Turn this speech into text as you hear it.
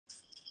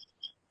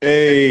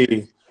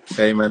Hey,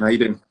 Hey man, how you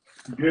doing?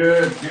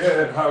 good,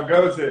 good. How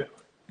goes it?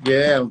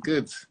 Yeah, I'm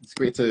good. It's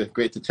great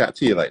to chat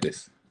to you like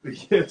this.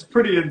 It's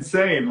pretty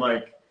insane.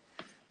 Like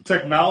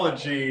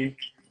technology,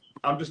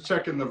 I'm just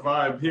checking the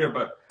vibe here,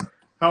 but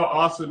how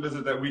awesome is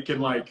it that we can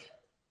like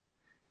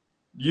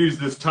use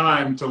this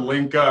time to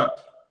link up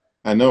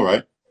I know,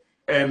 right?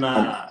 and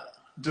And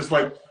just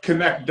like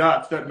connect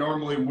dots that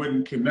normally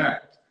wouldn't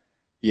connect?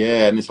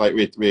 yeah, and it's like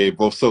we're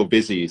both so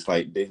busy. It's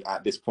like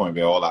at this point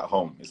we're all at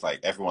home. It's like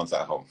everyone's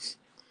at home.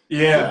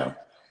 You Yeah. know,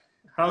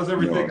 How's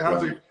no everything? one's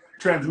How's around. the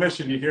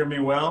transmission? You hear me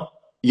well?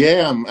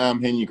 Yeah, I'm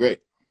hearing you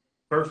great.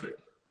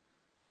 Perfect.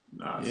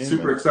 Yeah, Super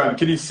man. excited.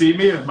 Can you see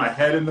me? Is my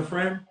head in the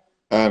frame?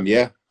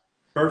 Yeah.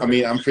 I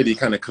mean, Perfect. I'm pretty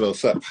kind of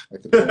close up. I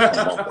can turn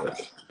from that way.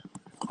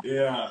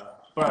 Yeah,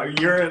 but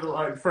you're in,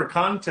 like, for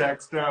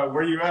context,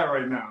 where you at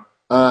right now?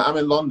 I'm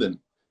in London.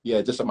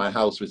 Yeah, just at my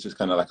house, which is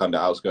kind of like on the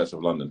outskirts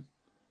of London.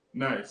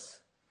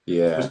 Nice.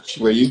 Yeah. Just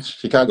Where are you?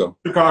 Chicago.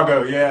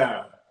 Chicago,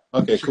 yeah.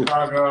 Okay, cool.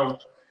 Chicago,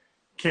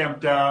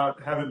 camped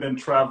out. Haven't been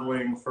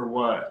traveling for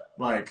what,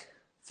 like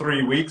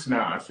 3 weeks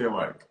now, I feel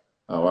like.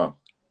 Oh wow.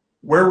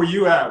 Where were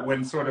you at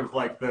when sort of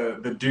like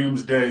the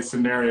doomsday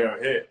scenario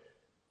hit?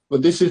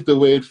 But this is the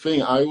weird thing.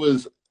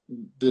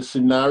 The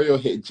scenario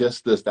hit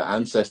just as the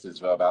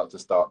ancestors were about to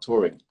start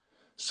touring.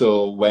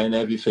 So when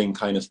everything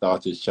kind of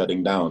started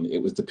shutting down,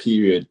 it was the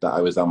period that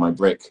I was on my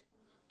break.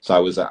 So I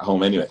was at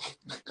home anyway.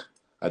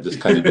 I just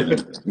kind of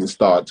didn't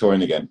start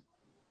touring again.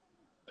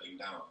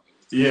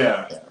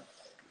 Yeah, Yeah.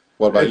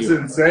 What about it's you?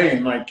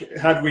 insane. Like,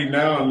 had we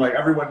known, like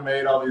everyone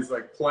made all these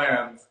like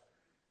plans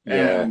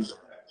Yeah. and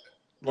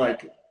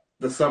like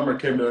the summer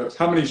came to us.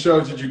 How many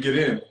shows did you get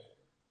in?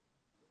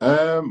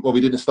 Well,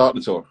 we didn't start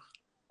the tour.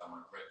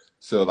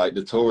 So like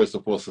the tour is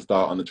supposed to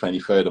start on the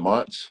 23rd of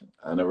March,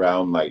 and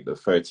around like the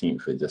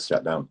 13th, it just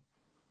shut down,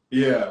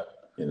 Yeah,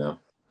 you know.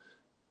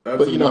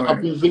 that's But I've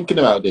annoying. been thinking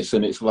about this,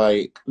 and it's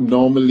like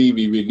normally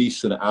we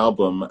release an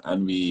album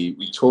and we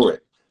tour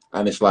it,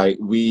 and it's like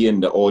we in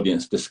the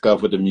audience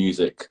discover the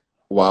music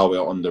while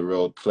we're on the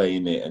road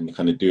playing it and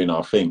kind of doing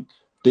our thing.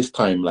 This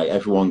time, like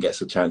everyone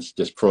gets a chance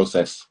to just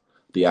process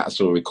the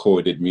actual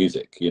recorded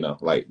music,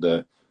 like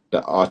the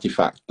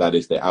artifact that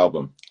is the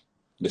album.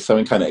 There's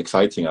something kind of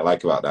exciting I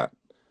like about that.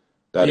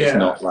 That it's Yeah,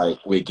 not like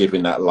we're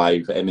giving that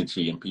live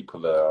energy and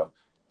people are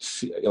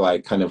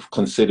like kind of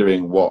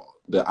considering what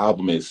the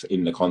album is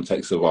in the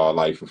context of our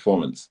live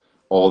performance.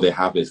 All they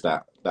have is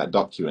that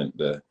document,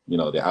 the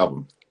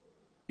album.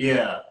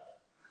 yeah,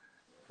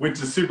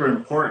 which is super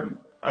important.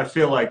 I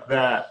feel like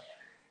that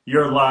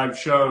your live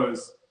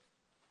shows,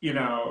 you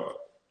know,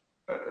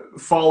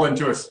 fall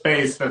into a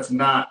space that's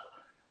not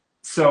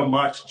so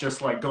much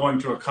just like going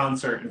to a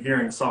concert and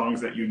hearing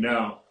songs that you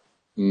know.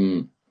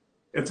 Mm.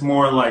 It's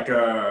more like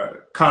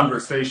a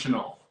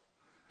conversational.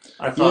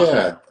 I thought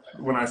that Yeah.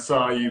 when I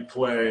saw you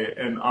play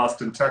in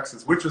Austin,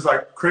 Texas, which was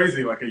like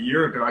crazy, like a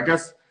year ago. I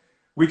guess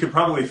we could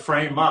probably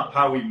frame up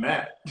how we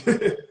met.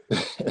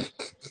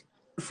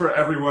 For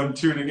everyone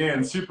tuning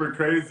in. Super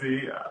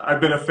crazy.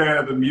 I've been a fan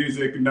of the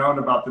music, known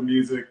about the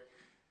music,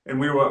 and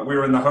we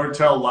were in the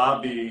hotel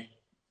lobby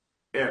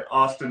at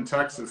Austin,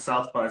 Texas,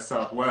 South by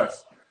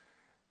Southwest,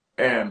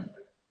 and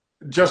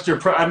just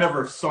I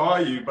never saw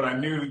you, but I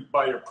knew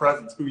by your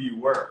presence who you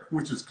were,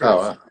 which is Oh, crazy.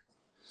 wow.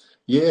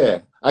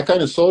 Yeah. I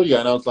kind of saw you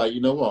and I was like,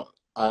 you know what?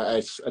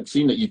 I'd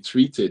seen that you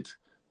tweeted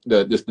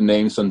the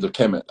name Sons of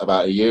Kemet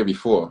about a year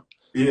before.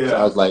 So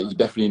I Yeah, was like, he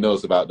definitely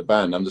knows about the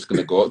band. I'm just going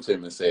to go up to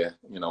him and say,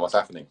 what's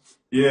happening,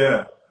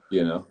 yeah,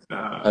 you know?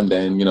 uh, And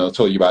then,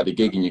 told you about the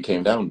gig and you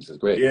came down, which is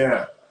great.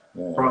 yeah.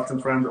 Yeah. Brought some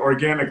friends.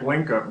 Organic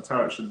link up. That's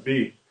how it should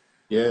be.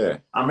 Yeah.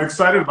 I'm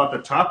excited about the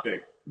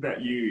topic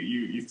that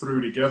you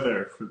threw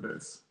together for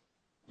this.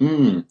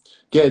 Mm.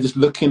 Yeah, just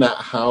looking at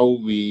how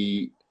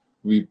we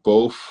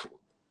both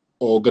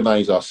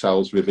organize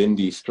ourselves within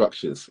these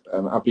structures.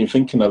 And I've been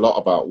thinking a lot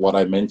about what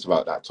I meant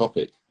about that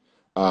topic,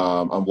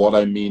 and what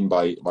I mean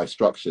by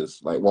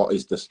structures. Like, what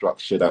is the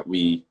structure that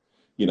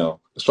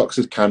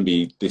structures can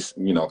be this,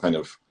 kind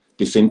of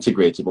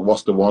disintegrated, but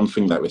what's the one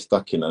thing that we're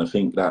stuck in? And I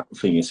think that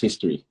thing is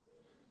history,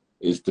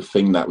 is the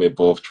thing that we're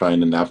both trying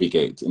to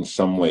navigate in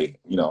some way,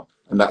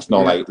 and that's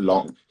not Yeah, like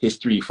long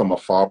history from a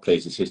far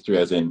place. It's history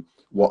as in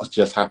what's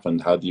just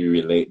happened. How do you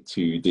relate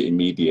to the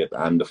immediate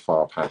and the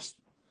far past,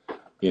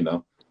 you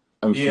know?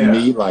 And for yeah,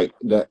 me, like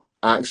that,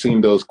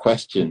 asking those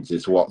questions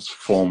is what's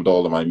formed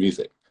all of my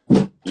music,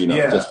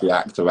 yeah, just the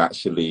act of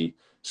actually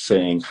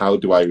saying, how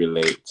do I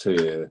relate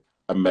to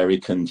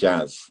American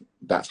jazz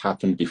that's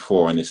happened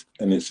before? And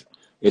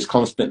it's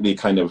constantly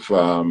kind of,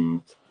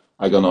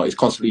 I don't know, it's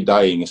constantly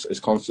dying. It's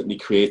constantly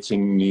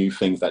creating new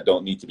things that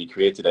don't need to be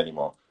created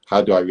anymore.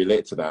 How do I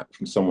relate to that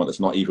from someone that's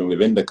not even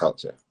within the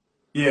culture?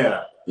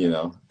 yeah,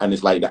 And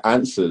it's like the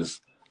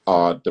answers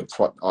are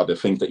the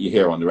things that you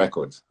hear on the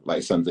records,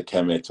 like Sons of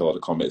Kemet or the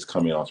Comet Is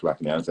Coming or Shabaka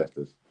the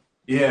Ancestors.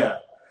 yeah.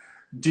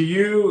 Do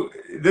you?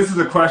 This is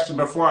a question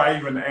before I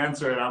even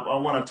answer it. I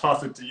want to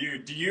toss it to you.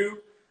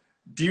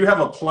 Do you have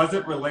a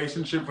pleasant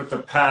relationship with the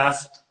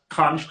past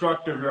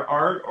construct of your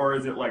art, or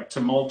is it like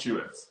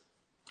tumultuous?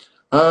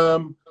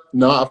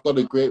 No, I've got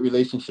a great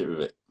relationship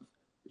with it.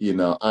 You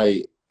know,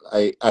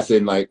 as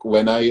in like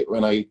when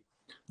I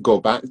go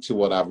back to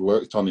what I've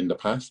worked on in the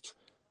past,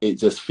 it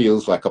just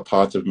feels like a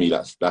part of me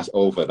that's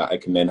over that I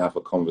can then have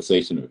a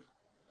conversation with.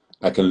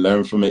 I can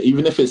learn from it,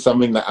 even if it's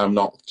something that I'm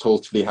not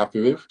totally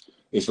happy with.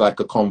 It's like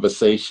a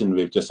conversation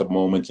with just a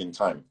moment in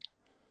time,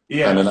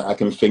 and then Yeah, I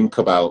can think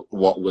about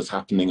what was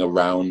happening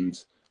around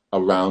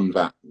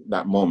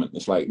that moment.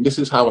 It's like this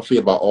is how I feel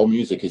about all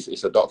music.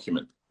 It's a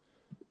document,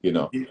 you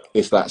know. yeah,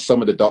 It's that some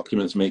of the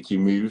documents make you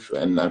move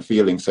and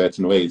feel in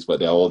certain ways, but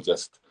they're all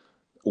just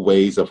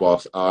ways of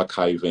us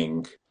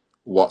archiving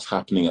what's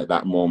happening at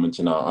that moment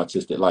in our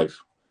artistic life.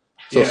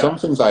 So some yeah.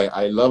 things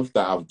I love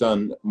that I've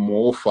done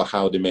more for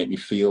how they make me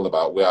feel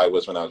about where I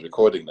was when I was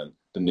recording them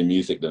than the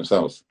music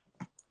themselves.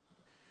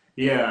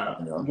 Yeah,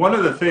 You know? one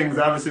of the things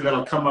obviously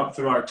that'll come up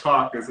through our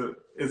talk is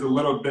a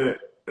little bit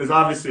is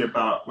obviously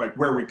about like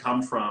where we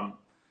come from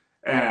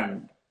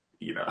and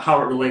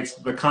how it relates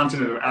to the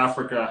continent of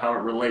Africa, how it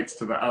relates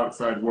to the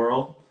outside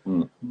world.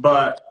 Mm.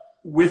 But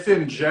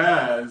within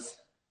jazz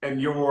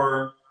and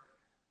your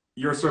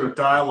sort of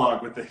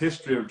dialogue with the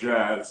history of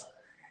jazz,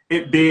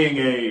 it being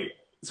a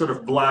sort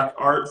of black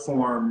art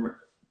form,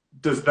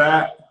 does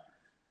that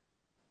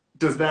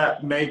does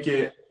that make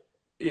it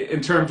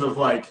in terms of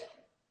like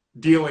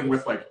dealing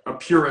with like a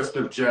purist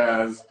of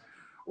jazz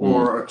Mm.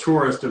 or a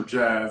tourist of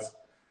jazz,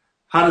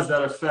 how does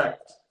that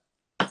affect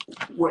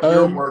what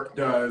your Um, work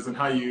does and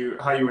how you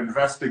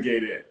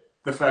investigate it?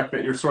 The fact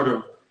that you're sort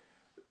of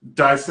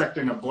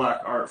dissecting a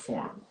black art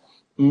form.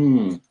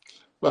 mm.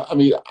 But I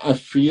mean, I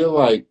feel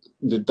like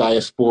the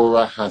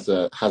diaspora has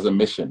a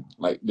mission.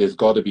 Like, there's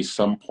got to be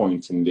some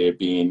point in there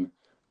being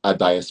a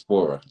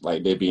diaspora,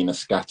 like there being a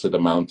scattered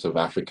amount of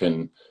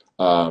African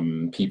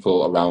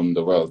people around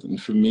the world.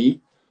 And for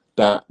me,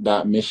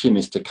 that mission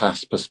is to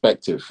cast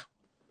perspective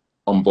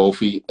on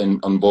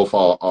on both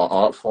our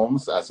art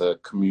forms as a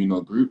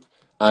communal group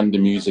and the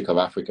music of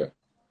Africa.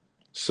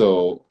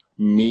 So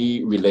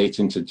me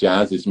relating to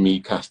jazz is me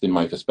casting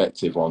my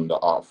perspective on the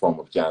art form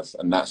of jazz,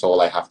 and that's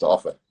all I have to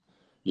offer.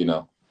 You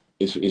know,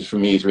 it's for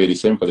me, it's really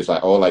simple. It's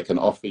like all I can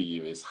offer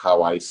you is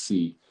how I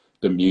see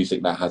the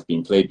music that has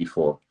been played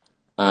before,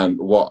 and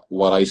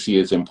what I see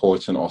as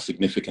important or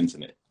significant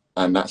in it.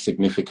 And that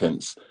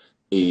significance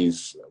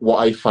is what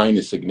I find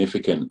is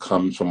significant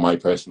comes from my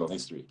personal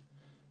history.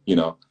 You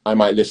know, I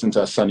might listen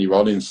to a Sonny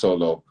Rollins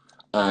solo,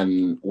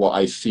 and what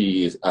I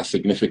see is as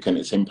significant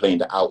is him playing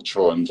the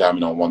outro and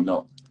jamming on one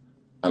note.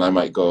 And I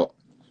might go,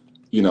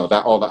 you know,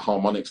 that all that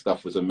harmonic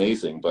stuff was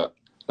amazing, but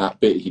that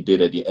bit he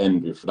did at the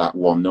end with that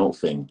one note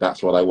thing,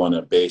 that's what I want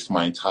to base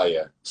my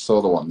entire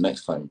solo on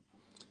next time.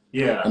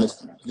 And Yeah.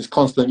 it's just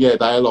constant, yeah,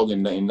 dialogue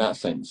in that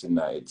sense, in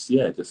that it's,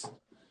 yeah, just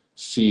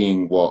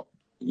seeing what,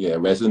 yeah,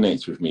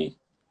 resonates with me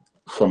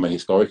from a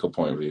historical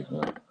point of view. You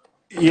know?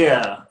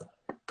 Yeah.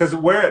 Because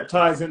where it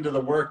ties into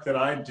the work that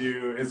I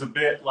do is a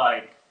bit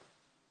like,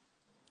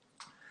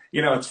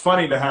 it's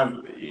funny to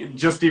have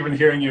just even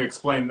hearing you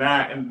explain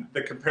that and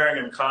the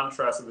comparing and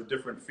contrast of the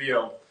different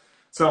field.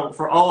 So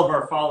for all of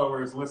our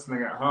followers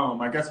listening at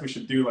home, I guess we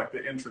should do like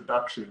the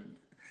introduction.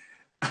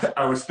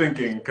 I was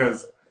thinking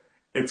because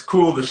it's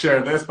cool to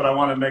share this, but I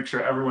want to make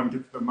sure everyone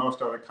gets the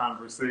most out of the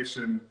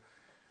conversation.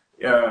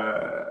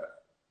 Uh,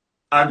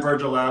 I'm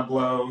Virgil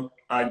Abloh.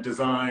 I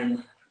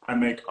design, I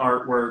make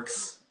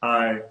artworks,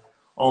 I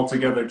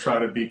altogether try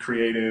to be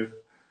creative.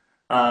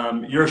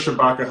 You're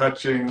Shabaka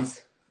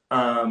Hutchings.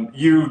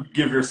 You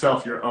give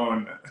yourself your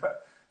own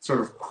sort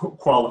of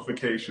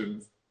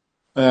qualifications.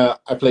 I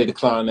play the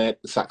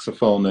clarinet, the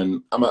saxophone,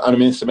 and I'm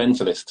an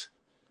instrumentalist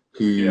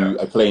Yeah. who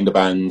I play in the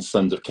band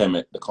Sons of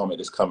Kemet, The Comet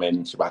Is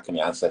Coming, Shabaka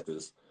the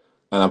Ancestors.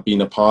 And I've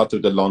been a part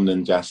of the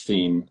London jazz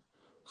scene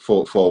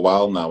for a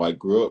while now.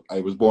 I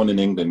was born in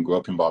England, grew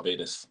up in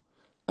Barbados,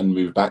 and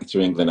moved back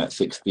to England at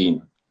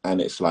 16.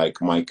 And it's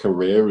like my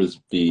career has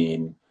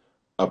been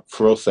a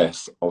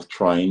process of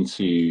trying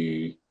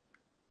to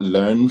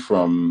learn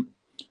from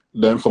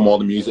learn from all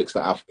the musics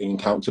that I've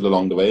encountered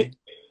along the way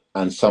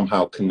and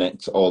somehow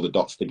connect all the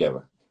dots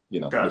together. You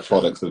know, the Gotcha.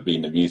 products have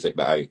been the music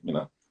that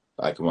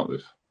I come up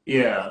with.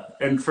 Yeah.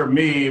 And for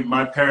me,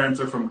 my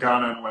parents are from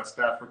Ghana in West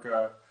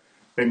Africa.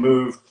 They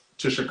moved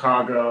to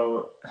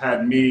Chicago,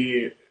 had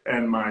me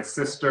and my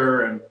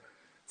sister. And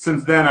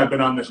since then, I've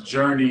been on this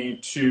journey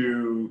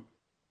to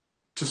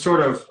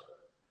sort of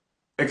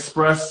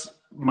express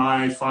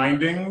my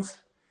findings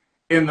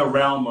in the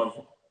realm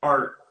of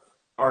art,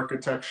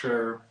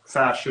 architecture,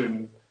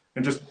 fashion,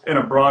 and just in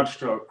a broad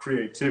stroke,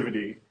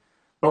 creativity.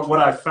 But what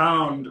I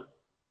found,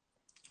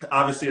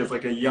 obviously, as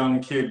like a young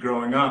kid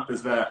growing up,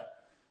 is that,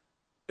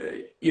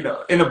 in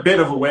a bit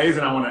of a ways,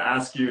 and I want to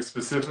ask you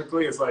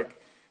specifically, is like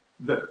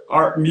the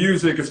art,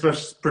 music,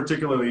 especially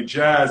particularly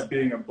jazz,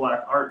 being a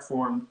black art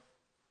form,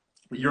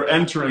 you're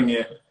entering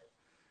it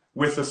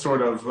with a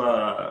sort of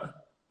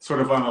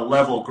on a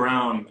level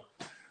ground,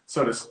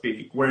 so to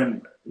speak.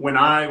 When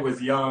I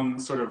was young,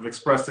 sort of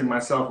expressing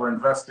myself or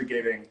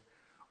investigating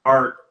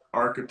art,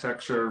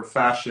 architecture,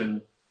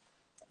 fashion,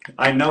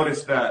 I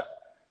noticed that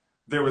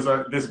there was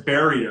this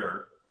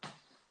barrier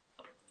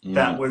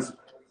that Mm, was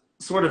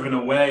sort of in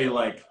a way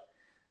like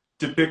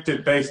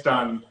depicted based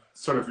on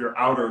sort of your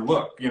outer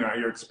look, you know,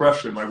 your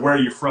expression, like where are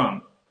you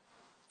from,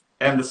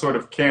 and the sort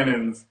of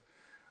canons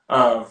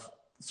of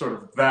sort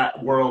of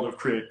that world of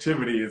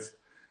creativity is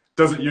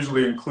doesn't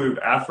usually include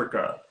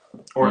Africa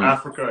or mm,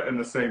 Africa in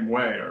the same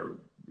way, or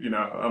you know,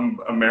 I'm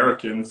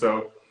American,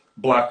 so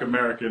Black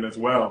American as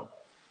well.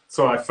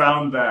 So I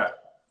found that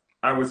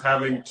I was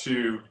having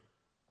to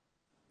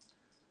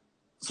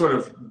sort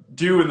of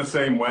do in the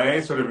same way,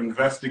 sort of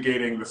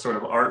investigating the sort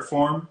of art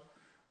form,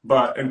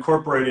 but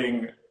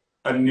incorporating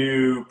a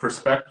new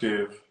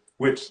perspective,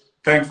 which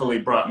thankfully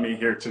brought me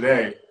here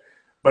today,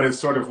 but is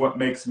sort of what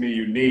makes me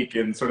unique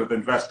in sort of the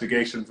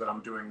investigations that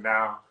I'm doing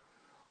now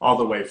all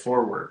the way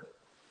forward.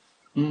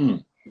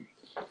 mm.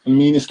 I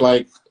mean, it's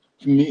like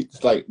for me,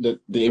 it's like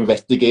the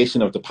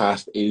investigation of the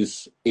past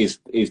is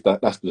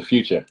that's the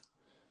future.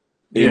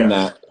 In Yeah,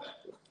 that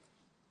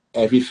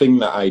everything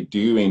that I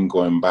do in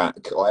going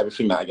back, or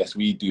everything that I guess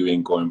we do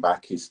in going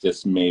back, is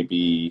just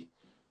maybe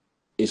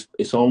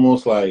it's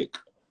almost like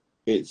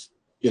it's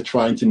you're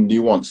trying to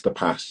nuance the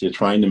past. You're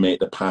trying to make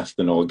the past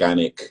an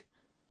organic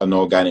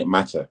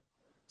matter.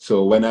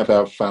 So whenever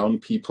I've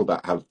found people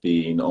that have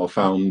been, or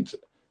found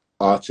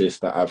artists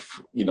that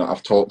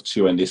I've talked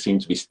to, and they seem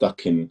to be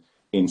stuck in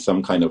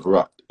some kind of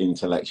rut,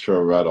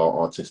 intellectual rut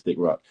or artistic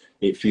rut,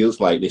 it feels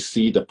like they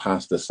see the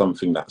past as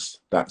something that's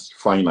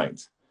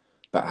finite,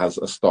 that has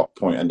a stop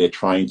point, and they're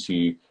trying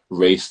to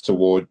race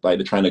toward, like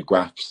they're trying to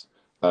grasp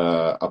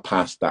a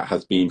past that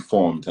has been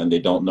formed, and they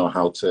don't know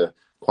how to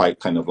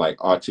quite kind of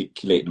like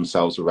articulate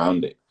themselves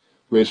around it.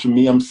 Whereas for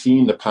me, I'm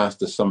seeing the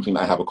past as something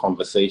that I have a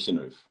conversation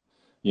with,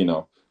 you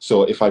know.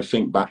 So if I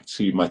think back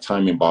to my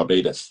time in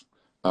Barbados,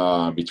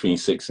 between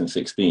 6 and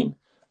 16,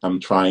 I'm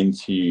trying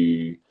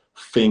to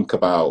think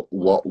about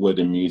what were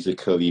the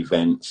musical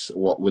events,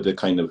 what were the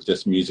kind of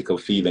just musical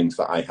feelings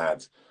that I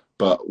had,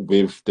 but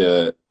with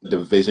the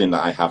vision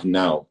that I have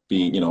now,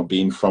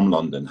 being from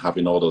London,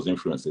 having all those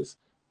influences,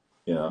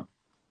 you know.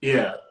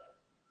 yeah.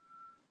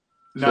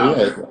 So No,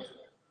 yeah.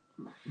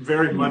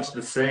 very Mm, much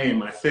the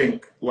same. I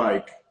think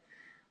like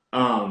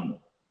um,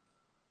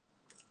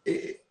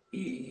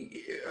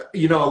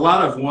 you know, a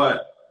lot of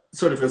what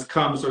sort of has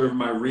come sort of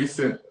my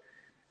recent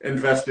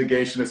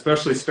investigation,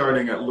 especially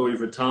starting at Louis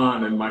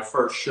Vuitton and my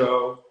first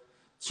show,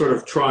 sort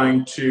of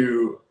trying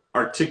to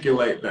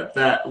articulate that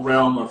that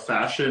realm of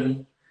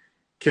fashion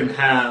can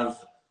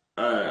have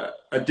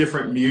a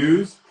different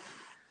muse,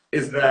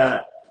 is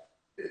that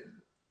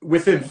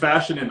within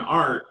fashion and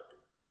art,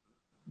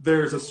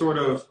 there's a sort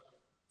of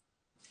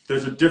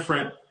there's a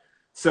different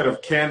set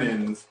of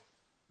canons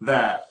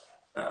that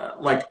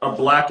like a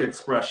black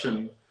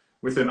expression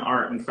within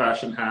art and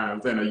fashion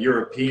have than a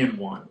European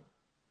one.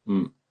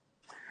 mm,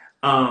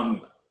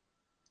 Um,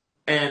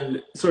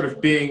 and sort of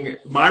being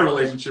my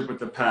relationship with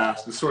the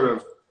past is sort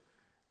of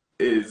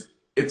is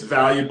it's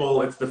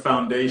valuable, it's the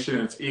foundation,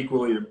 it's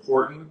equally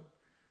important.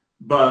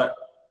 But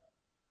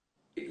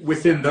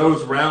within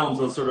those realms,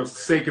 those sort of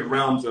sacred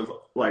realms of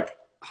like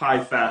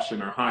high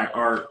fashion or high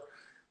art,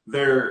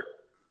 there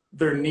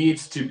there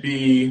needs to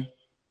be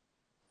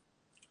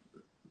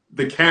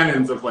the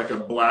canons of like a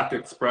black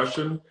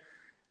expression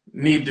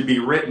need to be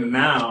written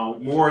now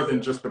more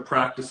than just the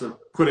practice of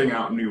putting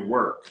out new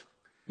work.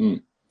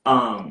 mm.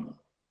 Um,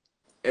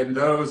 and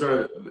those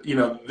are, you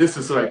know, this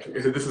is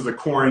a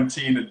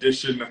quarantine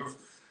edition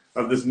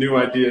of this new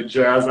idea,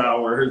 jazz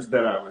hours,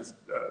 that I was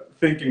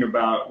thinking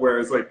about.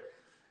 Whereas, like,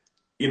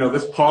 you know,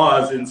 this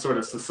pause in sort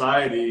of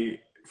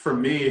society for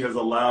me has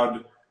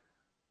allowed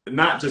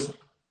not just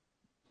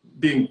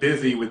being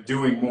busy with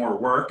doing more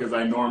work as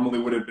I normally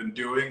would have been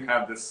doing,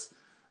 have this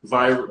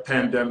virus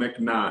pandemic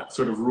not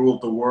sort of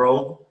ruled the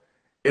world.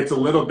 It's a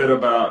little bit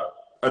about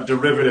a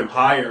derivative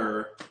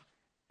higher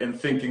and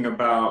thinking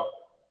about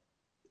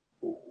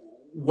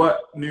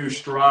what new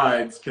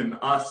strides can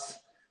us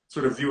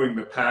sort of viewing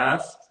the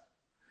past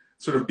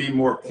sort of be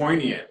more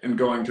poignant in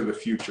going to the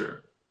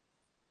future.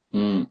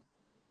 Mm.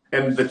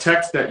 And the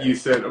text that you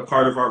said, a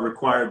part of our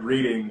required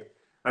reading,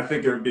 I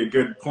think it would be a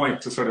good point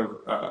to sort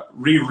of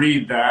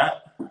reread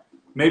that.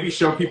 Maybe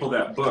show people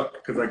that book,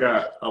 because I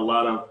got a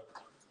lot of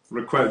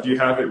requests. Do you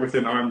have it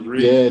within arm's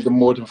reach? Yeah, the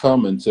Morton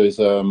Feldman. So it's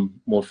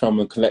Morton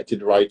Feldman,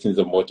 Collected Writings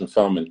of Morton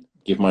Feldman.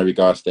 Give my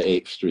regards to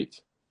 8th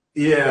Street.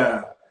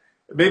 Yeah.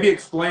 Maybe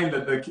explain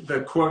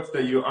the quotes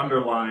that you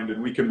underlined,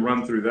 and we can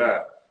run through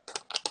that.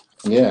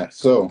 Yeah,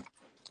 so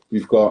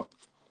we've got: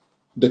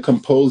 the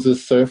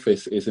composer's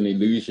surface is an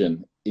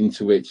illusion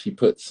into which he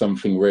puts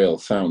something real,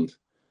 sound.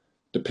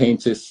 The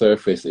painter's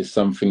surface is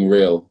something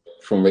real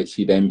from which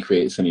he then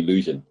creates an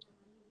illusion.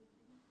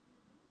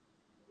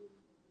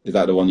 Is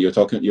that the one you're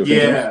thinking of?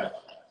 Yeah.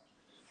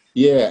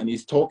 Yeah, and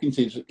he's talking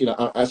to,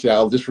 actually,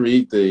 I'll just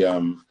read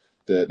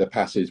the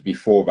passage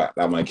before that.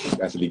 That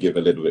might actually give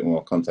a little bit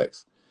more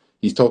context.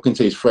 He's talking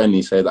to his friend.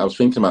 He said, "I was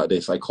thinking about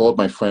this. I called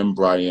my friend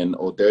Brian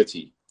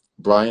O'Dirty.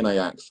 Brian, I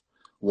asked,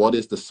 what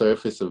is the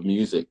surface of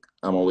music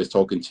I'm always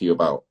talking to you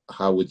about?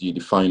 How would you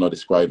define or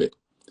describe it?"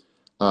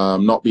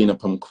 Not being a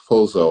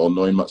composer or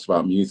knowing much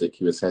about music,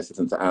 he was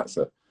hesitant to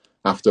answer.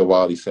 After a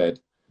while, he said,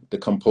 the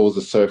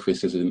composer's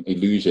surface is an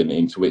illusion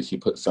into which he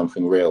puts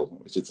something real,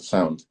 which is the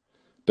sound.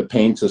 The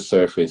painter's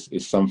surface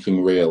is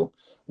something real,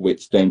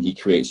 which then he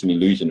creates an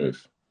illusion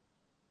with.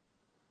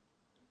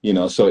 You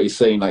know, so it's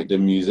saying like the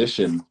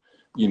musician,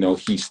 you know,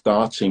 he's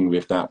starting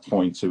with that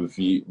point of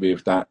view,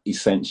 with that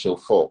essential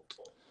thought,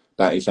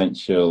 that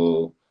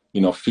essential,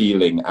 you know,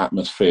 feeling,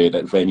 atmosphere,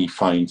 that then he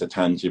finds a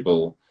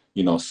tangible,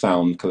 you know,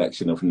 sound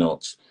collection of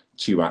notes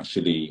to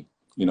actually,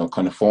 you know,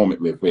 kind of form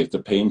it with. With the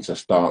painter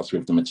starts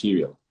with the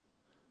material.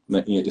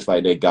 It's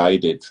like they're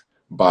guided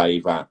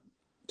by that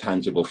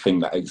tangible thing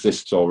that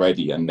exists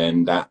already, and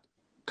then that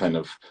kind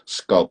of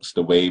sculpts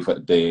the way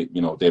that they,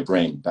 you know, their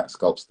brain, that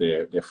sculpts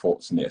their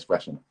thoughts and their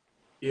expression.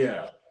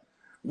 Yeah.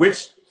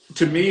 Which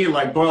to me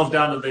like boils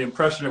down to the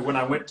impression of when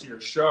I went to your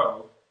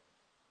show,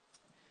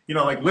 you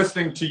know, like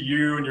listening to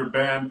you and your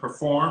band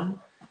perform,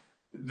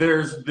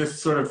 there's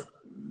this sort of,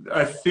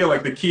 I feel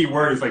like the key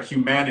word is like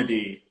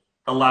humanity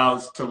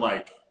allows to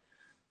like,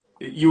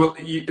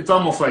 it's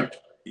almost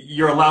like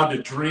you're allowed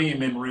to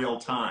dream in real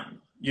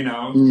time, you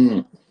know?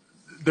 Mm.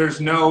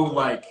 There's no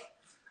like,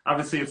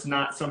 obviously it's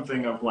not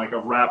something of like a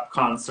rap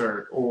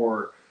concert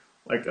or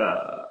like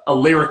a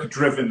lyric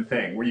driven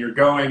thing where you're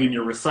going and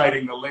you're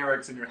reciting the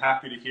lyrics and you're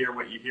happy to hear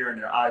what you hear in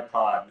your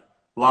iPod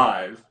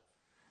live,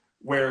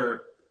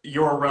 where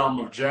your realm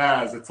of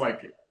jazz, it's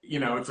like, you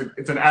know,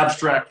 it's an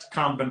abstract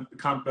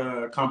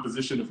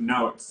composition of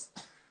notes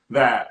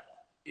that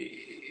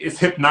is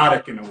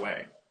hypnotic in a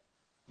way.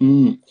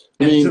 Mm.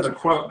 And to the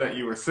quote that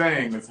you were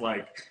saying, it's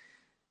like,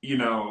 you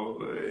know,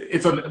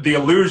 the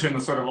illusion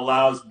sort of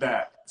allows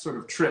that sort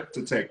of trip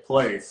to take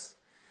place.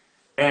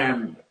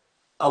 And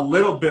a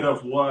little bit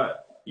of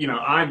what, you know,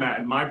 I'm at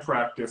in my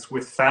practice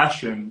with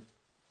fashion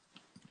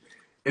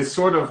is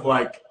sort of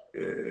like,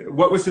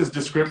 what was his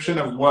description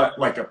of what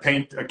like a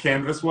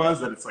canvas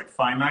was, that it's like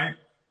finite?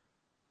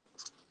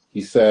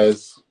 He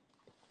says,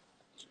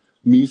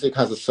 music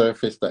has a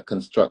surface that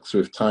constructs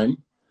with time.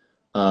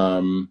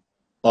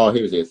 Oh,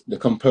 here it is. The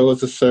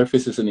composer's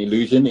surface is an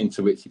illusion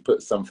into which he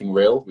puts something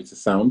real, which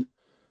is sound.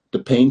 The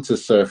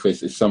painter's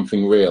surface is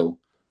something real,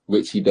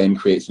 which he then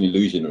creates an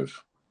illusion of.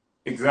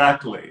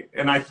 Exactly.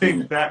 And I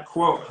think that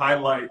quote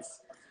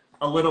highlights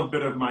a little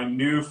bit of my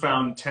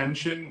newfound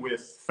tension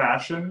with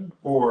fashion,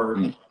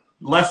 or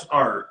less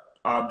art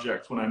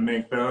objects when I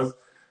make those.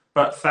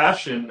 But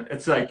fashion,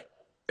 it's like,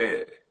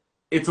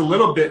 it's a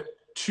little bit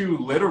too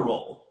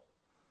literal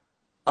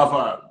of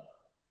a,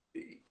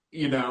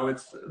 you know,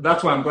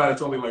 that's why I'm glad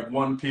it's only like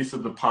one piece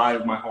of the pie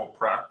of my whole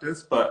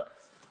practice. But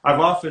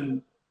I've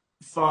often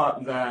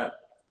thought that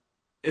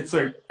it's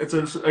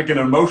like an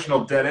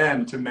emotional dead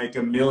end to make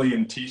a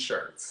million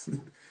t-shirts,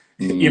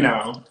 you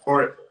know,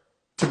 or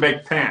to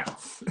make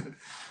pants,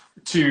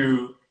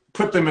 to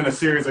put them in a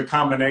series of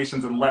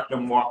combinations and let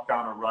them walk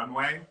down a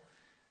runway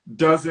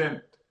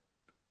doesn't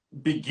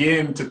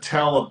begin to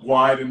tell a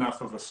wide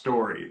enough of a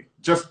story,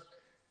 just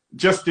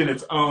in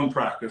its own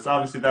practice.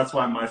 Obviously, that's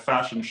why my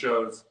fashion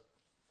shows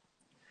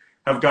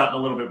have gotten a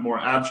little bit more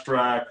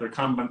abstract. They're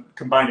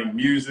combining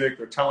music,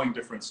 they're telling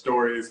different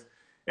stories,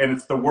 and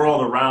it's the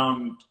world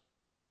around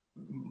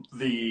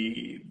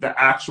the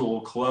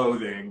actual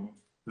clothing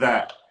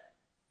that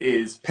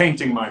is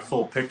painting my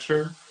full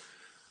picture.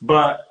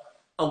 But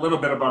a little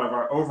bit about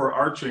our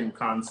overarching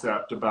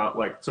concept about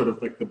like sort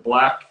of like the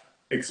Black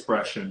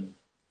expression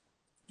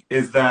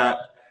is that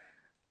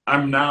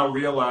I'm now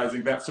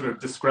realizing that sort of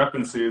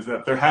discrepancy is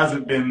that there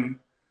hasn't been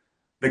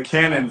the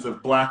canons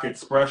of Black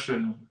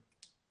expression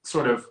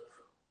sort of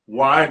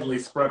widely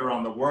spread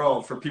around the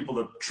world for people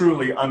to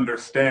truly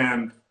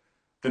understand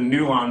the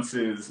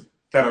nuances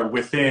that are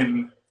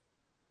within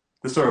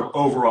the sort of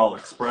overall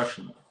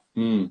expression. I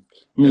mean,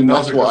 And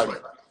those that's are what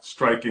just like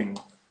striking.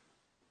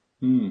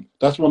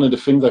 That's one of the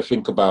things I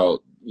think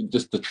about,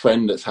 just the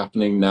trend that's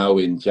happening now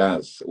in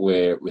jazz,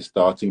 where we're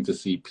starting to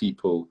see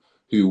people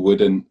who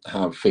wouldn't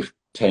have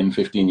 10,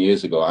 15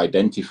 years ago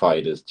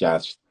identified as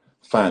jazz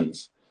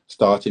fans,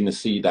 starting to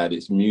see that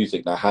it's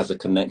music that has a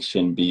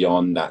connection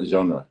beyond that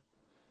genre.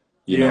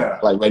 You know,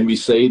 like when we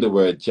say the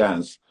word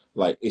jazz,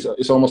 like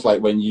it's almost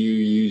like when you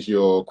use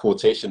your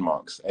quotation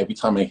marks. Every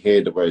time I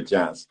hear the word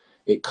jazz,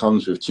 it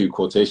comes with 2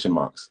 quotation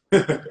marks.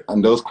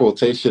 And those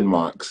quotation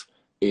marks,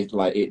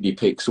 it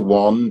depicts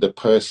one, the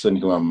person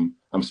who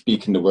I'm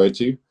speaking the word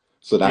to.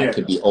 So that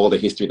could be all the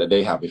history that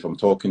they have. If I'm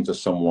talking to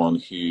someone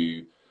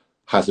who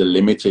has a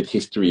limited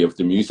history of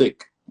the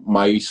music,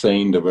 my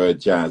saying the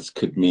word jazz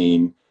could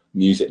mean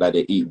music that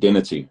they eat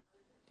dinner to.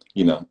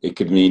 You know, it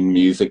could mean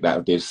music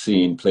that they've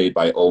seen played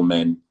by old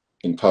men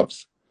in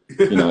pubs.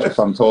 You know, if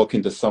I'm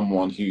talking to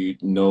someone who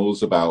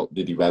knows about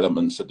the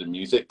developments of the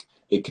music,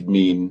 it could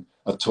mean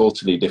a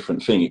totally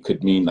different thing. It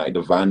could mean like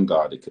the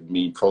vanguard. It could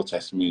mean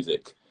protest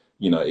music.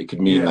 You know, it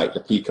could mean like the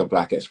peak of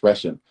Black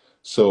expression.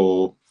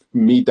 So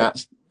me,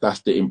 that's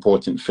the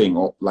important thing,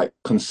 or like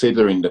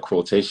considering the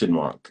quotation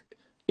mark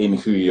in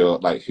who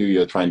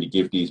you're trying to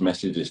give these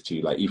messages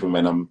to, like even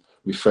when I'm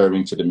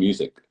referring to the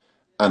music.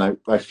 And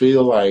I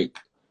feel like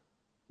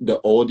the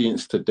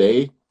audience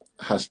today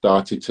has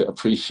started to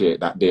appreciate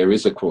that there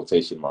is a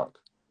quotation mark,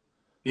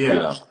 you Yeah.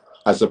 know,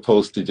 as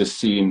opposed to just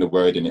seeing the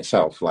word in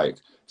itself. Like,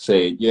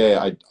 say,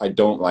 yeah, I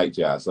don't like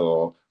jazz,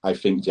 or I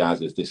think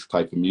jazz is this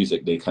type of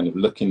music. They kind of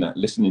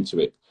listening to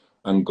it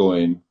and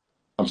going,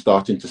 I'm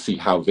starting to see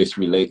how this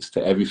relates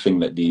to everything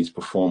that these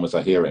performers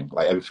are hearing,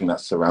 like everything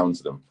that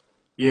surrounds them,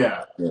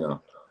 Yeah. you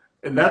know.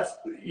 And that's,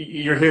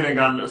 you're hitting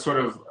on sort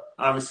of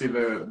obviously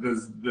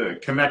the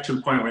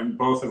connection point in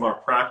both of our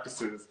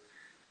practices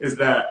is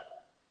that,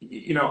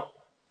 you know,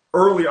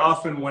 early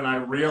often when I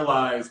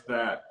realized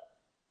that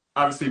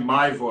obviously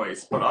my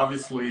voice, but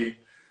obviously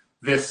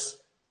this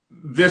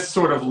this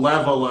sort of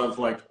level of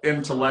like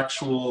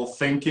intellectual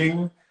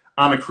thinking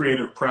on a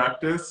creative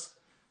practice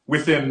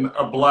within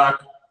a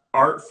Black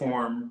art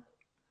form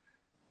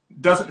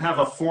doesn't have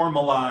a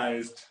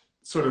formalized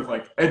sort of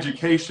like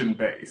education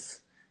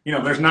base. You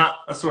know, there's not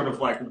a sort of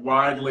like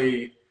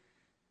widely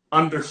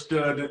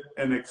understood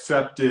and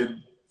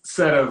accepted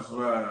set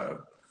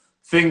of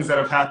things that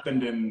have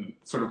happened in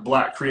sort of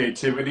Black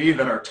creativity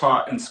that are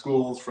taught in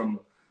schools from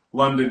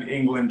London,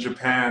 England,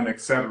 Japan,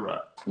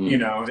 etc. You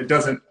know, it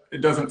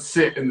doesn't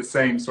sit in the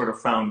same sort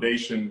of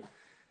foundation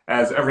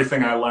as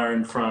everything I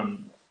learned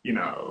from, you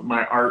know,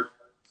 my art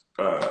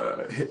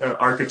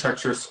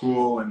architecture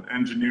school and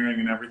engineering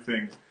and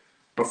everything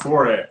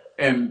before it.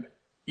 And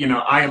you know,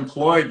 I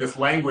employed this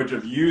language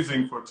of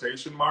using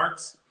quotation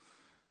marks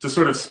to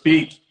sort of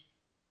speak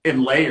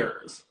in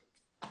layers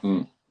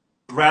Mm.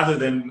 rather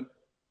than,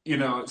 you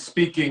know,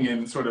 speaking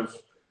in sort of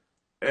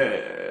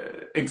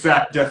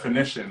exact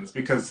definitions,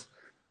 because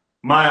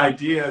my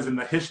ideas and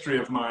the history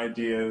of my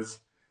ideas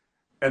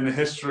and the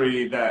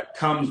history that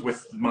comes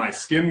with my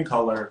skin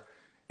color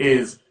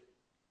is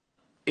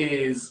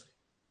is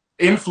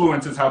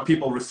influences how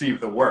people receive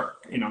the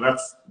work. You know,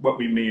 that's what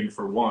we mean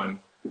for one.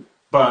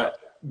 But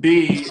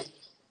B,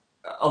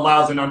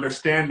 allows an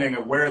understanding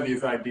of where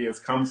these ideas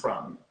come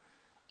from.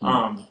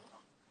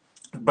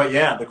 But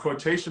yeah, the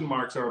quotation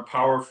marks are a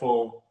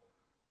powerful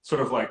sort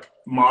of like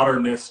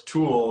modernist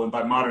tool, and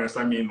by modernist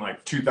I mean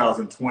like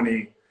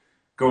 2020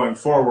 going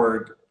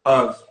forward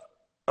of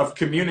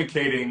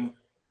communicating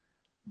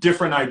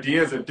different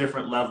ideas at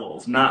different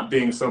levels, not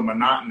being so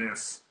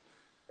monotonous,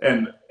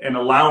 and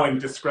allowing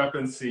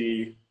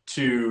discrepancy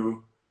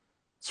to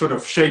sort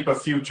of shape a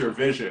future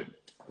vision.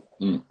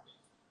 Mm.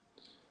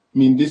 I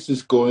mean, this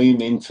is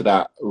going into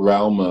that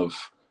realm of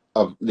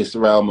this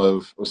realm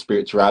of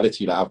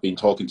spirituality that I've been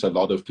talking to a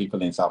lot of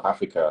people in South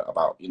Africa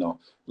about, you know,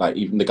 like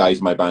even the guys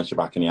in my band,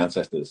 Shabaka the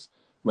Ancestors,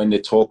 when they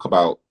talk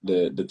about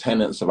the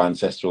tenets of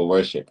ancestral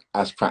worship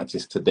as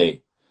practiced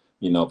today,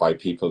 you know, by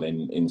people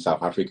in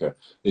South Africa,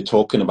 they're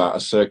talking about a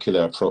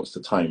circular approach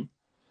to time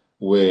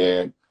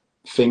where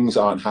things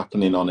aren't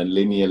happening on a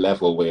linear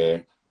level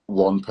where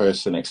one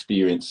person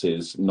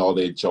experiences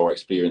knowledge or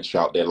experience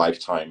throughout their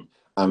lifetime,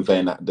 and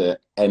then at the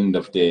end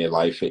of their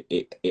life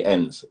it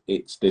ends.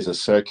 There's a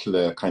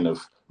circular kind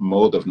of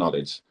mode of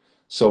knowledge,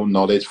 so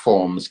knowledge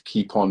forms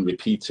keep on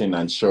repeating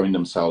and showing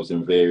themselves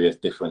in various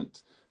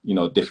different, you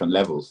know, different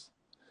levels,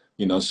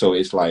 you know. So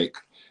it's like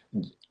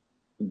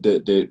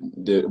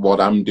the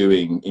what I'm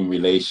doing in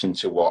relation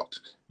to what,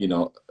 you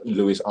know,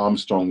 Louis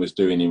Armstrong was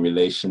doing, in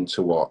relation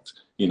to what,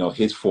 you know,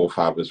 his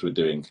forefathers were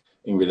doing,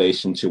 in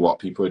relation to what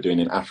people are doing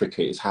in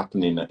Africa, is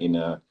happening in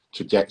a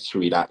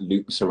trajectory that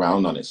loops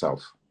around on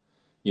itself,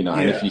 you know.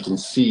 And if Yeah. you can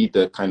see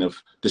the kind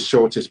of the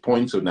shortest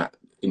point of that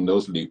in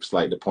those loops,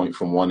 like the point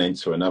from one end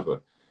to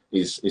another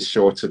is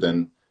shorter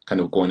than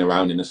kind of going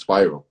around in a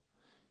spiral,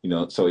 you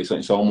know. So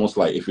it's almost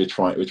like if we're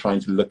trying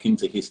to look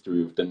into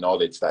history with the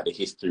knowledge that the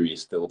history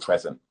is still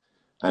present,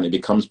 and it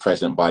becomes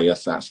present by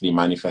us actually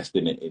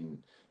manifesting it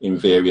in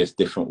various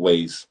different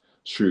ways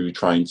through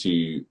trying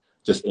to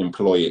just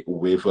employ it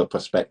with a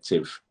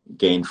perspective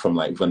gained from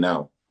like the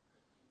now,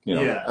 you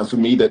know. Yeah. And for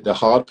me, that the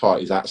hard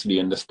part is actually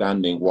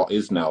understanding what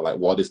is now, like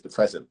what is the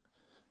present.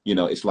 You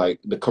know, it's like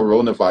the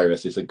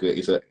coronavirus is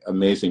an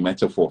amazing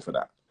metaphor for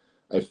that.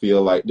 I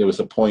feel like there was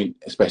a point,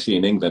 especially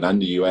in England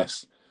and the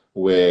US,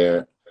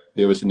 where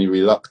there was a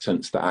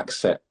reluctance to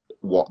accept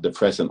what the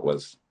present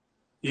was.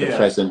 The Yeah.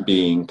 present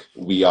being,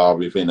 we are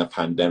within a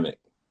pandemic,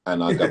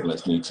 and our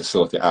governments need to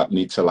sort it out,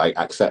 need to like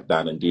accept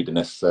that and do the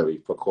necessary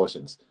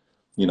precautions.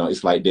 You know,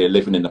 it's like they're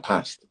living in the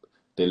past.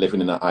 They're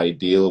living in an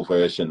ideal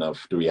version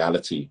of the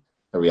reality,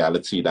 a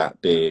reality that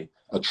they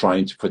are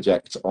trying to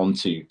project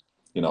onto,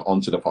 you know,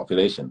 onto the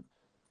population,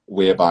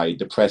 whereby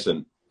the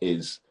present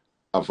is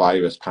a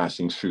virus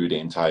passing through the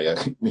entire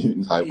the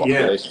entire Yeah.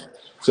 population.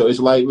 So it's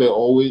like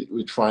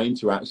we're trying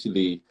to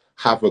actually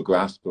have a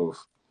grasp of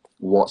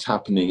what's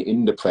happening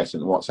in the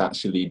present, what's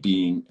actually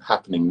being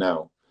happening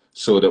now,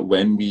 so that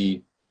when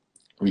we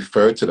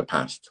refer to the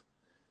past,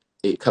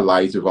 it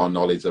collides with our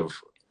knowledge of,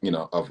 you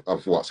know,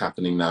 of what's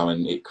happening now,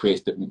 and it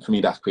creates for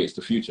me that creates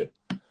the future,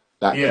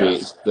 that Yeah.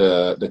 creates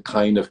the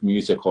kind of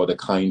music or the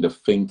kind of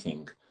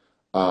thinking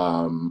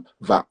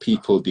that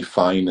people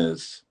define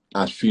as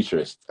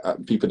futurist,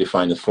 people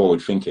define as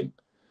forward thinking,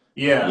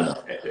 you Yeah.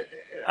 know.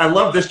 I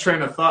love this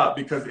train of thought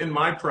because in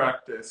my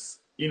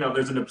practice, you know,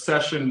 there's an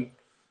obsession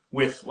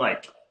with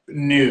like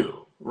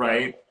new,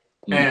 right?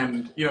 Mm.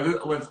 And, you know,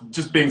 with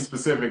just being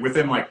specific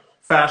within like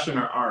fashion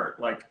or art,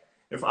 like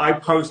if I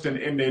post an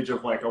image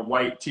of like a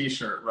white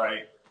t-shirt,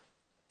 right?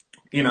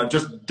 You know,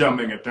 just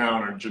dumbing it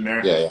down or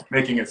generic, Yeah, yeah.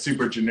 making it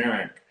super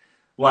generic,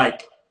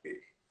 like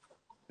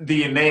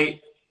the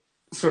innate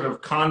sort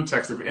of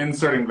context of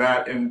inserting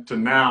that into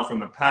now from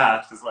the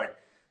past is like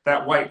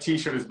that white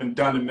t-shirt has been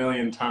done a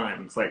million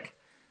times. Like,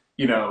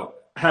 you know,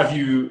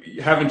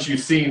 haven't you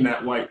seen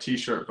that white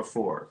t-shirt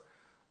before?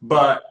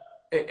 But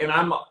and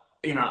I'm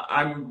you know,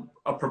 I'm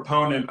a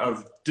proponent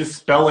of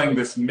dispelling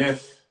this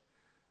myth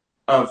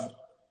of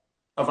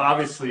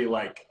obviously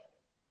like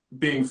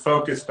being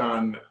focused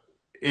on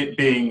it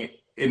being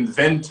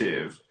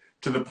inventive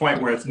to the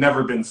point where it's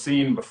never been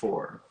seen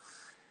before.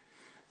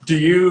 Do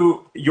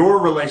you,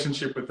 your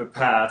relationship with the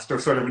past or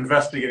sort of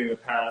investigating the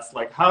past,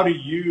 like how do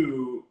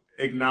you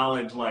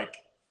acknowledge like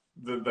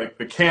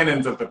the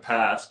canons of the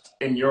past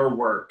in your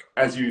work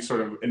as you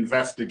sort of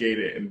investigate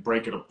it and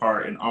break it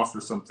apart and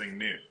offer something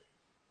new?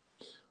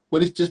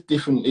 Well, it's just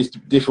different. It's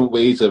different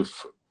ways of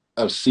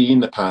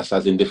seeing the past,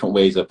 as in different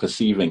ways of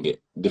perceiving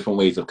it, different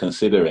ways of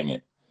considering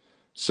it.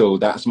 So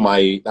that's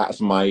my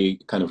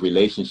kind of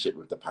relationship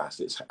with the past.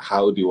 It's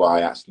how do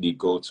I actually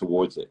go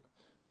towards it?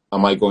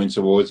 Am I going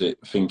towards it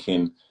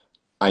thinking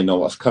I know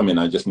what's coming,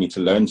 I just need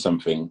to learn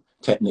something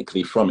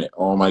technically from it?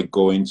 Or am I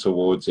going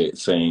towards it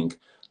saying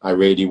I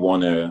really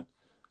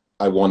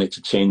I want it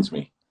to change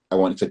me. I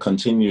want it to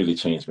continually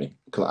change me.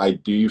 Because I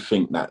do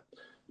think that,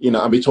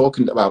 I'll be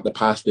talking about the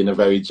past in a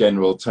very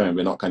general term.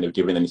 We're not kind of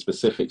giving any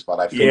specifics, but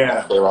I think that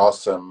Yeah, there are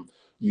some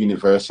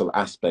universal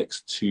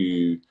aspects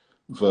to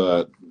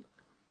the,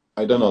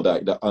 I don't know,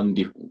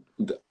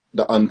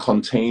 the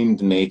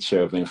uncontained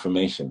nature of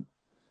information.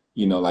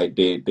 Like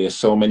there's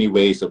so many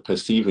ways of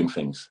perceiving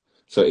things.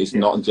 So it's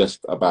yeah, not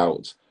just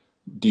about,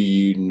 do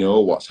you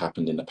know what's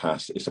happened in the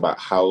past? It's about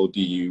how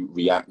do you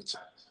react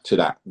to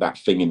that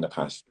thing in the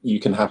past. You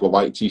can have a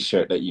white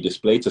t-shirt that you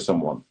display to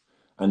someone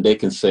and they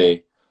can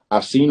say,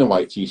 I've seen a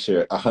white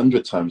t-shirt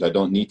 100 times. I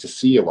don't need to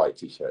see a white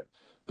t-shirt.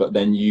 But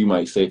then you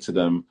might say to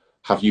them,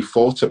 have you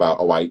thought about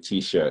a white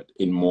t-shirt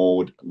in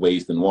more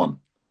ways than one?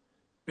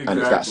 And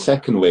it's that exactly.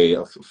 second way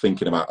of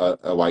thinking about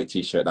a white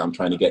t-shirt that I'm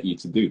trying to get you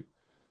to do.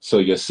 So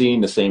you're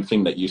seeing the same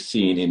thing that you've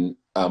seen in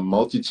a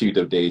multitude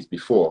of days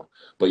before,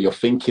 but you're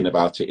thinking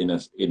about it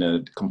in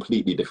a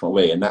completely different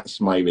way. And that's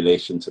my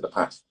relation to the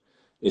past.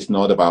 It's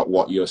not about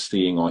what you're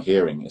seeing or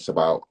hearing. It's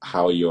about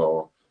how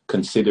you're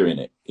considering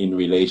it in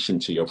relation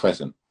to your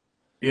present.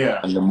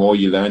 Yeah, And the more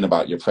you learn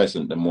about your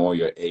present, the more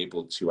you're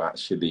able to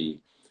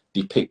actually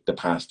depict the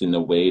past in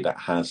a way that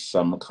has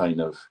some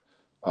kind of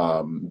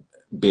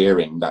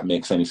bearing that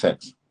makes any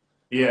sense.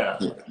 yeah.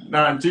 Yeah.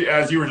 Now,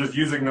 as you were just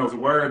using those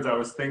words, I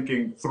was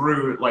thinking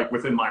through it, like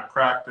within my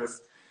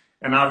practice,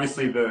 and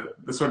obviously the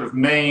sort of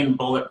main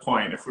bullet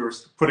point, if we were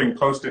putting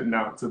post-it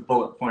notes of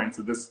bullet points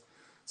of this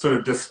sort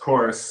of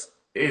discourse,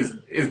 is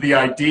the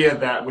idea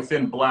that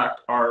within Black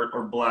art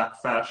or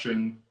Black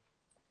fashion,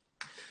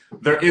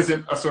 there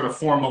isn't a sort of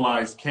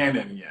formalized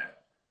canon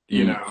yet,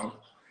 you Mm. know,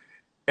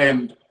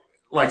 and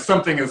like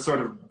something as sort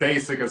of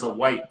basic as a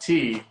white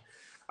tee.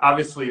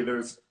 Obviously,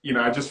 there's, you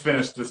know, I just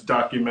finished this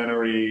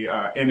documentary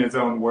in his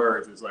own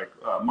words. It's like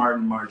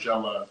Martin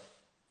Margiela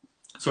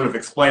sort of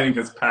explaining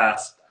his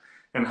past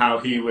and how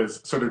he was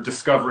sort of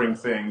discovering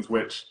things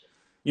which,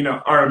 you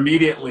know, are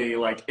immediately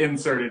like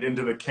inserted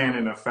into the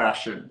canon of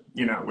fashion,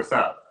 you know,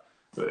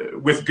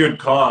 with good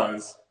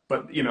cause,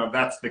 but you know,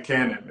 that's the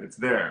canon, it's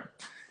there.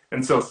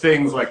 And so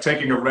things like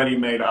taking a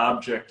ready-made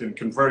object and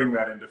converting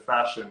that into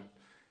fashion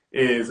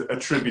is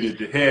attributed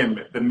to him.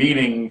 The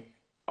meaning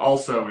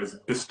also is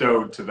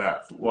bestowed to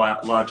that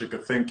logic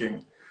of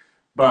thinking.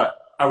 But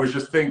I was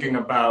just thinking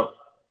about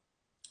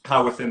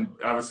how within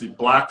obviously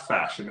Black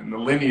fashion and the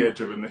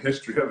lineage of it and the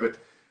history of it,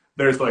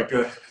 there's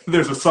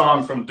a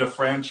song from Da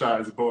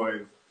Franchise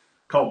Boys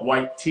called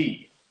White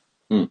Tea.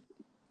 Mm.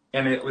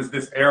 And it was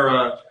this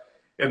era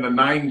in the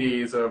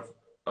 90s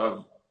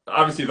of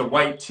obviously the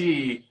white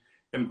tea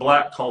in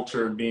Black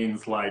culture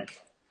means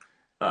like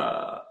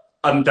uh,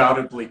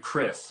 undoubtedly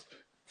crisp.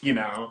 You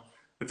know,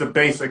 it's a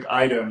basic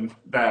item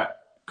that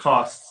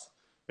costs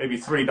maybe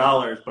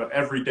 $3, but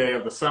every day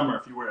of the summer,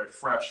 if you wear a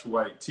fresh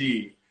white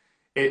tee,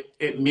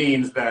 it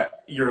means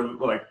that you're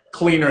like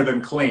cleaner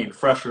than clean,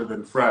 fresher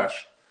than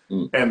fresh.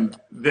 Mm. And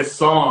this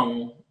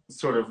song,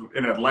 sort of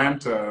in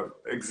Atlanta,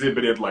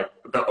 exhibited like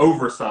the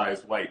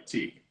oversized white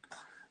tee.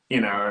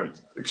 You know,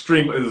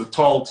 extreme. It was a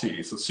tall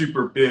tee, so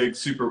super big,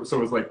 super. So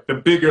it was like the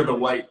bigger the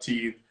white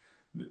tee,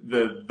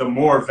 the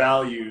more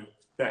value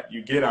that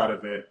you get out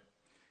of it.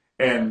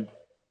 And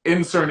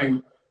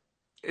inserting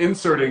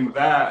inserting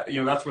that, you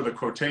know, that's where the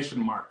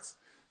quotation marks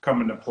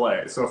come into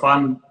play. So if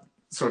I'm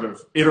sort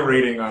of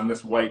iterating on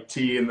this white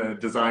tee in the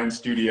design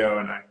studio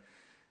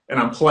and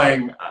I'm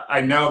playing,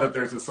 I know that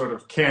there's a sort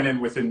of canon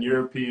within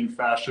European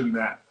fashion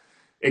that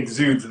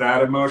exudes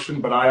that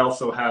emotion, but I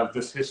also have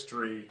this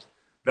history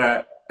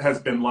that has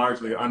been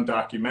largely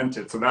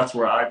undocumented. So that's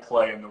where I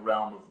play in the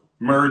realm of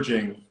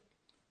merging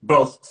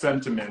both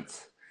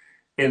sentiments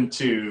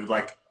into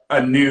like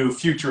a new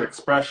future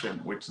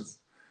expression, which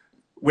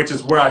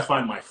is where I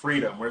find my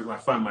freedom, where I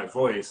find my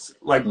voice.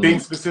 Like being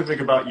Mm. specific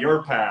about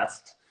your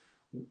past,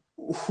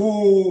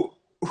 who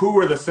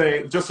were the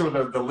say just so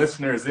the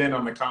listeners in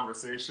on the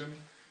conversation,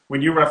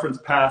 when you reference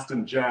past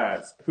and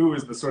jazz, who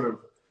is the sort of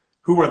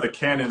who are the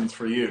canons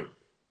for you?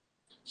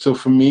 So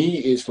for me,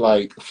 it's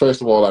like,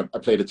 first of all, I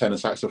play the tenor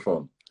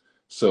saxophone.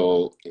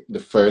 So the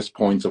first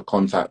point of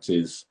contact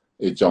is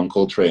John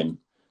Coltrane,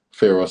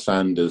 Pharoah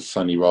Sanders,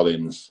 Sonny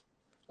Rollins,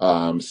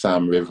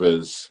 Sam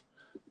Rivers,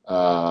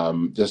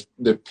 just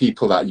the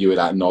people that you would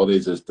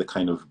acknowledge as the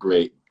kind of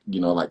great,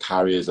 like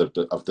carriers of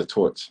the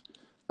torch.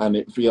 And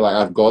it feel like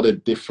I've got a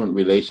different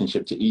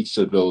relationship to each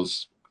of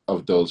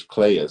those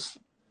players,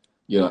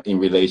 in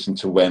relation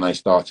to when I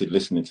started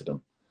listening to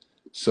them.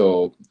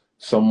 So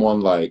someone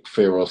like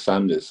Pharoah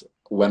Sanders,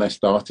 when I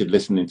started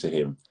listening to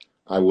him,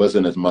 I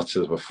wasn't as much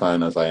of a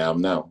fan as I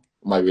am now.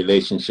 My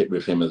relationship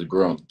with him has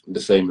grown. The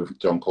same with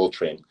John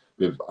Coltrane,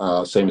 with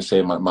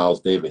same like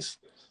Miles Davis,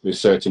 with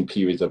certain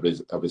periods of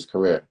his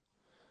career.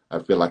 I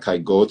feel like I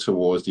go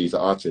towards these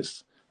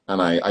artists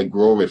and I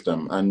grow with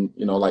them. And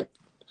like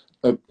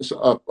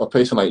a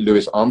person like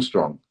Louis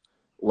Armstrong,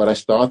 when I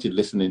started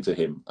listening to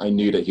him, I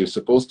knew that he was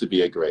supposed to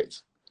be a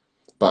great,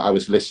 but I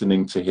was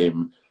listening to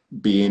him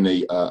being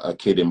a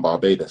kid in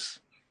Barbados,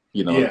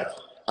 Yeah.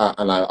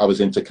 And I was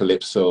into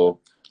calypso,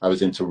 I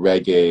was into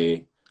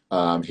reggae,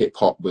 hip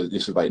hop.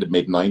 This was like the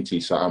mid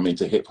 '90s, so I'm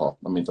into hip hop.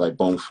 I'm into like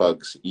Bone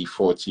Thugs,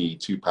 E40,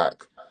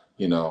 Tupac,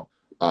 Yeah.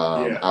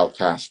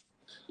 Outkast,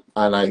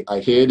 and I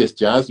hear this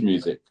jazz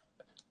music,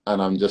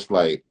 and I'm just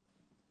like,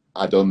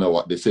 I don't know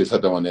what this is. I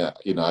don't want to,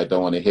 I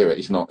don't want to hear it.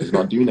 It's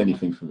not doing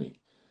anything for me,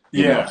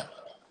 Yeah.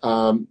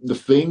 The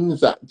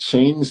things that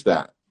change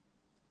that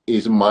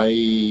is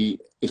my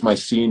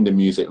seeing the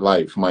music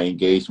live, my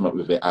engagement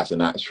with it as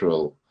an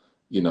actual,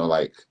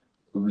 like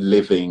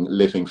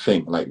living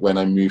thing. Like when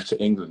I moved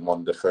to England, one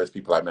of the first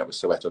people I met was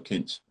Soweto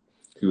Kinch,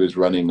 who was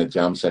running a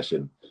jam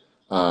session.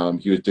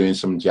 He was doing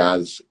some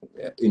jazz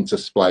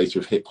interspliced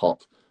with hip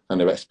hop, and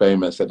there were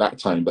experiments at that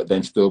time, but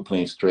then still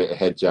playing straight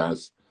ahead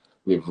jazz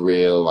with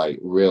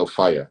real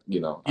fire, And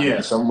in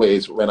Yeah. some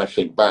ways, when I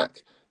think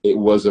back, it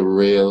was a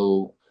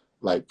real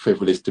like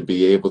privilege to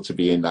be able to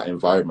be in that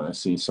environment. I've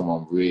seen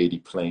someone really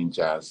playing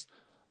jazz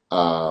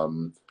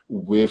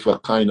with a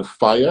kind of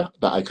fire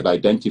that I could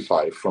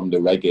identify from the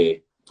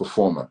reggae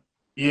performer.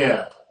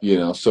 Yeah.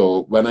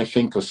 So when I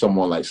think of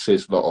someone like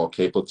Sizzler or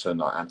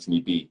Capleton or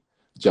Anthony B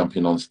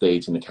jumping on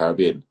stage in the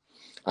Caribbean,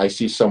 I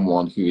see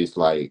someone who is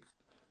like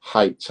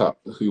hyped up,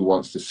 who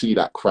wants to see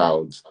that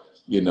crowd,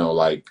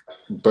 like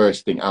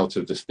bursting out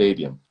of the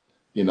stadium.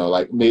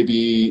 Like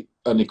maybe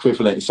an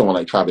equivalent is someone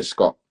like Travis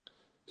Scott,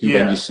 who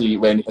when you Yeah.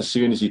 see, as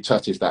soon as he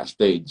touches that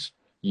stage,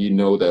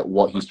 that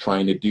what he's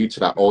trying to do to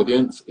that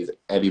audience is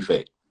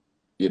elevate,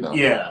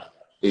 Yeah.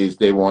 is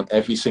they want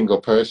every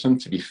single person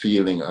to be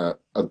feeling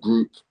a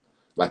group,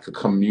 like a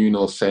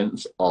communal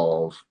sense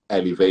of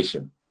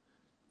elevation.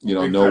 No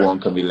one Exactly.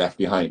 can be left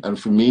behind. And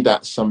for me,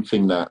 that's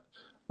something that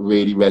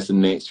really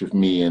resonates with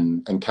me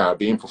and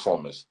Caribbean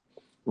performers.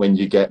 When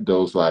you get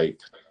those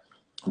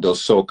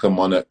soca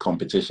monarch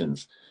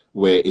competitions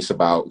where it's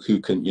about who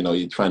can,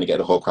 you're trying to get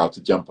the whole crowd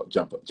to jump up,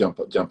 jump up, jump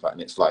up, jump up.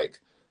 And it's like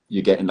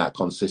you're getting that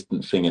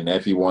consistent thing and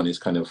everyone is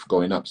kind of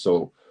going up.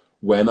 So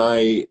when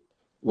I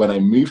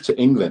moved to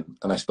England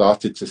and I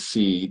started to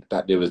see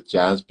that there was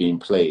jazz being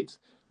played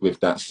with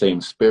that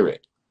same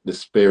spirit, the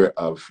spirit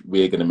of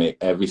we're going to make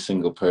every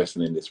single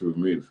person in this room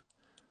move.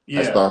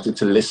 I Yeah. started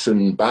to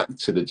listen back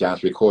to the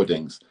jazz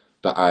recordings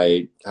that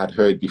I had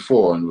heard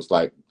before and was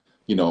like,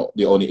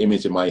 the only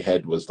image in my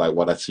head was like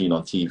what I'd seen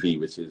on TV,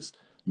 which is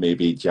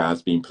maybe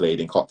jazz being played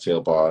in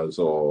cocktail bars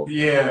or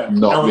Yeah.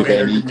 not with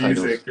Elevator any kind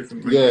of, music or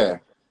something like that. yeah.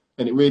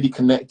 And it really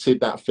connected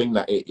that thing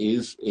that it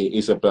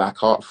is a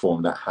black art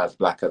form that has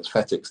black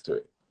aesthetics to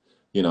it.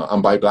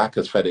 And by black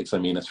aesthetics, I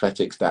mean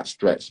aesthetics that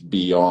stretch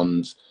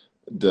beyond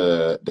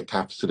the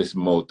capitalist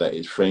mode that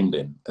it's framed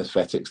in,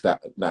 aesthetics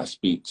that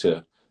speak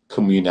to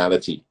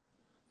communality,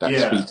 that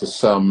Yeah. speak to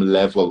some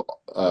level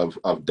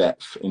of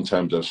depth in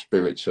terms of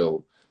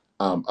spiritual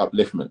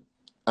upliftment.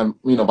 And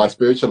by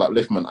spiritual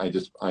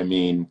upliftment, I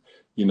mean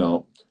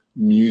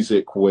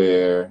music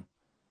where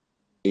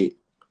it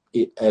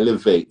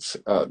elevates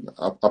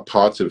a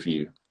part of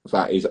you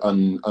that is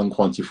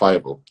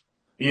unquantifiable.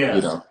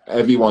 Yeah.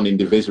 Everyone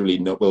individually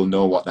will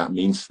know what that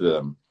means to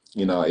them.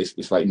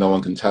 It's like no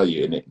one can tell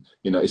you, and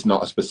it's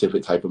not a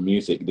specific type of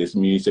music. There's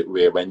music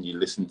where when you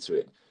listen to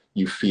it,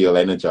 you feel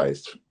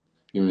energized.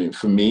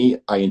 For me,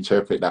 I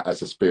interpret that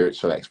as a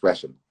spiritual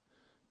expression.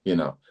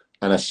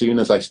 And as soon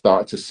as I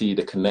start to see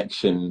the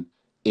connection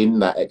in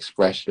that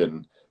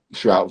expression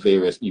throughout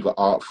various either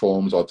art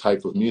forms or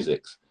type of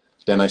musics,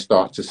 then I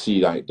start to see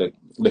like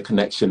the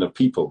connection of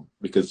people,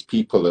 because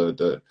people are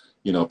the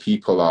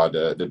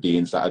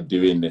beings that are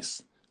doing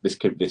this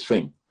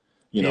thing.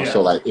 So Yeah.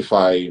 like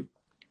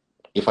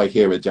if I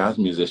hear a jazz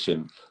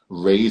musician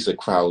raise a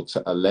crowd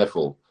to a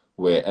level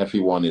where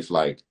everyone is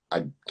like,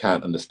 I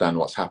can't understand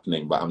what's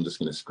happening, but I'm just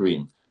going to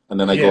scream. And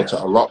then I go Yeah.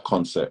 to a rock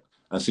concert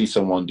and see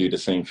someone do the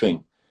same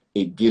thing,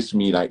 it gives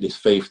me like this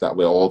faith that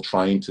we're all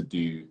trying to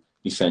do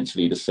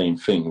essentially the same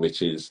thing,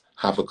 which is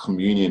have a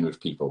communion with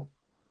people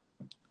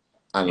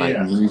and like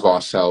Yeah. move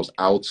ourselves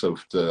out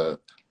of the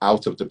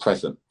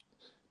present.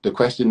 The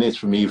question is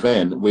for me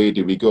then, where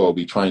do we go? Are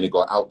we trying to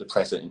go out the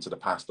present into the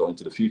past or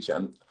into the future?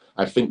 And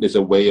I think there's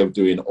a way of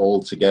doing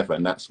all together,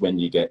 and that's when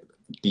you get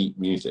deep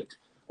music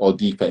or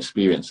deep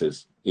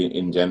experiences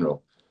in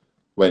general,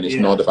 when it's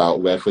Yeah. not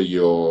about whether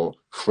your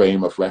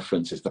frame of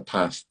reference is the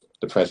past,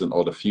 the present,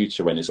 or the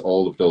future, when it's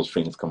all of those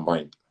things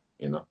combined,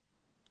 you know?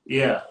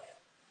 Yeah.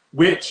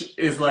 Which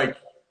is like,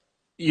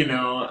 you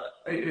know,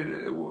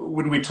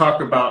 when we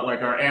talk about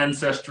like our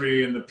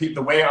ancestry and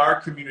the way our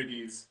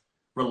communities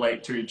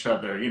relate to each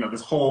other, you know,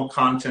 this whole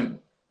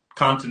continent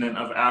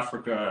of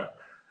Africa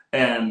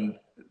and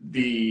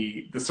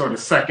the sort of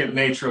second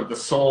nature of the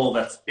soul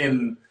that's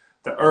in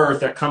the earth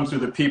that comes through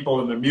the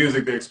people and the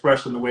music, the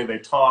expression, the way they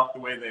talk, the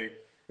way they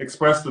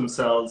express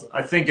themselves.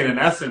 I think in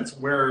essence,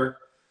 we're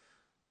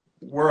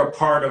a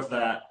part of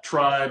that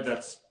tribe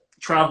that's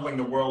traveling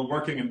the world,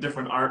 working in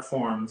different art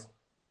forms,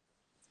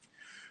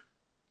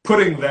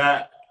 putting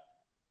that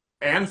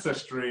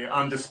ancestry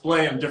on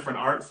display in different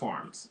art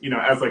forms, you know,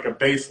 as like a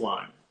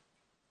baseline.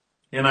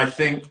 And I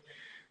think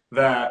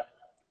that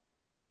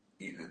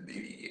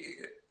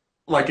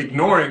like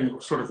ignoring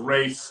sort of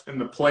race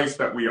and the place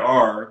that we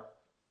are,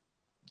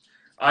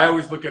 I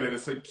always look at it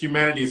as like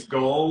humanity's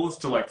goal is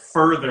to like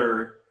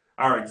further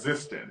our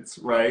existence,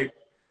 right?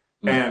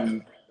 Mm.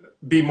 And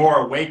be more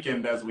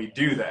awakened as we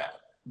do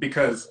that,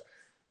 because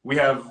we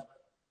have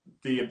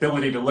the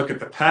ability to look at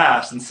the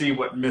past and see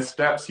what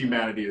missteps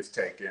humanity has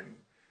taken,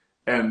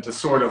 and to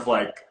sort of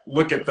like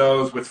look at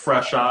those with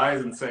fresh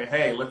eyes and say,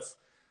 hey, let's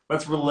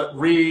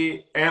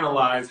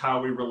reanalyze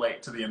how we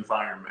relate to the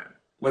environment.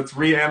 Let's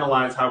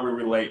reanalyze how we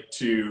relate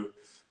to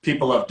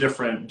people of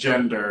different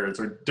genders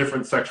or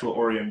different sexual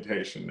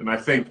orientation. And I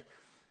think,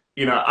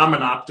 you know, I'm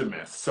an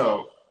optimist,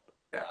 so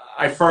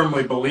I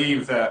firmly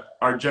believe that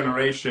our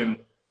generation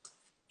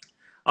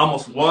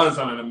almost was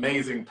on an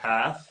amazing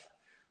path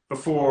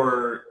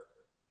before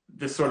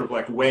this sort of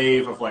like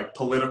wave of like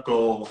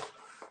political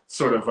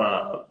sort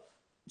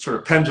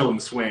of pendulum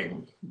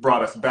swing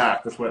brought us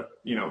back with what,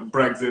 you know,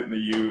 Brexit in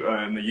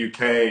the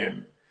UK,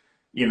 and,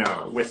 you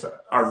know, with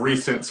our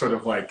recent sort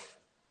of like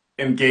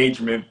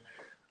engagement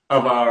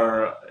of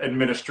our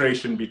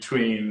administration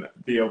between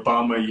the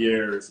Obama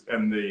years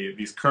and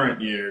these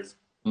current years.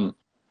 Mm.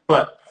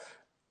 But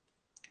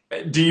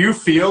do you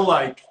feel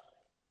like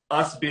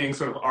us being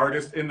sort of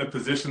artists in the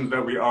positions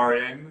that we are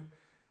in,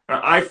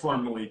 I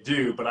formally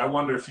do, but I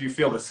wonder if you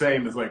feel the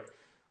same, as like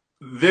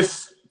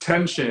this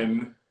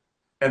tension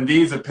and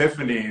these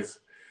epiphanies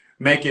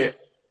make it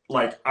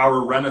like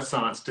our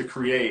renaissance to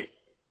create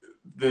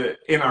the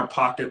in our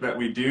pocket that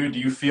we do? Do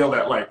you feel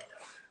that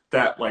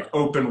like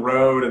open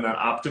road and that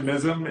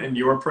optimism in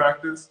your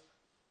practice?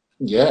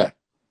 Yeah.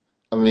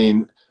 I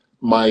mean,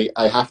 I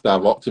have to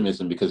have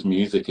optimism because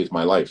music is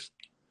my life.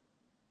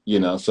 You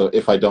know, so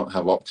if I don't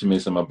have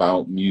optimism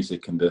about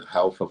music and the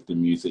health of the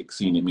music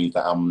scene, it means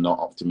that I'm not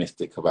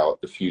optimistic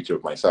about the future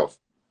of myself,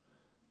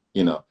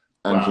 you know.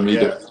 And for Wow, me,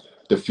 yeah.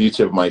 the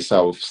future of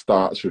myself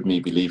starts with me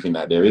believing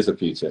that there is a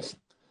future,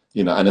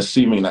 you know, and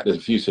assuming that there's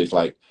a future is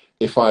like,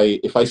 if I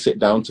sit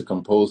down to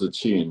compose a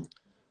tune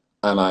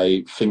and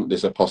I think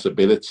there's a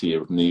possibility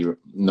of me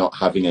not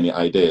having any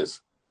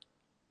ideas,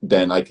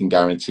 then I can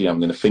guarantee I'm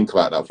going to think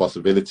about that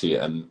possibility,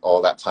 and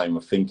all that time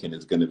of thinking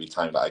is going to be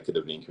time that I could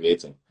have been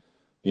creating.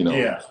 You know,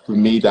 Yeah. for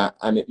me that,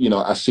 and you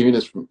know, as soon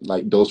as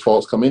like those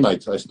thoughts come in, I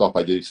stop,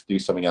 I do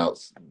something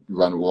else,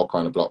 run, walk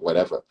around the block,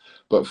 whatever.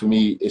 But for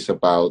me, it's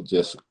about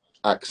just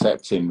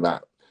accepting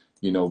that,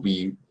 you know,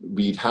 we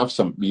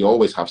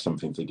always have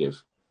something to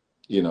give.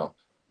 You know,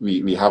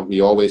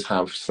 we always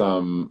have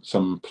some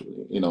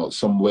you know,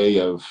 some way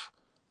of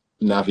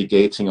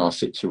navigating our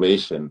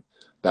situation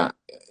that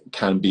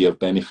can be of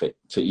benefit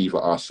to either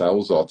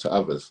ourselves or to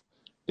others.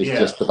 It's Yeah.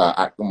 just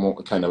about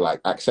kind of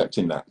like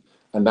accepting that.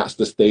 And that's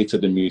the state of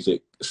the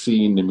music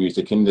scene, the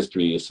music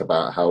industry. It's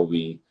about how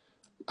we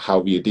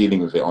are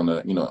dealing with it on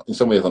a, you know, in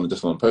some ways on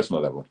just on a personal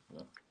level.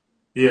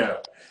 Yeah.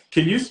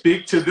 Can you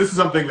speak to this? Is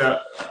something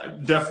that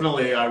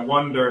definitely I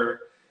wonder,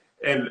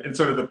 and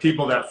sort of the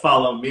people that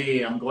follow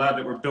me, I'm glad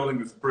that we're building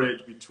this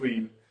bridge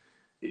between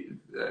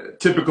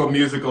typical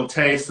musical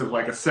taste of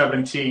like a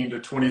 17 to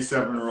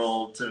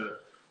 27-year-old to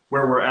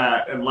where we're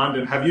at in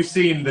London. Have you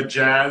seen the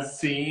jazz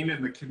scene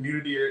and the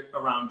community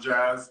around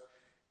jazz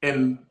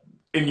in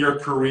your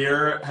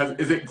career?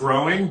 Is it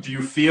growing? Do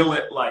you feel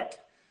it like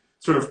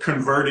sort of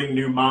converting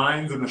new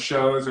minds, and the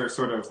shows are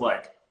sort of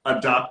like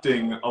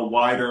adopting a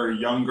wider,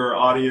 younger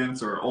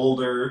audience or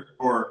older?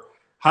 Or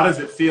how does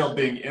it feel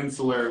being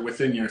insular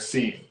within your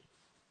scene?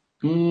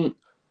 Mm,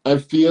 I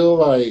feel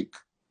like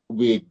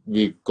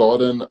we've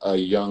gotten a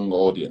young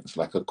audience,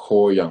 like a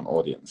core young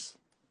audience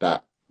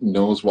that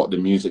knows what the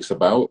music's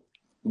about.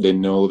 They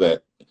know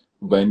that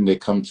when they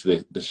come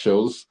to the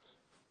shows,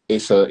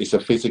 it's a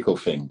physical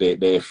thing.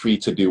 They're free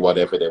to do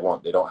whatever they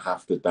want. They don't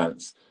have to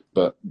dance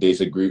but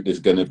there's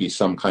going to be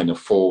some kind of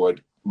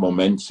forward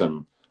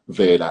momentum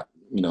there that,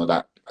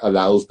 that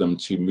allows them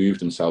to move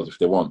themselves if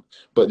they want.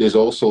 But there's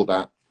also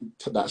that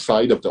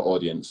side of the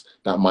audience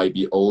that might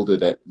be older,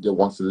 that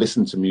wants to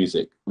listen to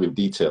music with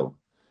detail.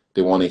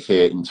 They want to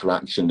hear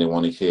interaction. They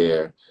want to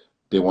hear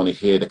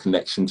the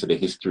connection to the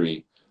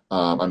history,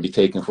 and be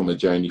taken from a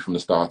journey from the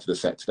start to the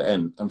set to the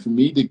end. And for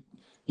me,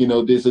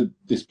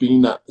 there's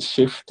been that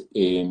shift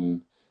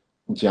in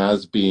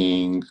jazz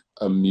being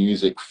a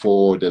music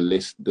for the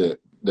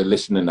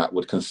listener that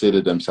would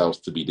consider themselves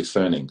to be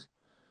discerning.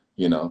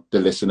 The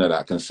listener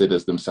that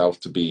considers themselves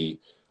to be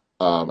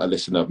a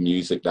listener of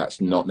music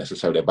that's not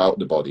necessarily about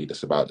the body,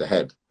 that's about the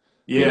head.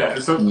 Yeah,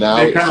 so Now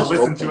they it's kind of just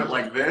listen open. to it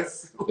like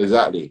this.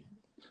 Exactly.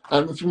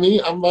 And for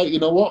me, I'm like, you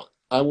know what?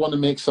 I want to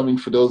make something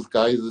for those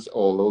guys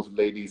or those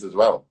ladies as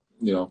well.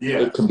 Yeah,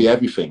 It can be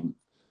everything.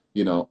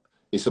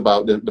 It's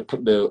about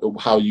the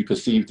how you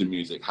perceive the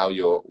music, how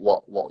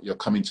what you're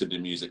coming to the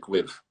music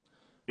with.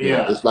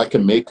 yeah, It's like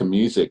make a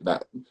music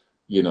that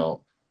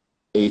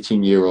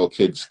 18-year-old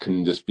kids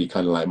can just be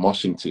kind of like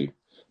moshing to,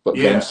 but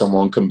then yeah,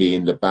 someone can be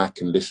in the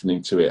back and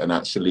listening to it and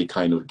actually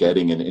kind of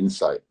getting an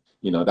insight.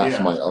 That's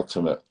yeah. my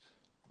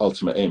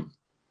ultimate aim.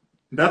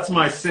 That's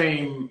my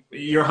same.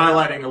 You're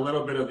highlighting a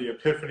little bit of the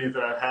epiphany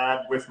that I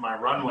had with my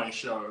runway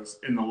shows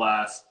in the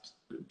last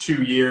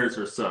 2 years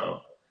or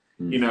so.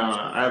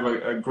 I have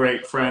a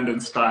great friend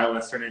and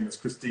stylist. Her name is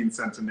Christine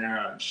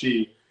Centenera, and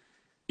she,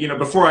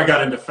 before I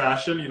got into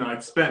fashion,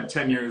 I'd spent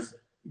 10 years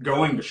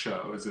going to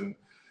shows and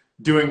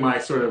doing my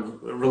sort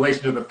of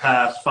relation to the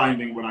past,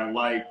 finding what I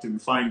liked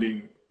and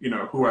finding,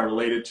 who I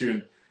related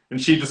to.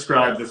 And she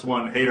described this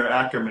one Hader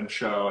Ackerman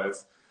show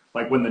as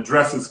like when the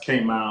dresses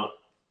came out,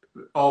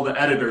 all the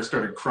editors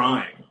started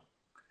crying,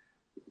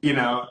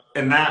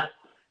 and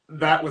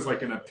that was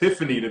like an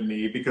epiphany to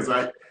me, because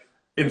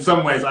in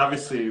some ways,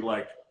 obviously,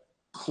 like,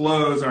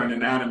 clothes are an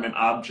inanimate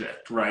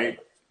object, right?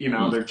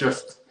 They're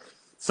just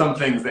some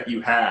things that you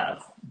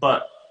have,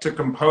 but to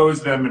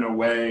compose them in a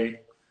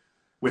way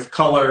with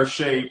color,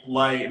 shape,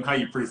 light, and how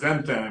you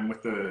present them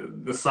with the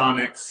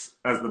sonics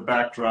as the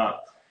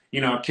backdrop,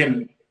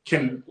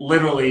 can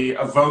literally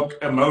evoke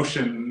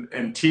emotion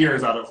and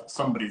tears out of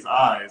somebody's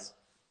eyes.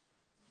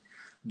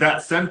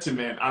 That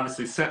sentiment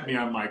obviously sent me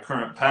on my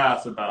current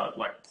path about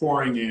like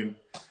pouring in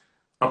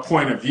a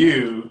point of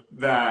view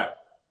that,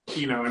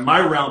 in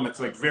my realm,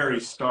 it's like very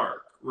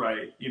stark,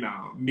 right?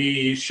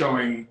 Me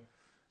showing,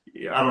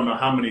 I don't know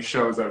how many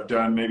shows I've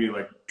done, maybe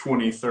like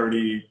 20,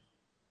 30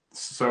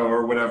 so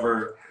or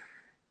whatever.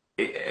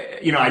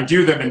 I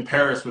do them in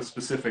Paris with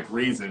specific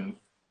reason.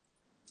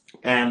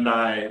 And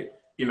I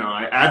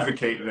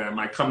advocate them.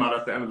 I come out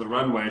at the end of the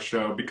runway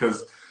show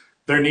because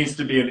there needs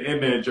to be an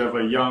image of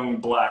a young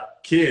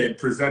black kid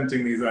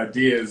presenting these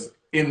ideas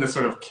in the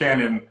sort of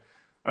canon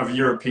of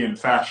European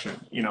fashion.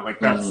 Like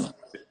that's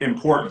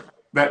important.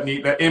 That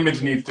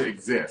image needs to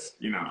exist.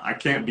 I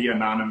can't be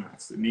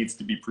anonymous. It needs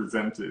to be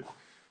presented.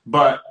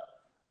 But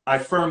I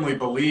firmly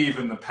believe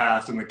in the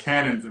past and the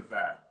canons of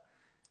that.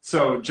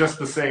 So just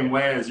the same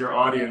way as your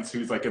audience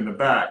who's like in the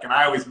back, and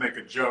I always make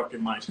a joke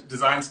in my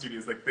design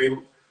studios, like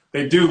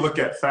they do look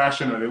at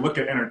fashion or they look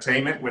at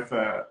entertainment with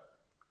their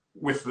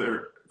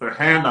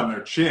hand on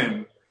their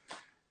chin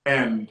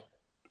and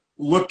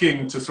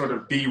looking to sort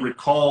of be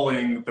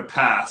recalling the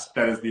past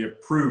that is the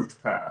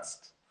approved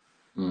past.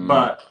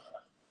 But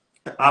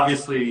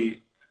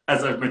obviously,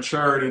 as I've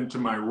matured into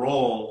my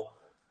role,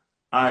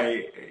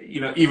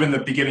 even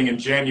the beginning in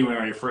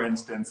January, for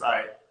instance,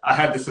 I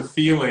had this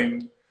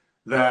feeling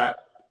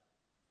that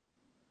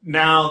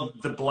now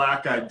the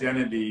black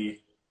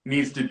identity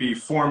needs to be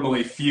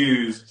formally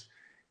fused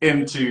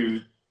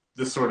into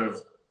the sort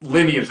of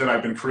lineage that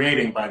I've been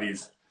creating by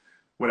these,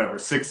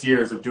 6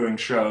 years of doing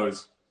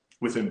shows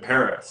within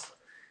Paris.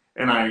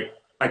 And I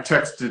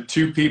texted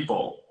two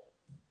people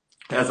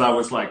as I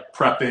was like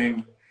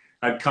prepping.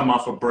 I'd come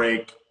off a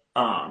break,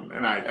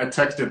 and I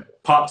texted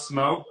Pop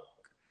Smoke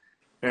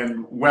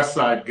and West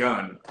Side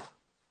Gun,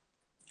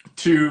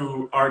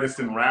 two artists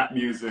in rap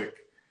music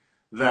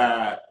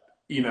that,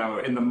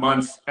 in the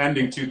months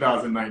ending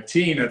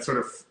 2019 had sort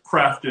of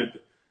crafted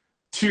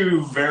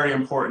two very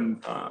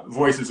important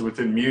voices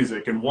within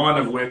music, and one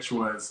of which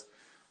was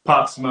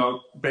Pop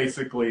Smoke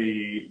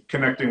basically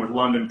connecting with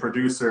London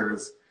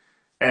producers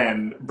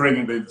and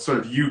bringing the sort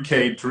of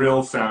UK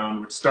drill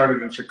sound, which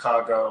started in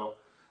Chicago,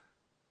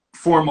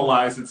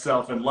 formalized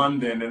itself in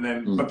London, and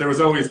then but there was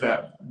always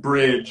that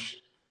bridge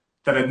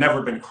that had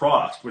never been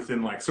crossed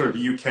within like sort of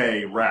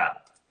UK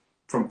rap,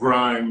 from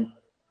grime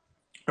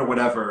or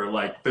whatever.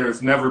 Like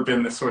there's never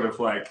been this sort of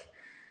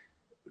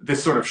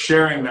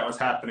sharing that was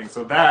happening.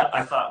 So that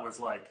I thought was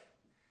like,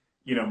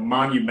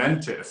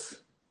 monumentous,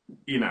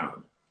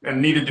 and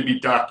needed to be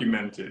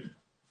documented.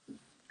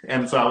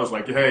 And so I was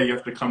like, hey, you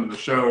have to come to the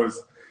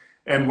shows.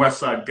 And West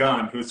Side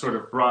Gun, who sort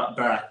of brought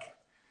back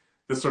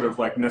this sort of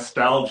like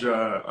nostalgia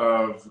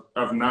of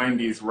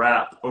 90s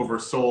rap over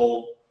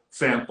soul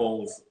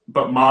samples,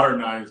 but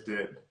modernized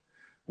it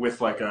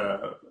with like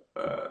a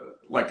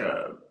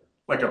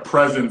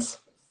presence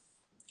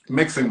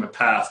mixing the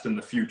past and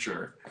the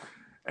future.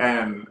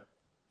 And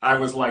I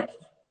was like,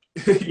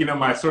 you know,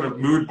 my sort of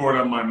mood board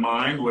on my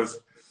mind was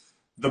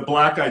the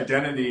Black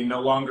identity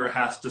no longer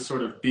has to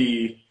sort of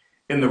be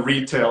in the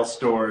retail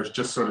stores,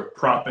 just sort of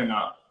propping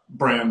up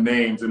brand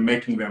names and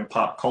making them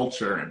pop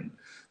culture and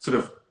sort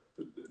of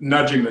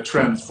nudging the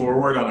trends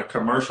forward on a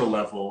commercial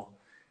level.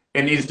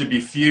 It needs to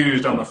be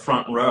fused on the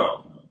front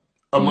row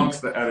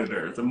amongst the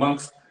editors,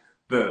 amongst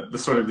the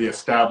sort of the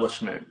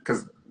establishment,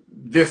 because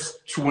this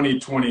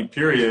 2020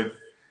 period,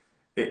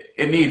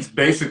 it needs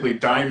basically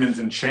diamonds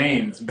and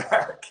chains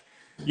back.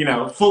 You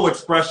know, full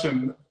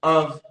expression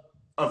of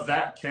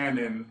that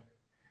canon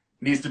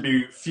needs to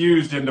be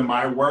fused into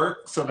my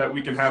work so that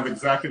we can have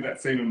exactly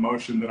that same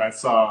emotion that I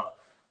saw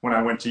when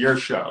I went to your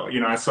show. You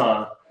know, I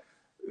saw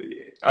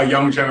a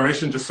young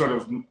generation just sort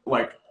of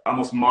like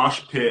almost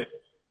mosh pit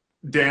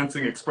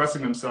dancing,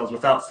 expressing themselves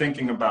without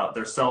thinking about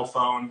their cell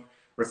phone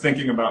or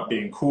thinking about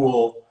being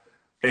cool.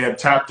 They had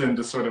tapped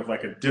into sort of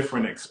like a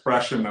different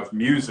expression of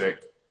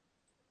music.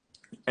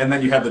 And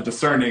then you had the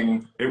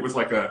discerning, it was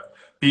like a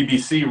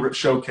BBC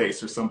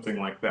showcase or something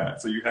like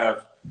that. So you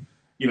have,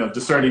 you know,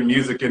 discerning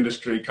music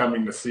industry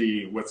coming to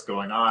see what's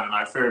going on. And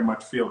I very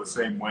much feel the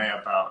same way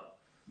about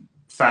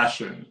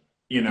fashion,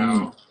 you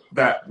know,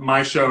 that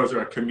my shows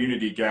are a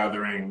community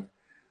gathering.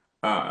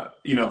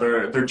 You know,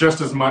 they're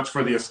just as much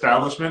for the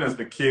establishment as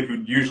the kid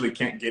who usually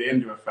can't get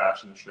into a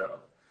fashion show.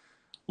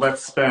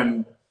 Let's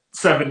spend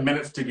 7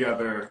 minutes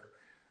together,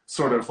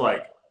 sort of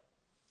like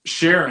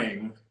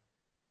sharing,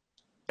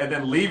 and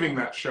then leaving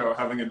that show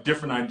having a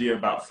different idea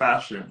about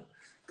fashion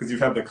because you've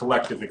had the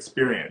collective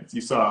experience.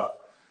 You saw,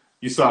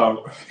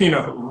 you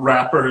know,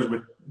 rappers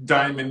with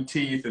diamond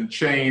teeth and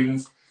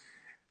chains,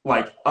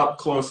 like up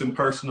close and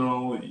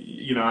personal.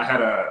 You know, I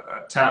had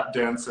a tap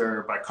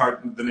dancer by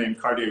the name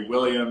Cartier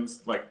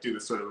Williams, like do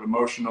this sort of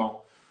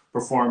emotional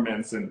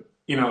performance. And,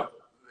 you know,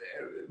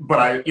 but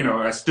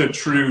I stood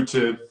true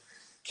to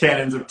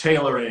canons of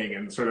tailoring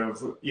and sort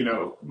of, you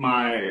know,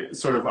 my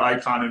sort of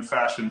icon in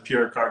fashion,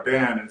 Pierre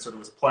Cardin, and sort of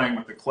was playing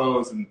with the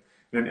clothes in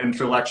an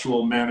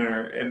intellectual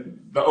manner. And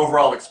the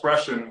overall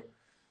expression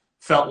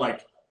felt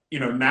like, you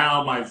know,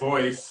 now my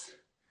voice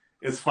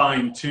is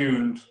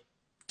fine-tuned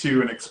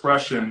to an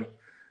expression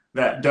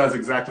that does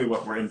exactly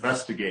what we're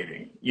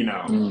investigating. You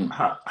know,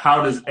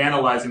 how does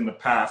analyzing the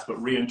past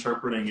but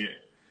reinterpreting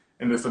it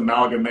in this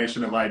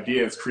amalgamation of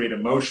ideas create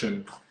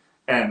emotion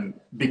and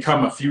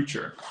become a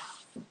future?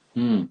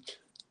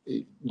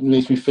 It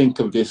makes me think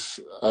of this.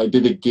 I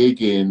did a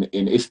gig in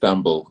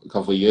Istanbul a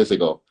couple of years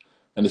ago,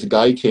 and this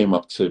guy came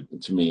up to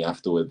me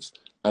afterwards,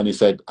 and he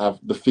said,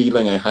 the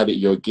feeling I had at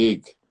your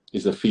gig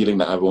is a feeling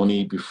that I've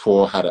only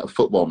before had at a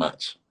football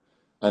match.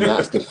 And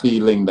that's the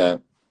feeling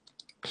that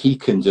he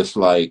can just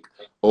like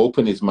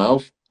open his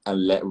mouth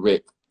and let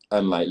rip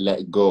and like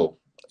let go,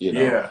 you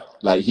know? Yeah.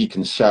 Like he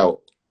can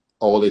shout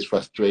all his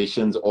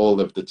frustrations,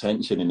 all of the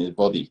tension in his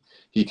body.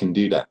 He can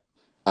do that.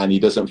 And he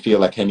doesn't feel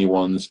like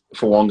anyone's,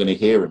 for one, going to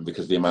hear him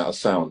because of the amount of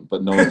sound,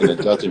 but no one's going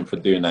to judge him for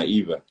doing that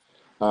either.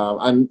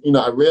 And, you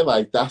know, I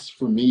realized that's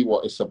for me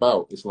what it's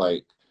about. It's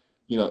like,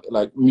 you know,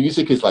 like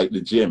music is like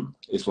the gym.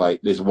 It's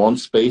like there's one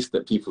space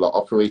that people are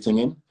operating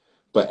in,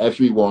 but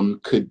everyone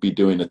could be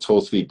doing a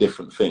totally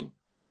different thing.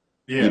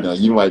 Yeah. You know,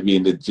 you might be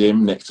in the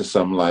gym next to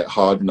some like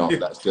hard knock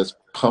that's just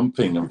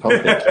pumping and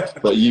pumping,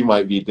 but you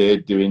might be there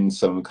doing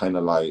some kind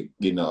of like,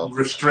 you know,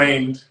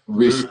 restrained,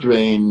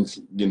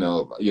 you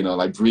know,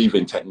 like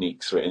breathing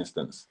techniques, for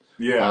instance.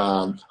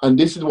 Yeah. And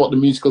this is what the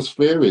musical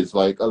sphere is.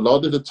 Like a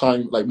lot of the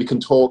time, like we can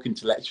talk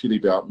intellectually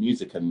about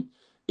music, and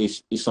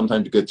it's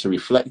sometimes good to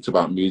reflect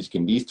about music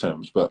in these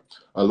terms. But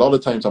a lot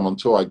of times I'm on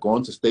tour, I go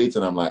onto stage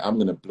and I'm like, I'm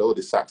going to blow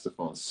the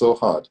saxophone so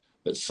hard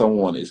that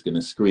someone is going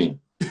to scream.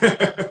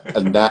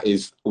 And that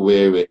is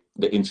where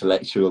the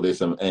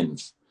intellectualism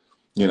ends,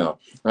 you know.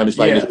 And it's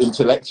like this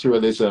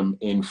intellectualism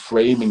in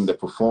framing the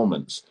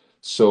performance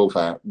so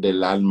that the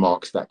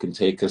landmarks that can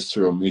take us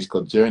through a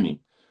musical journey.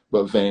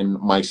 But then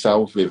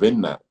myself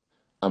within that,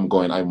 I'm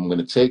going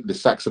to take the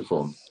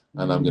saxophone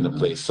and I'm going to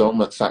play so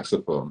much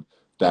saxophone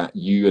that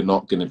you are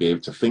not going to be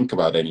able to think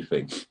about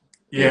anything.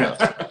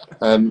 Yeah.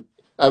 And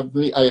I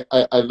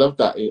love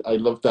that. I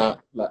love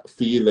that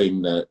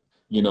feeling that,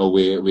 you know,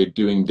 we're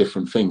doing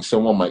different things.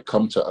 Someone might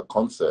come to a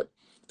concert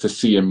to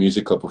see a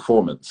musical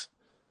performance,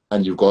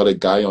 and you've got a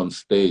guy on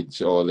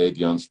stage or a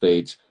lady on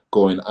stage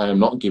going, I am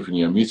not giving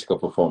you a musical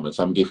performance,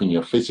 I'm giving you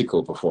a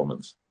physical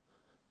performance.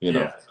 You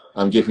know,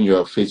 I'm giving you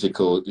a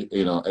physical,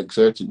 you know,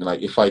 exerting.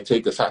 Like if I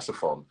take the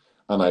saxophone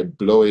and I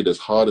blow it as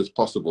hard as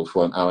possible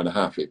for an hour and a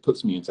half, it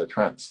puts me into a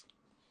trance.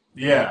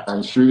 Yeah.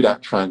 And through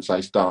that trance,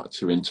 I start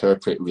to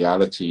interpret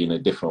reality in a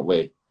different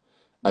way.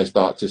 I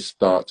start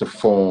to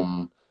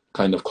form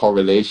kind of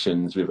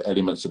correlations with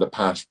elements of the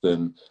past,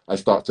 and I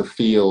start to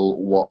feel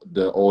what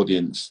the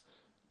audience,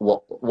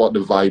 what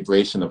the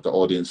vibration of the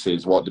audience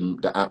is, what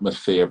the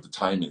atmosphere of the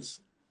time is,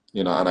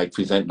 you know, and I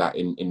present that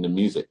in the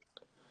music.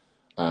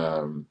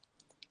 And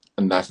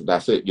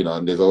that's it, you know,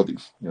 and there's all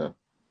these, you know.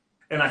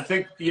 And I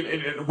think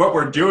what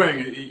we're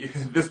doing,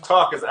 this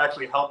talk is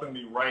actually helping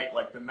me write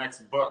like the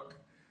next book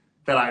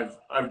that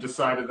I've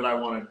decided that I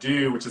want to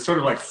do, which is sort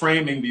of like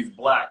framing these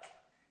black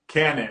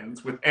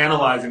canons with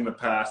analyzing the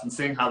past and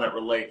seeing how that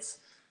relates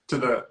to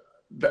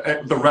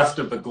the rest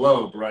of the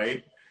globe,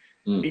 right?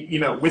 You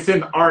know,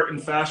 within art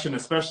and fashion,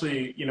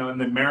 especially, you know, in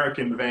the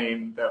American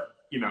vein that,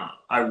 you know,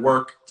 I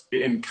worked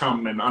in,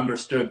 come and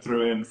understood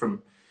through in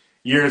from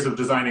years of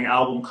designing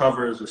album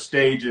covers or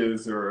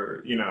stages,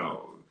 or, you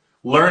know,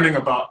 learning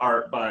about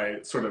art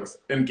by sort of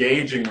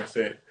engaging with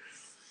it.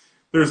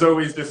 There's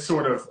always this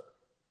sort of,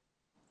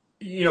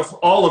 you know,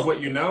 all of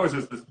what you know is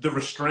the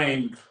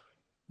restrainment,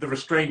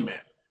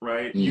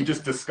 right? You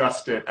just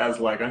discussed it as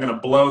like, I'm going to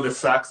blow the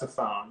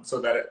saxophone so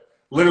that it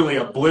literally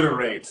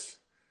obliterates,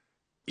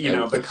 you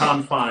know, the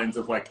confines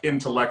of like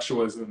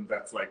intellectualism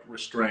that's like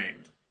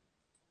restrained.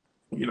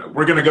 You know,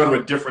 we're going to go to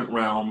a different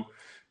realm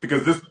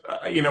because this,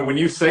 you know, when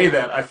you say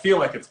that, I feel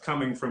like it's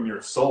coming from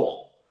your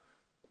soul.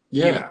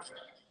 Yeah. You know,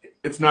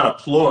 it's not a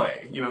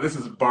ploy. You know, this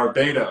is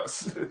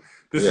Barbados.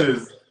 This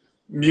is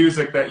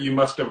music that you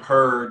must have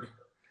heard,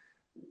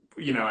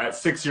 you know, at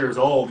 6 years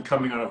old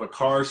coming out of a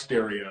car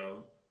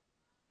stereo.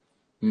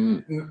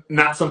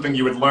 Not something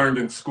you had learned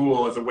in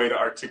school as a way to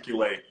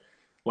articulate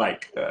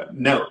like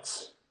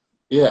notes.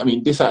 Yeah, I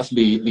mean, this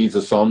actually leads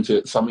us on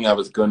to something I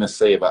was going to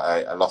say, but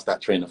I lost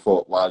that train of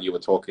thought while you were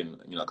talking,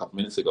 you know, a couple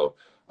minutes ago,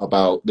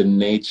 about the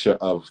nature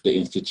of the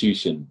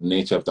institution, the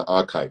nature of the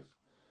archive,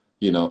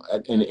 you know,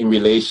 in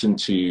relation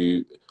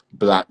to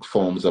Black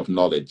forms of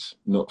knowledge,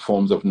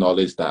 forms of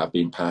knowledge that have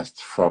been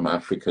passed from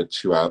Africa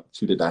to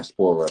the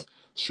diaspora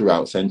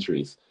throughout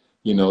centuries.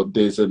 You know,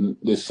 there's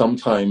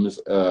sometimes,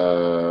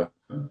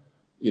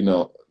 you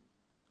know,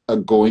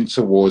 going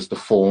towards the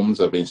forms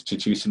of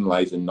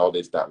institutionalizing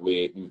knowledge that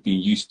we've been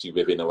used to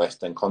within a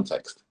Western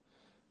context,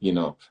 you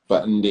know.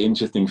 But the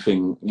interesting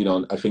thing, you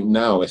know, I think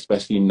now,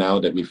 especially now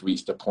that we've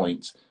reached a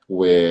point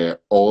where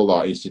all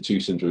our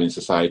institutions within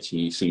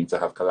society seem to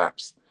have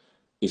collapsed,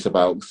 it's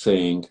about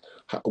saying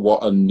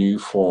what are new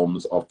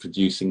forms of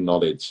producing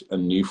knowledge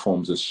and new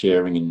forms of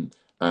sharing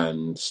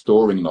and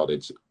storing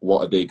knowledge.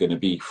 What are they going to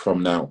be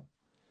from now,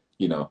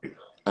 you know?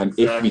 And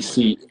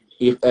Exactly.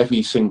 if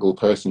every single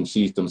person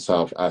sees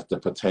themselves as the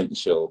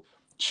potential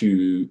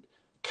to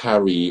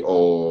carry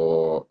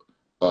or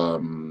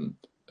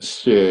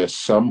share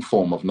some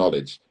form of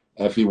knowledge,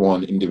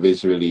 everyone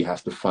individually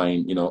has to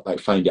find, you know, like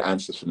find the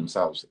answers for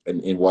themselves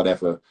in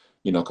whatever,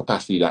 you know,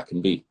 capacity that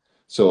can be.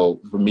 So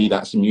for me,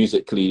 that's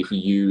musically. For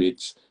you,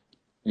 it's,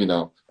 you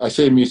know, I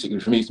say musically.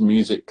 For me, it's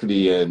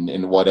musically and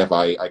in whatever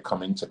I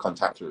come into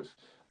contact with.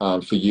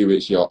 For you,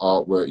 it's your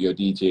artwork, your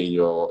DJing,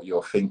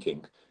 your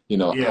thinking. You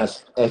know, Yeah.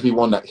 as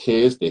everyone that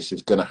hears this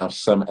is going to have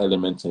some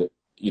element, of,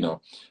 you know,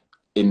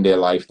 in their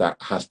life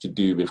that has to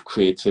do with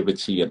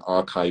creativity and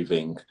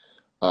archiving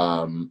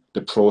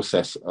the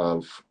process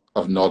of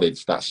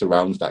knowledge that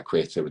surrounds that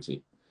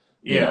creativity.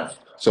 You know, Yeah.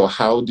 so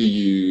how do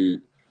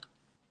you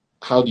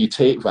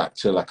take that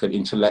to like an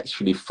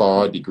intellectually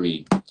far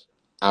degree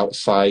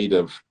outside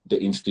of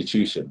the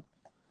institution?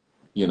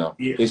 You know,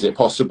 Yeah. is it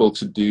possible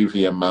to do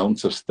the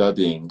amount of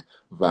studying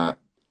that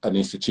an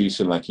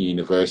institution like a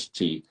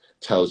university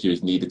tells you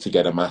is needed to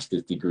get a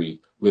master's degree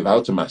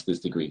without a master's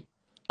degree,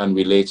 and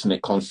relating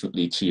it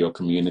constantly to your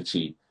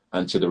community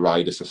and to the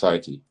wider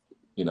society?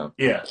 You know,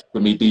 Yeah. for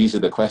me, these are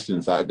the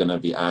questions that are going to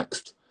be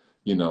asked,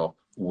 you know,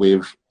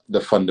 with the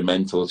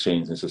fundamental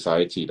change in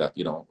society that,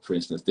 you know, for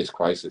instance, this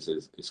crisis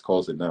is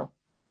causing now.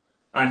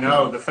 I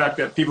know the fact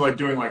that people are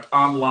doing like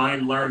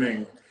online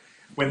learning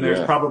when there's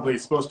Yeah. probably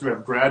supposed to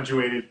have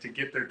graduated to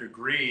get their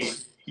degree,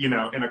 you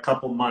know, in a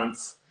couple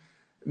months,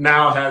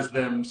 now has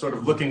them sort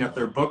of looking at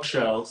their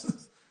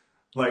bookshelves.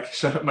 Like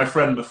my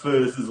friend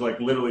Mafuz is like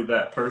literally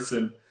that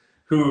person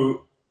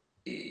who,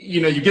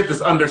 you know, you get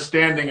this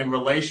understanding in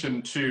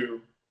relation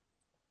to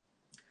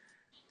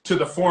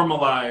the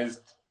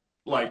formalized,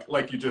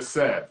 like you just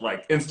said,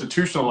 like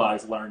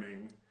institutionalized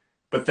learning,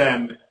 but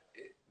then,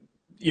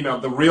 you know,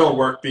 the real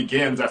work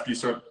begins after you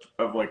sort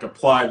of like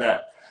apply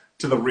that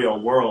to the real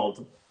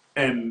world.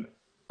 And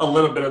a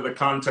little bit of the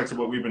context of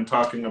what we've been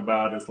talking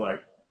about is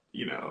like,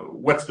 you know,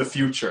 what's the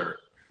future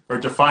or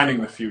defining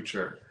the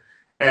future.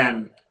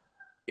 And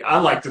I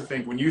like to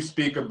think when you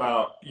speak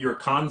about your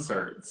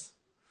concerts,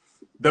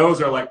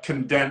 those are like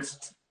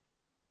condensed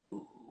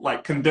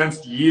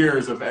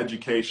years of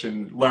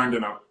education learned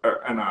in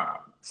a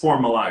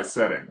formalized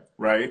setting,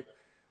 right?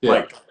 Yeah.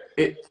 Like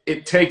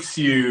it takes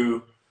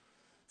you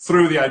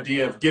through the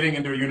idea of getting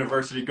into a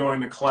university, going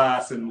to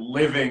class and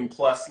living,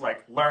 plus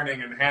like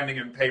learning and handing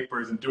in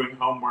papers and doing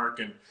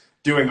homework and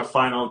doing a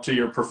final to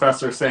your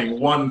professor saying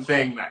one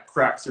thing that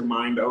cracks your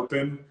mind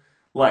open.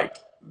 Like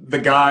the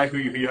guy who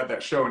you had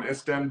that show in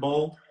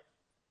Istanbul,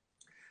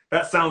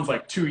 that sounds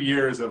like 2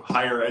 years of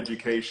higher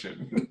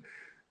education.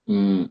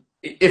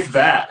 If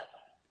that,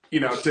 you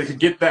know, to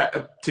get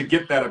that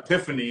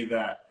epiphany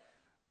that,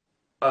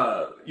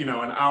 you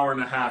know, an hour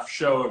and a half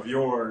show of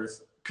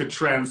yours could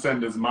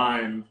transcend his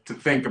mind to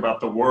think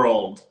about the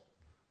world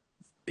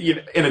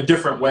in a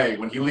different way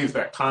when he leaves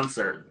that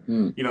concert.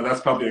 You know,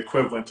 that's probably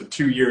equivalent to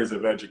 2 years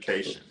of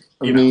education.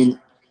 I You know, mean,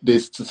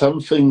 there's some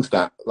things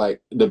that,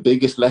 like, the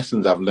biggest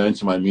lessons I've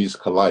learned in my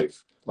musical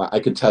life, like, I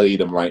can tell you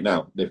them right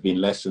now. They've been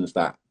lessons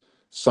that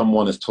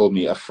someone has told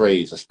me, a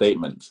phrase, a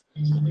statement,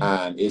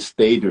 and it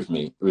stayed with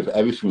me with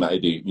everything that I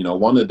do. You know,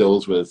 one of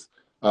those was,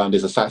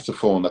 there's a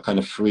saxophone, a kind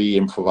of free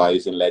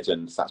improvising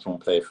legend saxophone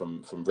player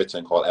from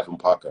Britain called Evan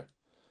Parker.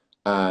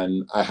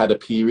 And I had a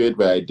period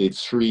where I did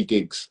 3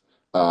 gigs,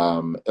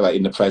 like,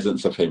 in the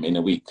presence of him in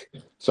a week.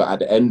 So at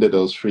the end of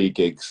those 3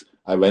 gigs,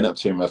 I went up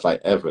to him and I was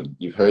like, Evan,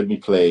 you've heard me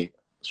play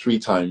 3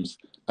 times.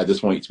 I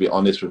just want you to be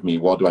honest with me.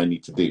 What do I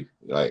need to do?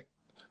 Like,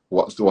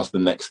 what's the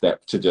next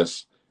step to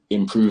just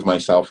improve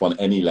myself on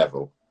any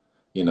level,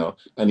 you know?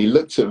 And he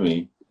looked at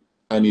me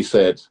and he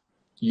said,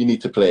 you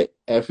need to play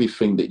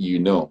everything that you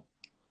know.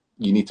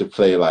 You need to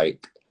play,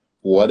 like,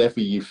 whatever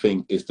you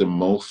think is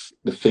the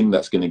thing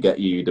that's going to get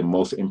you the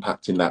most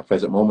impact in that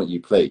present moment. You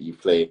play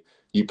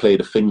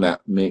the thing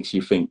that makes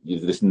you think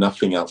there's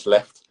nothing else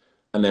left.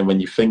 And then when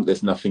you think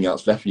there's nothing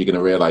else left, you're going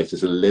to realize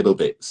there's a little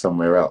bit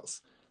somewhere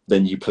else.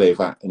 Then you play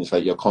that, and it's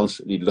like you're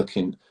constantly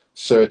looking,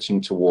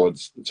 searching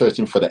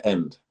for the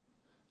end.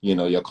 You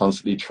know, you're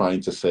constantly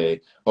trying to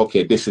say,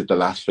 okay, this is the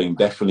last thing,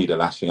 definitely the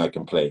last thing I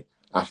can play.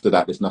 After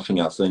that, there's nothing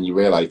else. Then you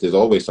realize there's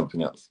always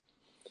something else.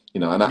 You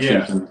know, and that's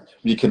Yeah.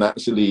 you can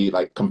actually,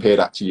 like, compare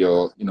that to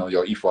your, you know,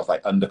 your ethos,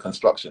 like, under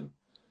construction.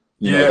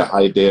 You know, Yeah. the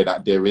idea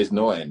that there is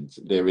no end,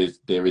 there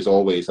is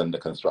always under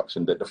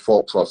construction. That the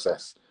thought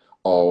process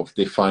of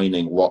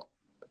defining what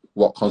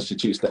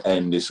constitutes the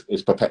end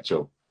is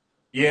perpetual.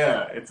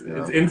 Yeah. It's You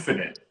know?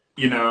 infinite.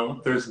 You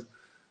know,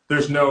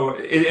 there's no,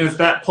 it's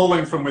that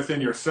pulling from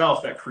within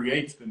yourself that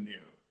creates the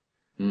new.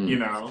 You Mm.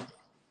 know,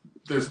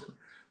 there's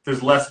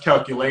there's less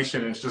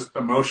calculation. It's just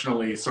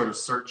emotionally sort of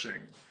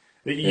searching.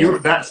 Yeah.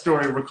 That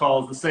story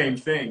recalls the same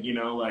thing. You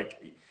know, like,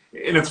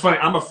 and it's funny.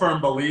 I'm a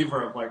firm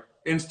believer of, like,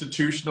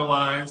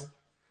 institutionalized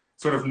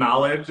sort of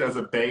knowledge as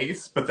a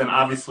base, but then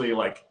obviously,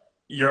 like,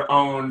 your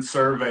own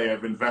survey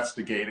of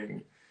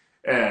investigating.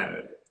 Uh,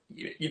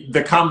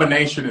 the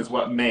combination is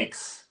what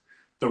makes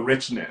the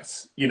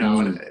richness, you know,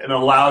 and Mm. it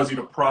allows you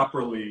to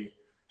properly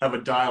have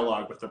a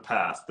dialogue with the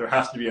past. There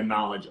has to be a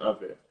knowledge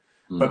of it,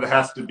 but Mm. there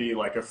has to be,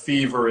 like, a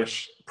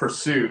feverish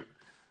pursuit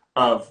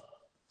of,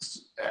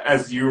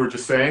 as you were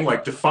just saying,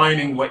 like,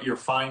 defining what you're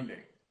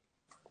finding,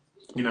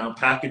 you know,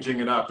 packaging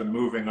it up and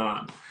moving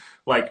on.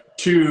 Like,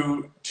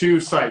 two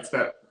sites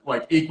that,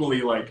 like,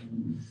 equally, like,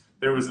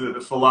 there was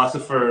a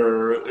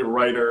philosopher, a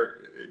writer,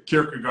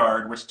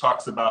 Kierkegaard, which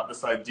talks about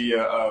this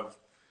idea of,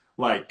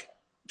 like,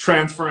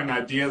 transferring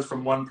ideas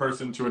from one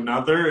person to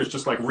another is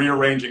just like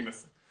rearranging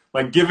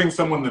like, giving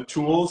someone the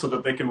tools so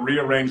that they can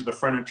rearrange the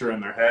furniture in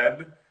their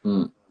head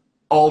Mm.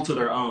 all to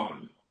their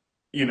own,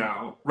 you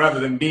know, rather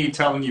than me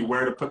telling you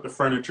where to put the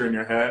furniture in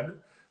your head.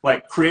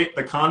 Like, create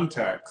the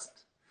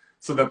context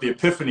so that the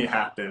epiphany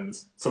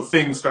happens, so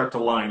things start to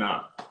line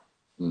up.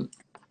 Mm.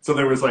 So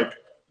there was, like,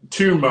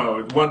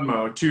 one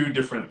mode, two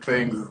different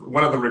things.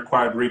 One of the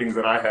required readings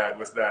that I had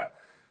was that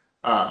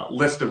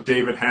list of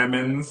David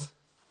Hammond's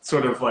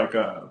sort of, like,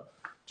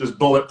 just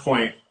bullet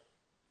point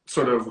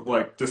sort of,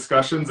 like,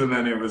 discussions. And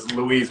then it was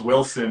Louise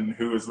Wilson,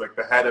 who was, like,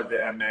 the head of the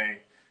MA,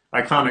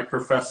 iconic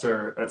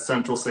professor at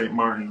Central St.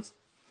 Martin's,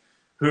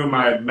 whom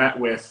I had met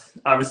with,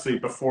 obviously,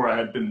 before I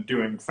had been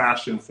doing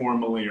fashion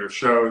formally or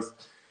shows,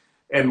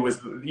 and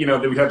was, you know,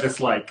 that we had this,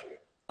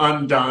 like,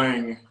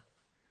 undying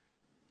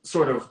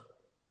sort of,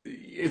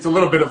 it's a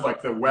little bit of,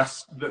 like,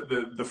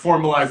 the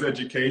formalized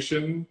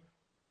education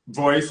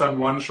voice on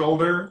one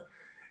shoulder,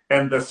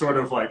 and the sort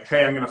of, like,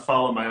 hey, I'm going to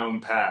follow my own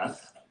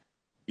path.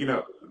 You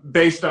know,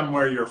 based on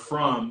where you're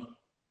from,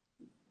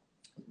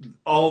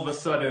 all of a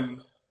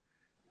sudden,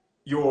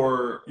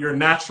 your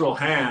natural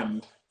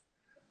hand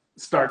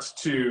starts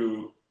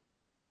to,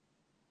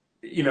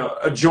 you know,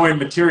 join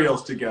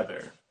materials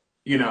together,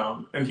 you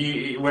know. And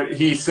what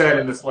he said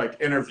in this,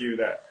 like, interview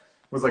that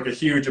was, like, a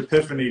huge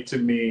epiphany to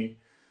me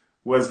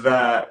was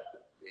that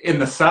in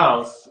the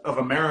South of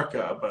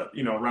America, but,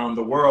 you know, around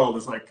the world,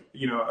 is like,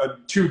 you know,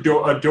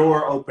 a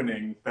door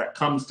opening that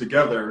comes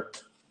together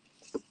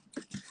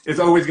is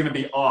always going to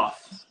be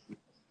off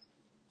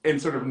in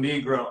sort of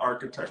Negro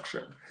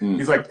architecture. Mm.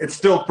 He's like, it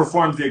still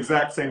performs the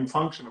exact same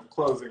function of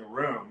closing a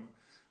room,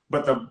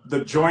 but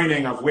the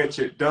joining of which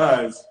it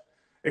does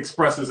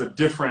expresses a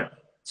different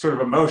sort of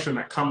emotion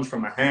that comes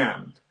from a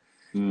hand.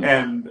 Mm.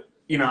 And,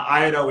 you know, I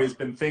had always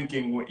been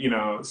thinking, you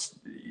know,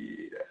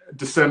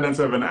 descendants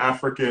of an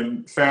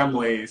African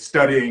family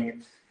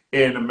studying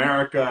in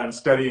America and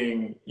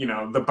studying, you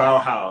know, the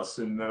Bauhaus,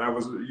 and then I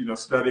was, you know,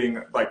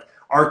 studying, like,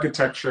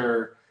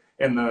 architecture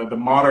in the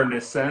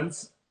modernist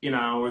sense. You know,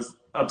 I was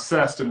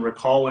obsessed in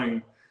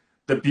recalling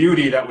the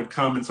beauty that would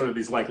come in sort of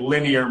these, like,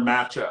 linear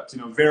matchups,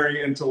 you know,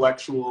 very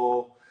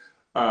intellectual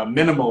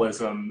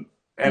minimalism.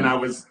 And I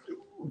was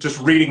just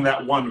reading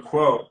that one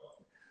quote,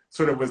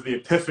 sort of was the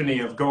epiphany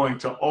of going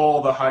to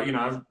all the high, you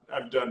know,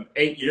 I've done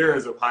 8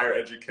 years of higher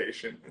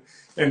education,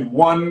 and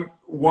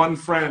one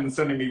friend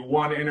sending me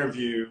one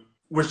interview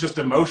was just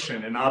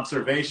emotion and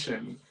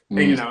observation. And,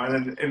 you Mm.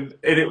 know, and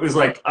it was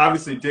like,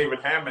 obviously David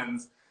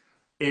Hammond's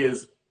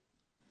is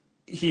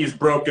he's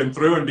broken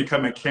through and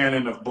become a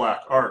canon of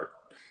black art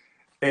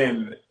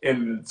in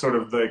sort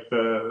of like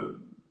the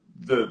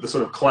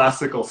sort of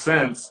classical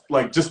sense.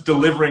 Like just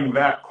delivering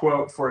that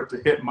quote for it to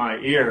hit my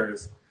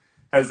ears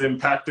has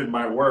impacted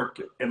my work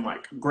in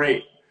like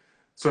great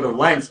sort of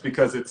lengths,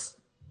 because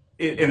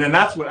and then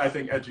that's what I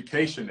think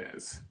education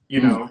is,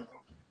 you Mm, know.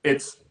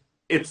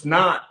 It's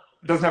not,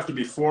 it doesn't have to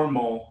be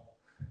formal.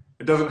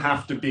 It doesn't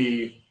have to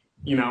be,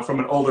 you know, from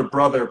an older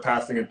brother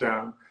passing it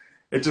down.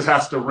 It just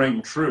has to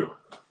ring true.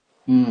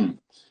 mm.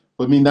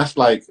 But I mean, that's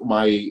like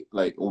my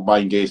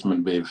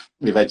engagement with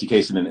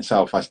education in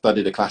itself. I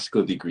studied a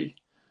classical degree.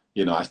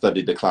 I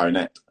studied the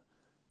clarinet.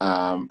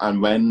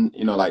 And when,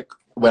 like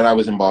when I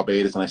was in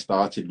Barbados and I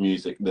started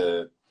music,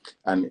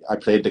 and I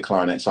played the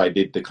clarinet, so I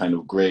did the kind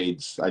of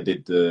grades, I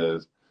did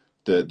the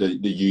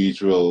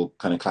usual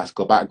kind of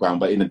classical background.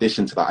 But in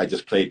addition to that, I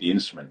just played the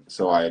instrument.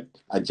 So I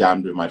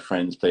jammed with my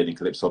friends, played in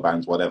calypso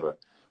bands, whatever.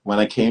 When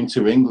I came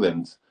to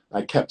England,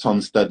 I kept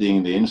on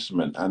studying the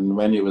instrument. And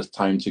when it was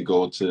time to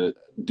go to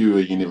do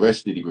a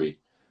university degree,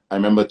 I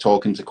remember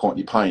talking to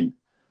Courtney Pine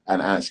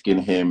and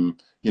asking him,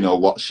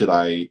 what should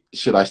I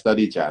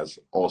study jazz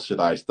or should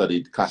I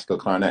study classical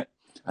clarinet?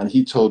 And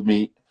he told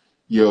me,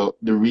 the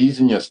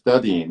reason you're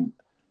studying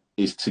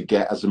is to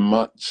get as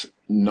much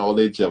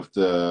knowledge of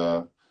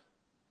the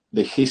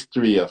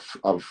history of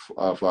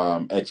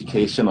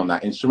education on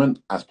that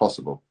instrument as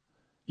possible.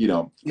 They've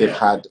Yeah.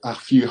 had a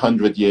few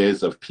hundred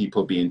years of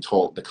people being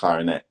taught the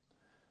clarinet.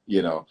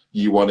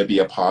 You want to be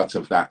a part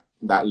of that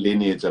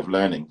lineage of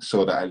learning,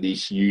 so that at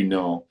least you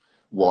know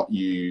what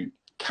you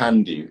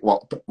can do,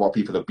 what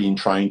people have been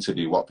trying to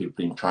do, what people have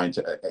been trying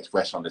to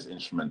express on this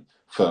instrument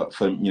for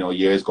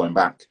years going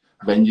back.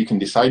 Then you can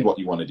decide what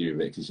you want to do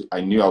with it. Because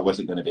I knew I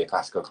wasn't going to be a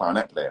classical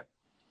clarinet player,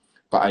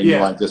 but I knew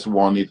Yeah. I just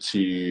wanted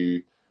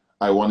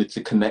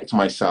to connect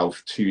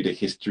myself to the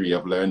history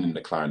of learning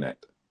the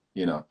clarinet,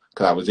 because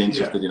I was Yeah.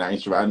 interested in that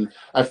instrument. And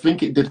I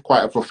think it did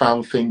quite a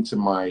profound thing to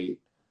my,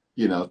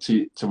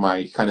 to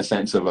my kind of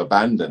sense of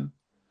abandon,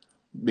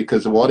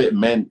 because what it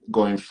meant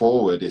going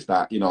forward is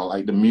that,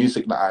 like the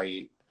music that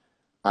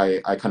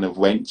I kind of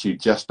went to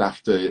just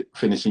after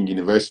finishing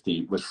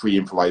university was free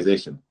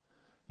improvisation.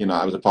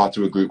 I was a part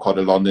of a group called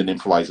the London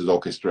Improvisers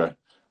Orchestra.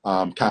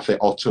 Cafe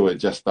Otto had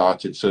just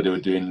started, so they were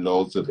doing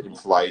loads of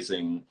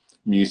improvising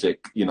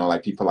music.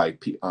 Like people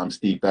like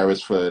Steve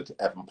Beresford,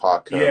 Evan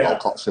Parker, Lol Yeah.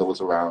 Coxhill was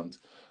around,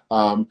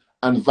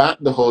 and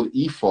that the whole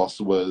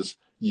ethos was,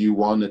 you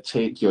want to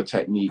take your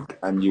technique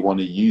and you want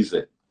to use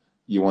it.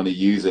 You want to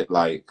use it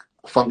like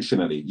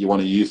functionally. You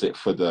want to use it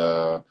for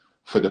the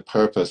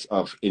purpose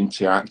of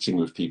interacting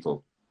with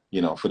people.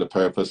 For the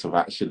purpose of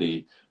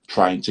actually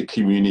trying to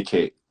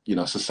communicate,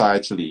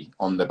 societally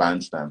on the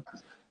bandstand,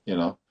 you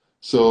know.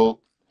 So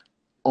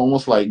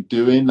almost like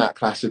doing that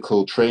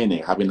classical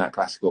training, having that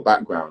classical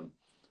background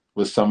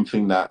was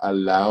something that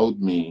allowed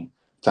me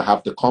to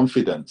have the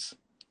confidence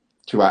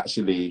to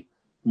actually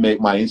make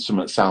my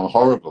instrument sound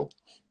horrible,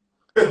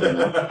 you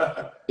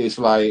know. It's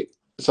like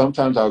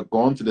sometimes I'll go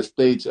onto the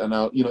stage and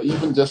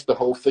even just the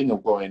whole thing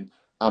of going,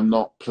 I'm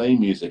not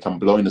playing music, I'm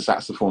blowing the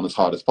saxophone as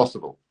hard as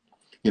possible,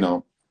 you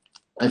know.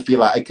 I feel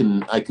like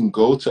I can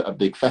go to a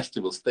big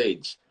festival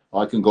stage,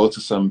 or I can go to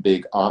some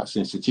big arts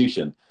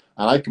institution,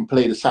 and I can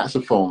play the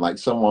saxophone like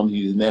someone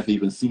who's never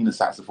even seen a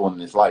saxophone in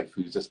his life,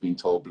 who's just been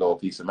told blow a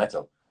piece of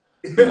metal.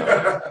 You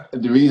know,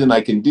 and the reason I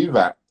can do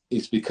that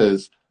is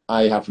because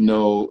I have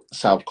no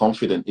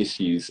self-confident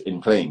issues in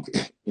playing.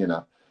 You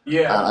know, and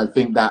Yeah. I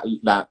think that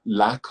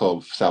lack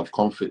of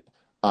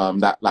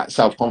that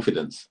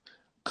self-confidence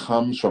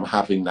comes from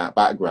having that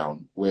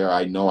background where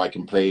I know I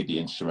can play the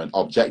instrument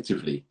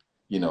objectively,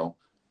 you know,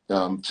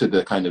 to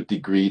the kind of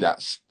degree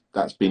that's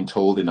been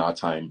told in our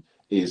time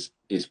is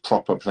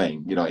proper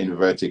playing,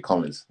 inverted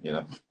commas,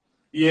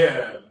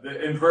 Yeah.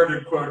 The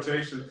inverted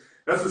quotation.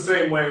 That's the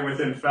same way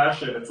within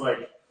fashion. It's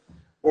like,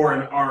 or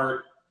in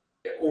art,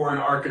 or in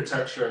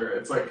architecture.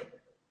 It's like,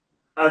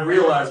 I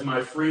realized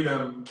my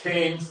freedom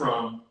came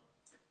from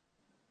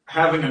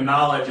having a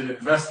knowledge and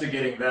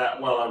investigating that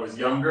while I was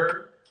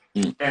younger,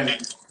 Mm,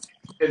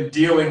 and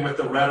dealing with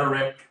the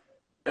rhetoric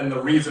and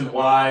the reason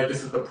why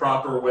this is the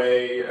proper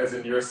way, as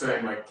in you're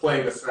saying, like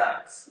play the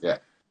sax. yeah.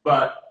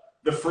 But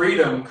the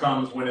freedom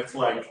comes when it's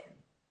like,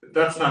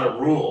 that's not a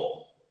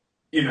rule,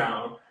 you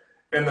know?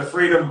 And the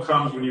freedom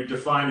comes when you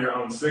define your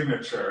own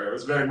signature. It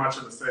was very much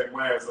in the same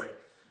way. It's like,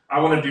 I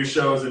want to do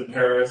shows in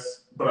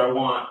Paris, but I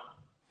want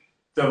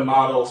the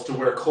models to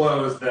wear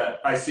clothes that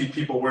I see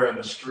people wear in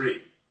the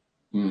street.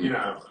 You Mm,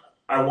 know,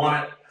 I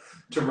want it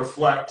to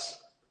reflect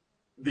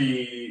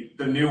the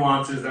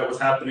nuances that was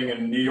happening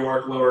in New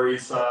York, Lower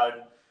East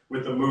Side,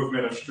 with the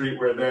movement of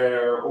streetwear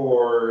there,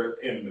 or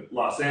in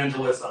Los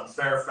Angeles on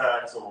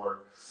Fairfax,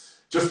 or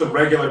just the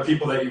regular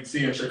people that you'd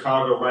see in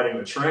Chicago riding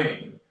the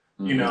train.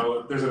 You hmm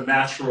know, there's a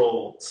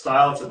natural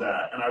style to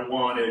that, and I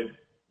wanted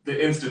the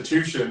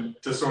institution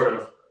to sort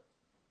of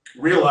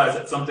realize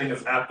that something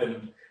has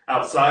happened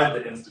outside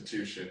the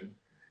institution,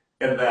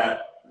 and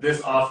that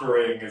this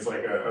offering is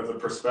like a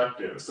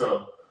perspective.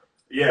 So,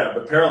 yeah,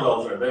 the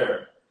parallels are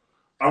there.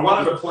 I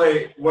wanted to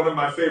play one of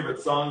my favorite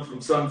songs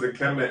from Sons of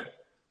Kemet.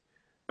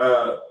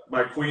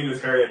 My queen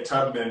is Harriott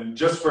Tubman,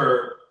 just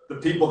for the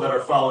people that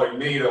are following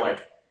me to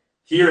like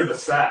hear the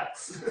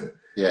sax.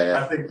 Yeah, I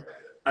yeah. think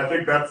I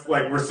think that's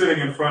like we're sitting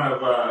in front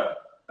of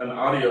an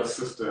audio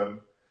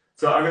system.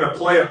 So I'm gonna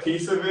play a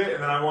piece of it,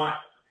 and then I want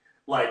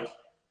like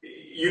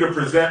you to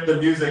present the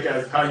music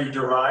as how you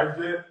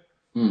derived it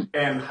Mm.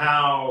 and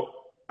how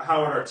it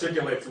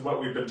articulates what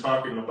we've been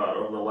talking about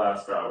over the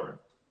last hour.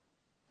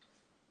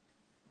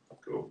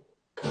 Cool.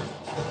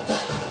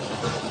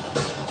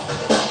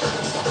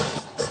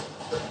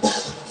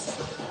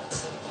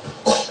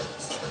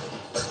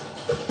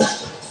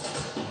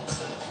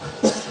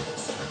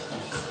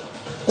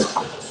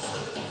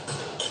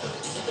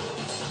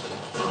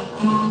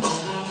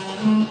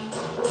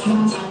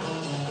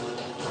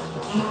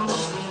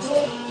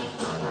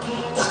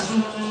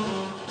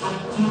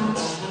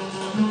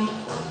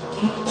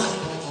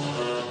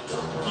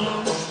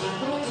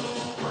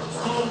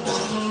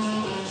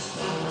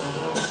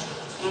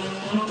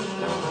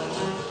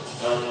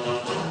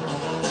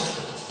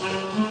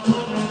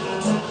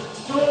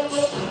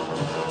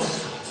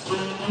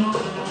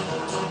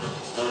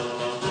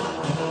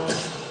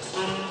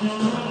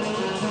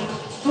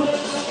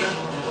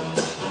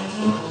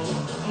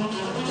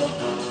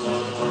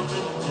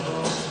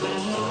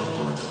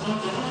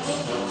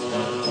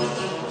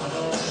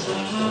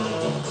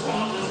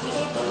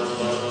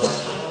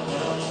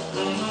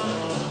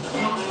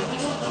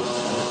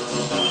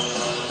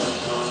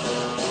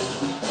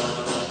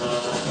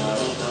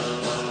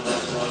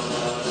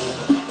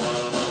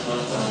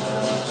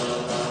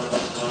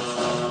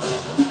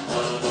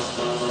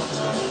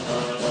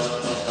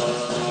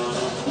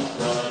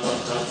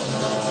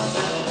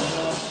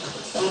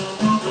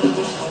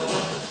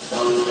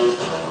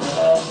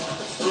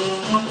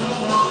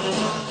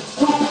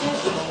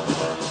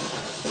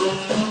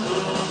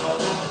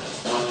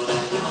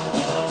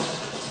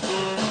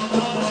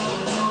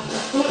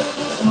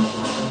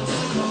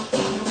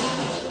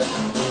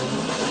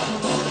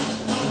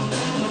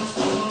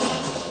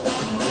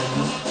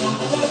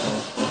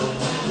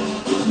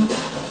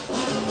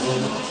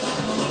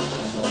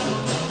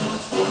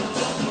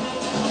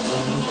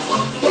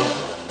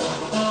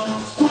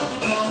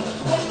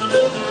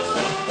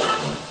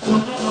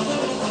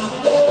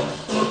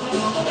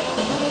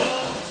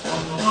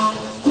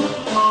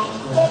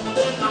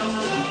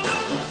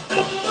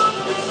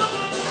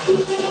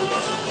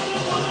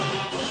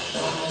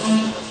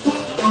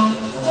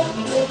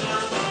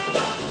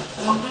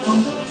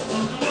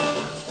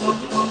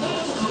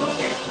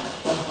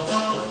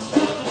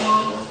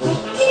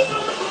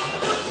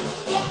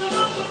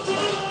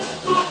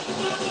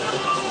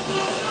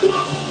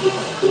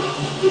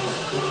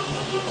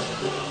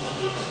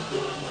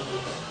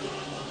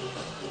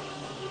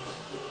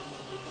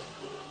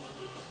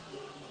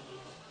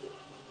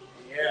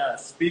 Yeah,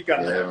 speak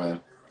on Yeah, that. man.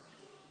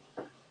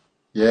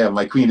 Yeah,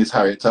 my queen is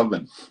Harriet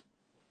Tubman.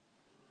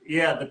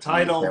 Yeah, the And the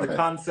title, the Kemet.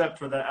 concept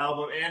for the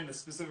album, and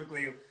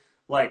specifically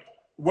like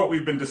what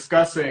we've been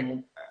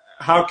discussing.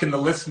 How can the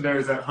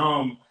listeners at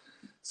home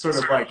sort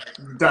of like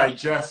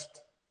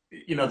digest,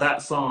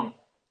 that song?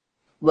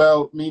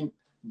 Well, I mean,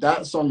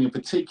 that song in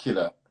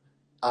particular,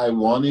 I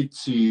wanted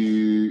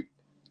to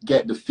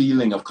get the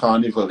feeling of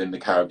carnival in the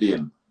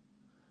Caribbean.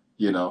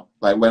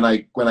 Like when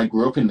I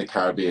grew up in the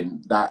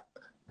Caribbean, that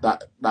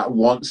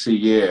once a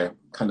year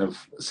kind of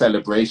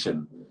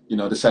celebration,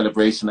 the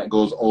celebration that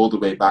goes all the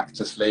way back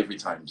to slavery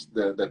times.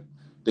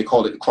 They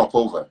call it the crop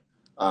over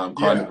Yeah,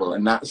 carnival,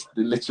 and that's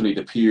literally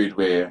the period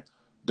where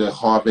the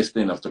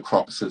harvesting of the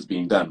crops has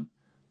been done,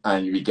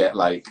 and we get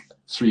like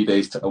 3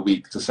 days to a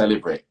week to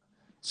celebrate.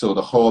 So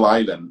the whole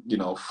island,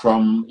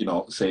 from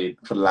say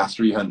for the last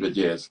 300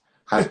 years,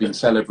 has been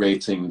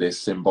celebrating this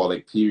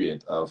symbolic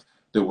period of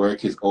the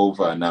work is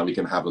over and now we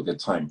can have a good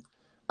time.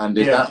 And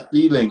there's yeah, that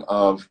feeling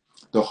of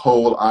the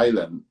whole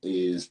island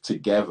is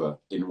together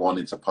in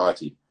wanting to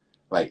party.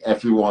 Like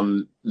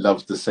everyone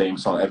loves the same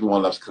song.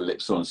 Everyone loves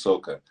calypso and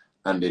soca.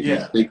 And there are these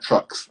yeah, big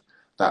trucks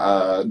that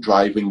are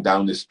driving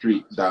down the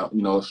street, down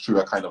through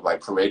a kind of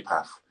like parade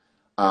path,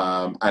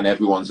 and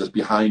everyone's just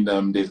behind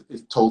them. There's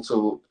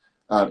total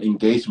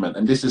engagement,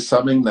 and this is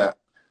something that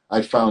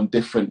I found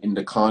different in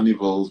the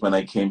carnivals when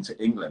I came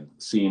to England,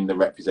 seeing the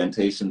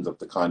representations of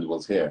the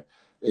carnivals here.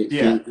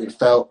 yeah. It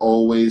felt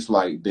always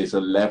like there's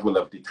a level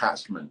of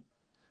detachment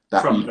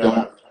that From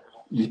the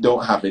you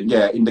don't have it.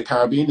 Yeah, in the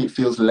Caribbean, it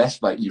feels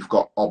less like you've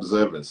got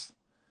observers.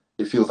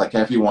 It feels like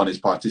everyone is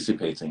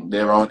participating.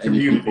 There aren't any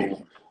community.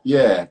 people.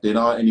 Yeah, there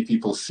aren't any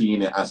people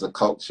seeing it as a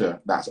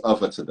culture that's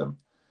other to them.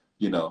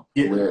 Yeah,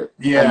 Where and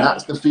yeah,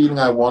 that's the feeling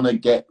I want to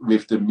get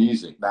with the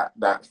music.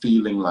 That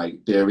feeling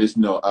like there is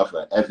no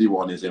other.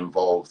 Everyone is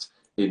involved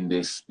in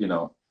this.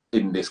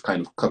 In this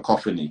kind of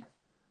cacophony.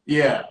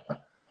 yeah.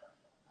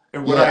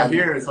 And what Yeah, I and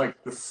hear is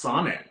like the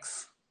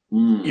sonics.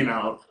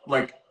 mm,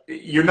 Like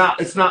you're not.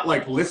 It's not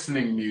like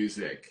listening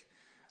music.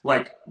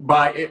 Like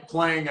by it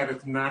playing at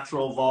its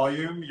natural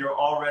volume, you're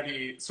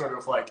already sort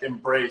of like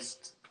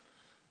embraced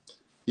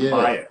by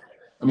yeah. it.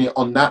 I mean,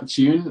 on that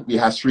tune, we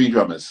had three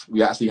drummers.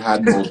 We actually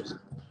had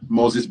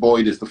Moses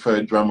Boyd is the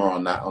third drummer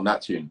on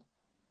that tune.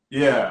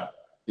 Yeah,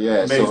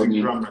 Yeah, so I amazing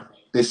mean, drummer.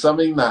 there's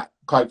something that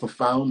quite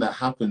profound that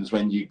happens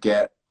when you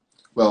get,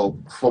 well,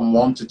 from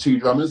one to two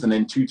drummers, and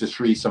then two to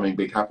three, something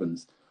big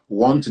happens.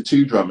 One to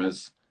two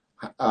drummers,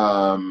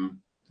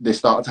 they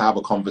start to have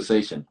a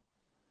conversation.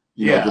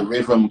 You know, the Yeah.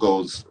 rhythm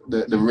goes,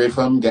 the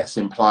rhythm gets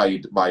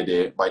implied by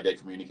their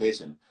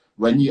communication.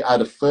 When you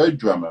add a third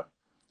drummer,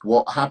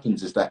 what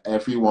happens is that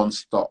everyone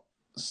stops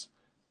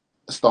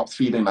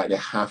feeling like they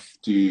have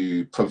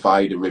to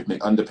provide a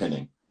rhythmic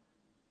underpinning.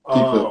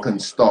 People Oh, can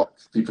stop,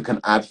 people can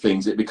add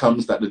things. It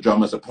becomes that the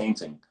drummers are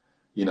painting.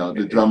 You know,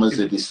 the drummers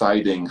are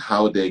deciding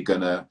how they're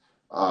gonna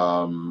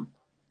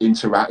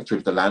interact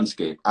with the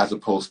landscape as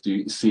opposed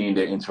to seeing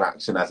their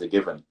interaction as a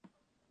given.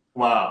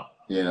 wow.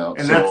 You know,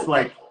 And that's so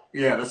like,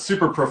 yeah, that's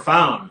super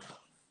profound.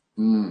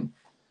 mm,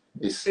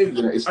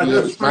 Are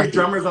there it's three massive.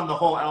 drummers on the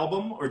whole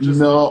album or just,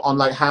 No, on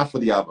like half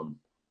of the album.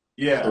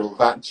 yeah, So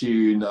that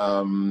tune,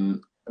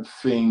 I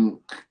think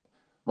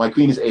My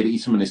Queen is Ada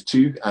Easterman is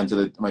two.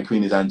 My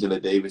Queen is Angela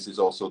Davis is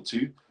also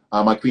two.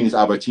 My Queen is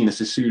Albertina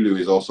Sisulu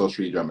is also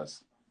three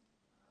drummers.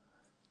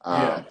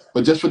 yeah,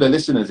 But just for the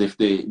listeners, if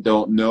they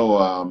don't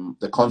know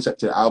the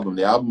concept of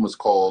the album was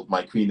called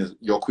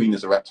Your Queen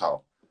is a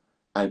Reptile.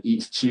 And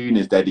each tune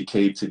is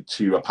dedicated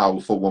to a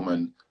powerful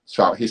woman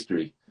throughout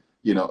history.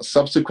 You know,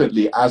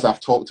 subsequently, as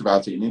I've talked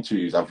about it in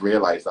interviews, I've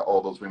realized that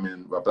all those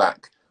women were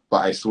black.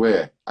 But I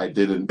swear, I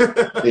didn't.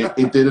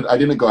 It didn't. I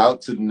didn't go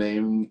out to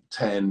name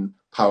 10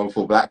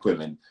 powerful black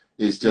women.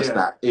 It's just yeah,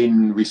 that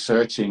in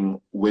researching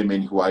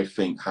women who I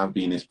think have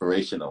been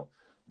inspirational,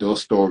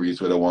 those stories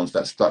were the ones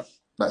that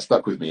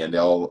stuck with me, and they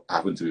all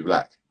happen to be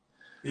black.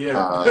 yeah,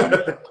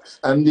 Um,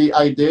 and the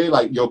idea,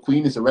 like Your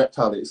Queen is a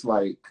Reptile, it's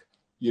like,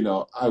 you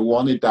know, I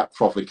wanted that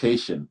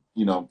provocation,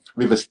 you know,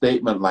 with a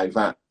statement like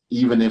that,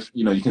 even if,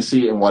 you know, you can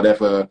see it in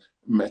whatever,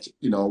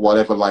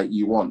 whatever light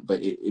you want,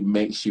 but it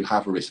makes you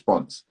have a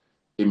response.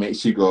 It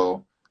makes you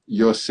go,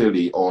 you're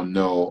silly, or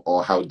no,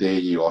 or how dare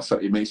you, or so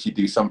it makes you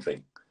do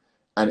something.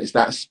 And it's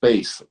that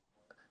space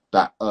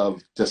that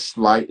of just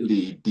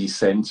slightly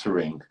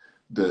decentering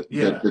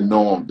yeah, the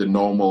norm, the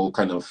normal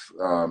kind of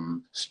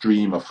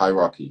stream of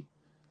hierarchy,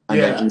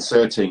 and then yeah,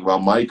 inserting, well,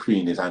 my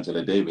queen is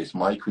Angela Davis,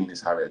 my queen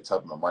is Harriott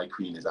Tubman, my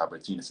queen is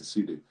Albertina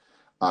Sisulu.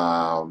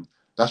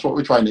 That's what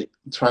we're trying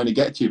to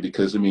get to,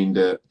 because I mean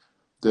the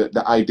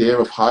idea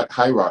of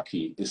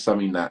hierarchy is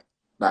something that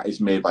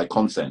is made by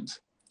consent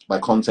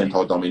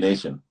or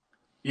domination.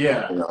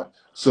 yeah, You know,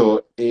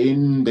 so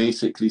in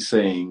basically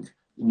saying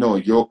no,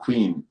 your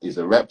queen is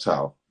a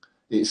reptile,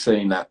 it's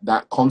saying that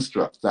that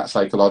construct, that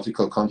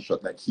psychological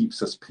construct that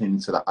keeps us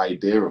pinned to the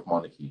idea of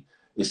monarchy,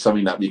 is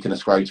something that we can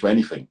ascribe to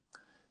anything.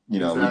 You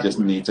know, we just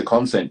exactly. need to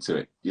consent to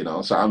it. You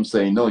know, so I'm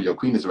saying no, your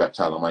queen is a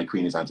reptile and my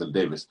queen is Angela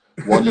Davis.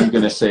 What are you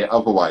going to say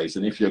otherwise?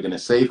 And if you're going to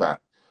say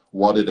that,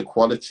 what are the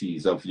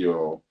qualities of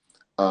your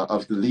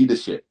of the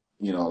leadership?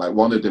 You know, like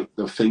one of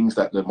the things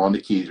that the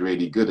monarchy is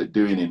really good at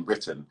doing in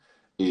Britain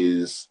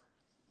is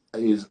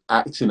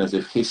acting as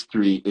if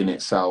history in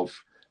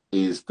itself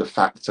is the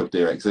fact of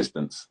their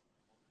existence.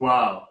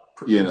 Wow.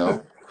 You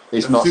know,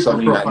 it's That's not super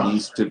something that profound.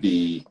 needs to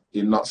be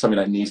not something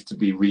that needs to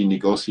be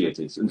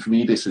renegotiated. And for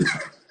me, this is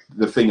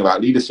the thing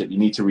about leadership. You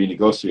need to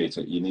renegotiate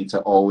it. You need to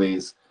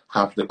always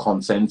have the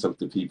consent of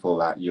the people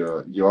that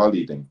you're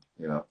leading.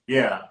 You know.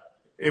 Yeah.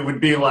 It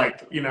would be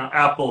like,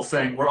 Apple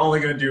saying, we're only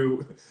going to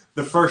do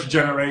the first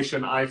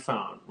generation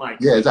iPhone. Like,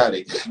 Yeah,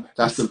 exactly.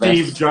 That's the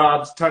Steve best.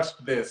 Jobs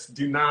touched this.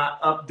 Do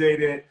not update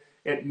it.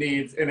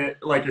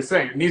 Like you're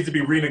saying, it needs to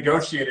be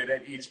renegotiated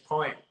at each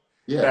point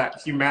Yeah,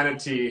 that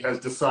humanity has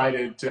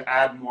decided to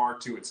add more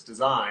to its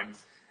design.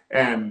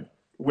 And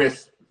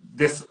with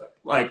this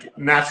like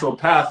natural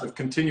path of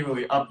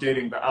continually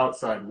updating the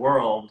outside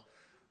world,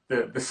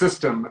 the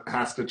system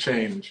has to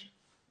change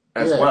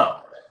as yeah.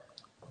 well.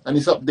 And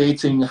it's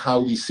updating how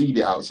we see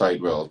the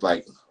outside world,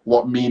 like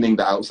what meaning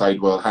the outside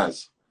world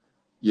has.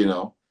 You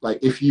know, like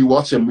if you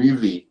watch a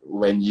movie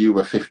when you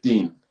were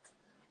 15,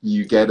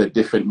 you get a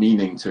different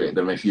meaning to it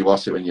than if you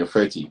watch it when you're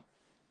 30.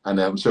 And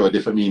I'm sure a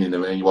different meaning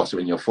than when you watch it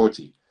when you're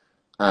 40.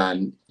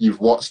 And you've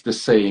watched the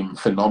same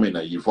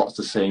phenomena, you've watched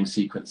the same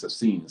sequence of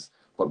scenes,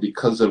 but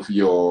because of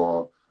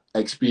your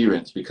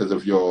experience, because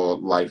of your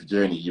life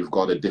journey, you've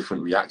got a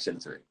different reaction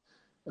to it.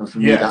 And for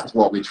me, Yeah, that's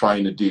what we're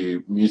trying to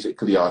do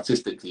musically,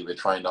 artistically. We're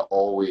trying to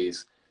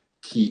always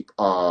keep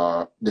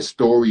the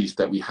stories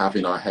that we have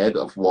in our head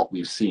of what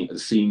we've seen, the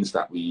scenes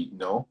that we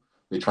know.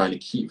 We're trying to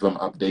keep them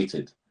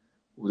updated.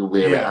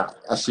 yeah,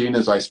 As soon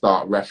as I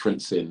start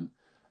referencing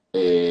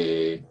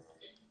a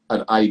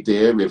an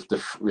idea with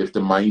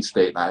the mind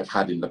state that I've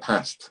had in the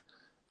past,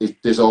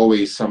 there's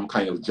always some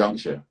kind of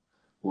juncture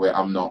where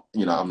I'm not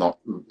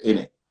in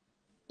it,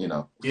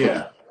 fully.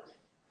 yeah,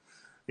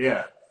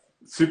 yeah.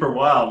 Super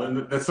wild. And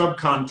the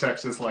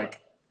subcontext is like,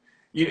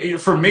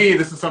 for me,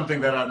 this is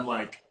something that I'm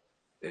like,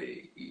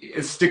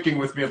 is sticking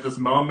with me at this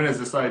moment is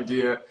this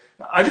idea.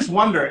 I just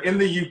wonder in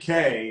the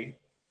UK,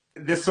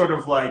 this sort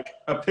of like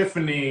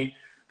epiphany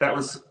that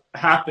was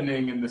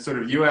happening in the sort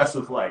of US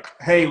of like,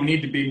 hey, we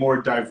need to be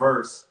more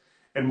diverse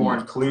and more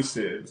Mm.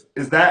 inclusive.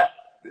 Is that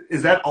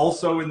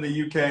also in the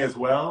UK as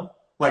well?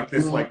 Like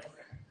this, Mm. like,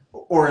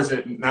 or is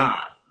it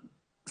not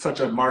such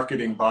a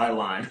marketing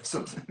byline or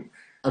something?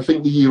 I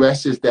think the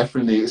US is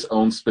definitely its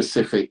own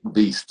specific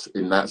beast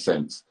in that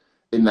sense.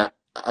 In that,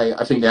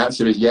 I think the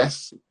answer is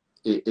yes.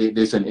 It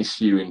is an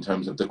issue in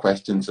terms of the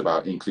questions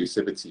about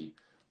inclusivity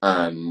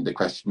and the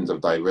questions of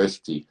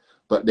diversity,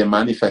 but they're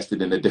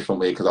manifested in a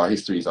different way because our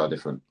histories are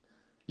different.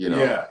 You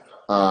know, Yeah.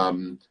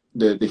 and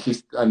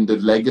the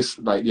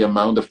legacy, like the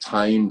amount of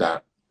time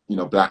that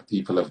black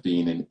people have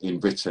been in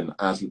Britain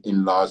as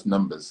in large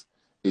numbers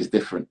is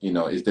different.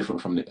 Is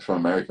different from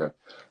America.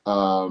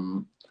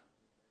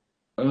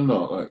 I don't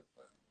know. Like,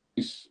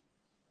 it's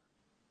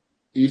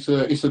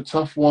it's a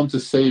tough one to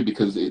say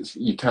because it's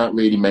you can't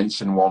really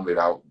mention one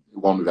without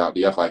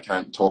the other. I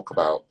can't talk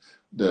about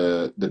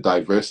the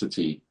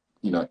diversity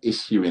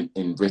issue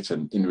in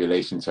Britain in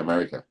relation to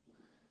America.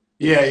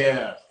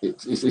 Yeah,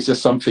 It's yeah. it's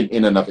just something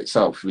in and of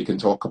itself. We can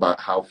talk about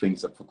how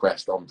things have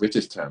progressed on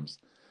British terms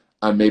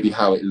and maybe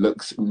how it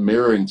looks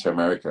mirroring to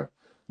America.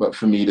 But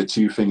for me, the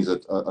two things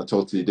are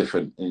totally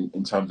different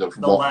in terms of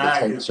The what the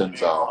lag is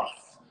tensions way are.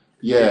 off.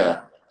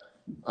 Yeah,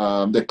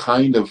 Yeah. the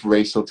kind of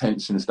racial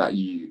tensions that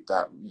you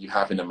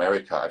have in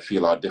America, I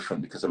feel, are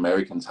different because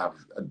Americans have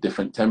a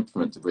different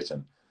temperament to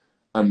Britain,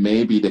 and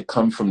maybe they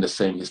come from the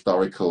same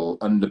historical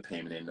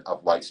underpinning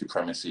of white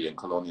supremacy and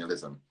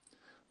colonialism,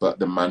 but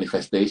the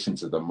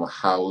manifestations of them, or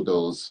how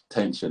those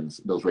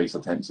tensions, those racial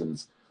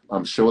tensions,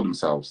 show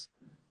themselves,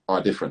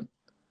 are different.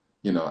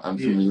 And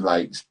for Yeah. me,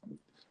 like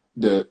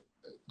the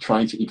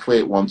trying to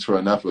equate one to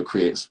another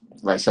creates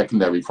like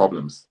secondary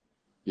problems.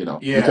 We can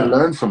Yeah.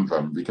 learn from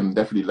them. We can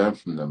definitely learn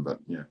from them, but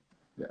yeah,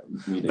 yeah,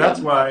 That's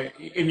why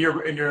in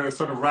your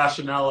sort of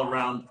rationale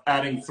around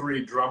adding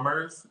three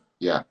drummers,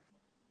 yeah,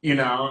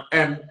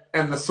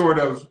 and the sort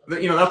of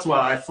that's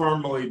why I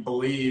firmly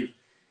believe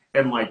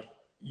in like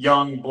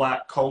young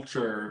black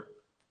culture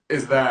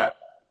is that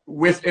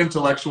with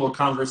intellectual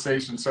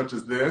conversations such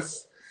as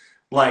this,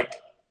 like,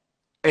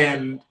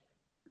 and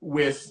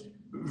with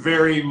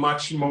very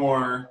much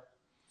more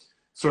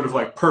sort of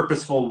like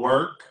purposeful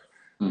work,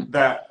 mm,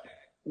 that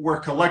we're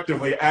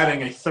collectively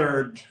adding a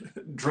third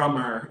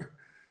drummer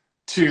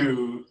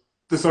to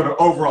the sort of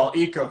overall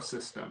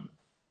ecosystem.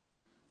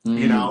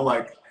 mm,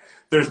 Like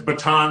there's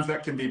batons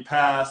that can be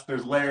passed,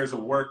 there's layers of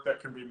work that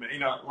can be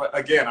made.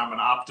 Again, I'm an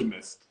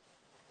optimist.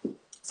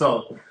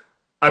 So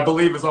I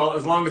believe as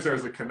long as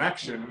there's a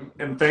connection,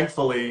 and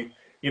thankfully,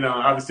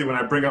 obviously when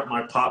I bring up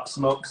my Pop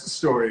Smoke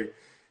story,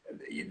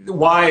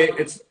 why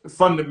it's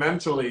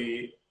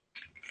fundamentally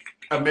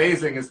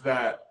amazing is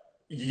that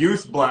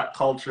youth black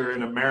culture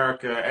in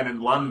America and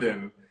in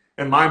London,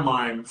 in my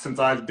mind, since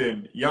I've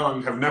been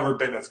young, have never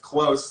been as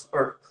close,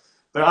 or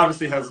that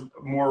obviously has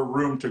more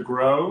room to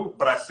grow,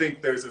 but I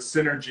think there's a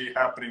synergy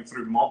happening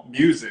through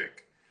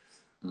music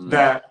mm.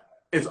 that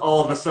is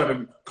all of a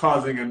sudden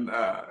causing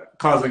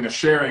a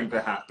sharing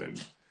to happen.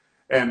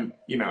 And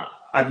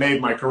I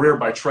made my career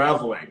by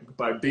traveling,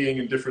 by being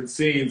in different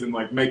scenes and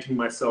like making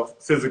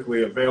myself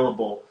physically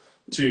available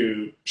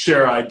to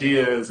share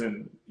ideas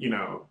and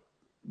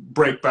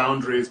break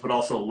boundaries, but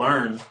also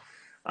learn.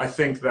 I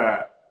think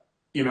that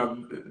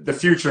the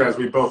future, as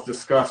we both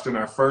discussed in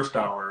our first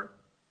hour,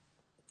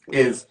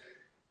 is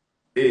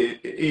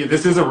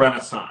this is a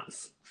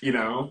renaissance.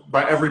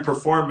 By every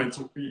performance,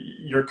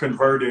 you're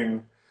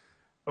converting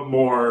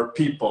more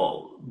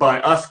people. By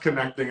us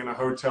connecting in a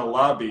hotel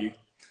lobby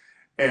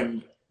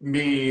and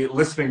me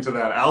listening to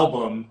that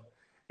album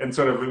and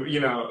sort of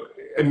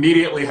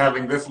immediately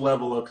having this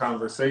level of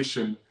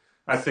conversation,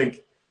 I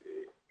think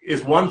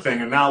is one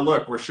thing. And now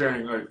look, we're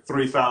sharing like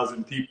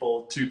 3,000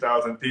 people,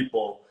 2,000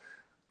 people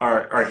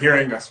are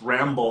hearing us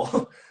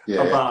ramble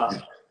Yeah,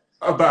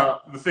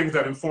 about the things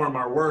that inform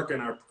our work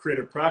and our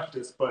creative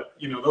practice. But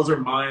those are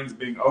minds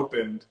being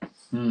opened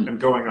mm. and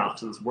going out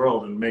to this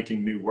world and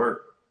making new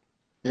work.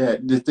 Yeah.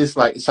 This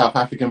like South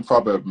African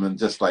proverb, and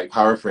just like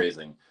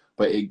paraphrasing,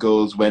 but it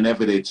goes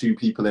whenever there are two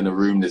people in a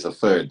room, there's a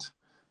third.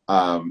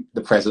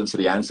 The presence of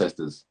the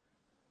ancestors.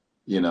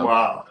 you know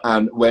Wow.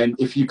 and when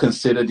if you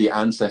consider the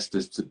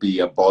ancestors to be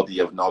a body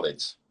of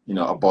knowledge,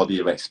 a body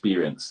of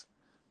experience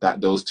that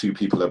those two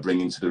people are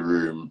bringing to the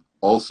room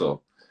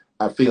also,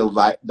 I feel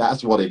like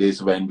that's what it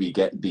is when we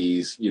get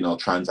these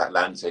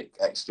transatlantic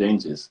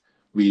exchanges.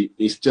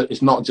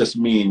 It's not just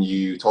me and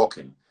you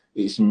talking.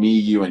 It's me,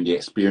 you, and the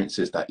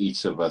experiences that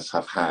each of us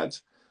have had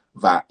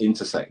that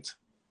intersect,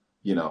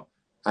 you know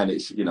and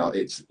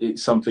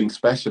it's something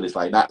special. It's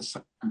like that's,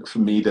 for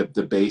me, the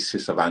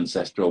basis of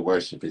ancestral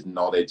worship is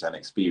knowledge and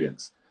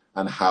experience,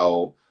 and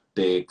how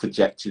they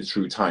projected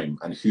through time,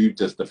 and who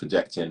does the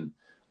projecting,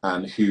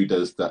 and who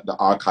does the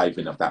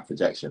archiving of that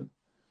projection.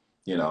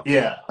 you know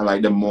Yeah. and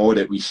like the more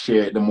that we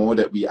share, the more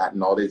that we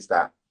acknowledge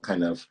that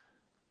kind of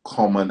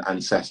common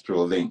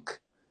ancestral link,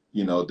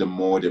 the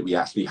more that we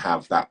actually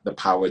have that the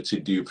power to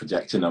do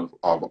projection of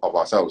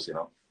ourselves.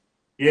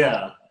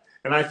 Yeah.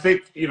 And I think,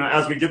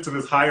 as we get to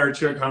this higher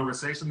tier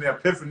conversation, the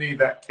epiphany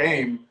that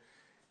came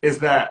is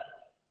that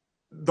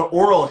the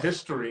oral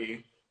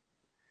history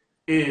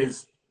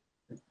is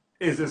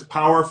as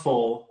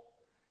powerful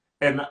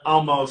and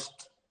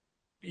almost,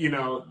 you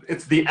know,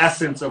 it's the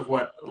essence of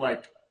what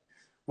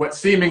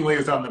seemingly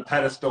is on the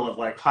pedestal of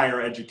like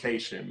higher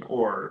education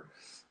or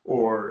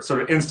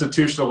sort of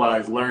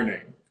institutionalized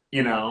learning,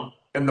 you know.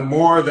 And the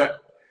more that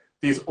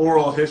these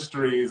oral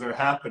histories are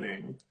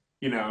happening,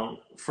 you know,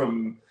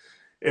 from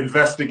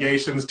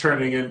investigations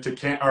turning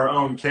into our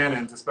own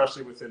canons,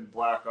 especially within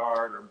Black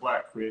art or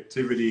Black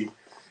creativity,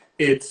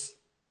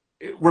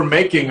 we're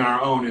making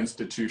our own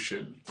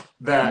institution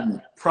that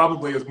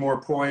probably is more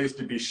poised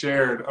to be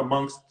shared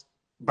amongst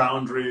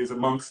boundaries,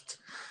 amongst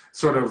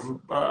sort of,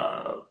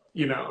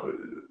 you know,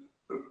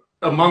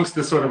 amongst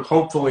the sort of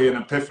hopefully an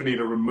epiphany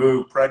to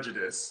remove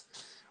prejudice,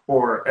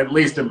 or at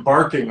least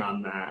embarking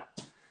on that,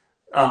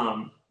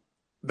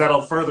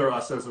 that'll further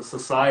us as a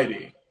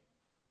society.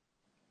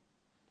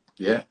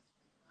 Yeah,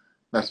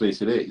 that's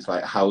basically it. It's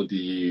like, how do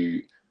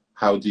you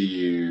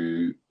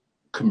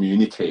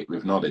communicate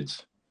with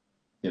knowledge?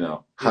 You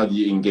know, how do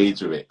you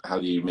engage with it? How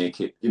do you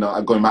make it, you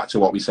know, going back to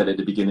what we said at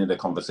the beginning of the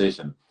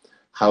conversation,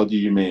 how do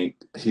you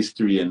make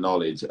history and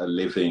knowledge a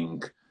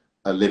living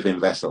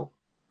vessel?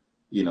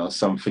 You know,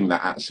 something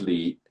that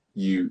actually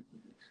you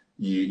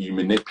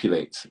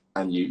manipulate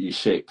and you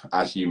shape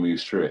as you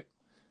move through it.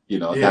 You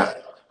know,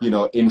 that, you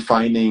know, in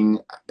finding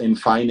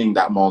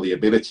that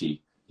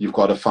malleability, you've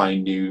got to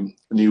find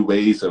new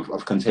ways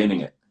of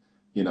containing it.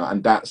 You know,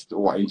 and that's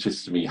what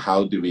interests me.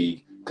 How do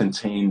we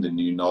contain the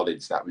new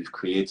knowledge that we've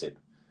created?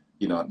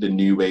 You know, the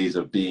new ways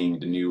of being,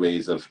 the new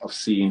ways of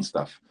seeing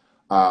stuff.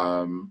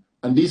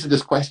 And these are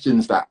just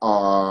questions that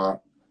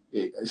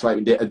it's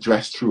like they're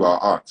addressed through our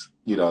art.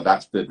 You know,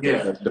 that's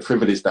the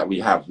privilege that we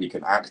have. We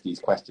can ask these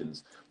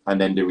questions, and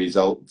then the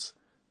result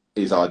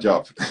is our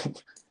job.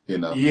 You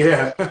know.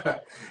 Yeah,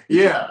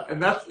 yeah,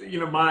 and that's, you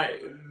know,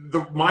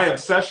 my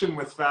obsession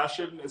with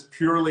fashion is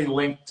purely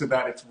linked to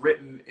that. It's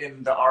written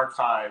in the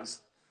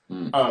archives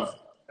of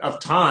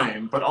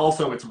time, but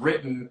also it's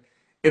written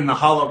in the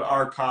hollowed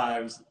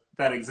archives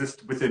that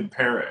exist within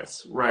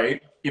Paris,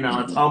 right? You know,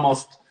 it's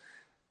almost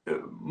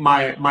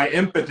my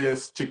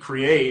impetus to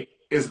create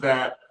is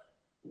that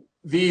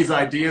these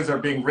ideas are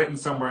being written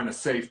somewhere in a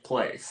safe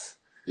place.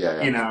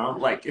 Yeah. You know,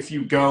 like if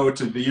you go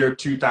to the year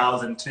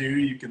 2002,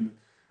 you can,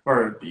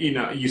 or, you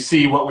know, you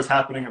see what was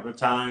happening at the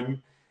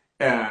time.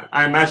 And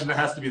I imagine it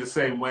has to be the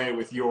same way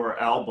with your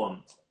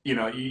album. You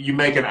know, you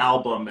make an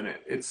album and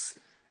it's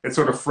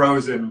sort of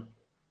frozen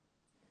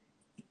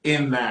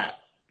in that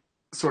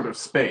sort of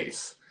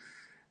space.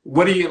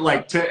 What do you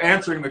like, to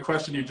answering the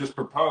question you just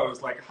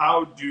proposed, like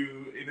how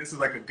do, and this is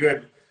like a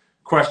good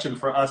question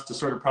for us to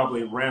sort of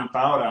probably ramp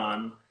out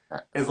on,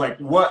 is like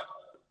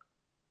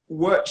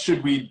what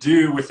should we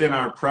do within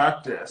our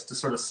practice to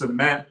sort of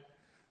cement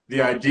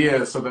the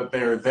ideas so that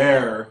they're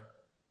there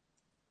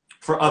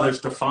for others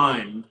to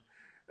find,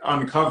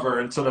 uncover,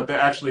 and so that they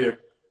actually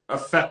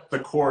affect the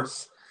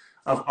course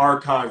of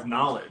archived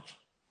knowledge?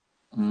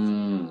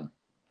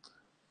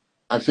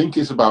 I think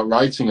it's about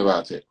writing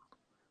about it.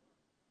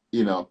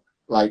 You know,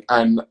 like,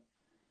 and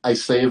I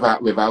say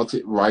that without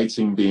it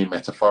writing being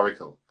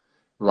metaphorical,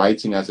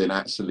 writing as in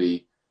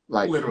actually,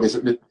 like,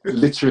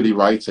 literally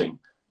writing.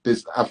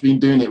 I've been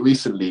doing it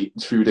recently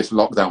through this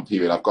lockdown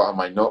period. I've got on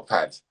my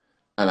notepad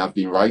and I've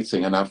been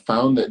writing, and I've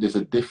found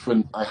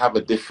that I have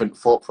a different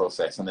thought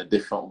process and a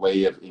different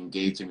way of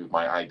engaging with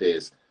my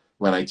ideas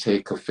when I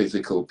take a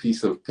physical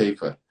piece of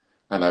paper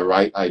and I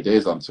write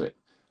ideas onto it.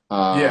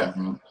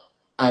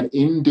 And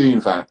in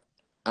doing that,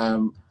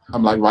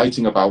 I'm like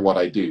writing about what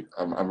I do.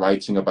 I'm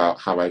writing about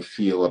how I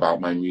feel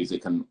about my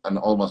music and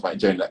almost my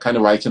journey, like kind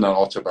of writing an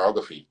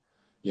autobiography,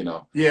 you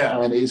know.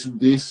 And it's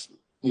this,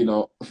 you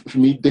know, for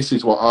me, this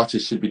is what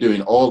artists should be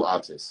doing, all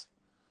artists.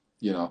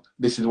 You know,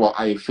 this is what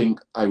I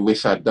think I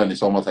wish I'd done.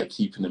 It's almost like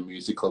keeping a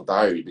musical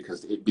diary,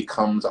 because it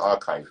becomes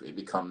archive, it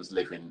becomes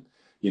living,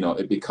 you know,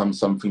 it becomes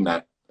something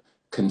that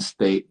can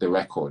state the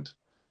record.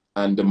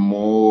 And the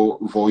more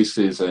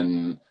voices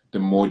and the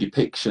more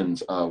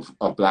depictions of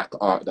Black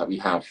art that we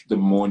have, the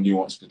more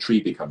nuanced the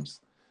tree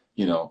becomes.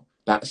 You know,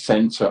 that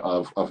center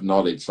of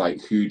knowledge,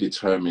 like who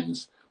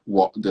determines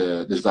what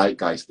the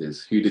zeitgeist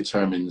is, who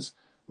determines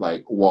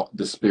like what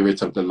the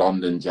spirit of the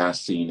London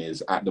jazz scene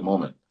is at the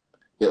moment.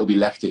 It'll be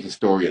left to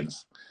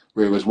historians.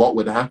 Whereas what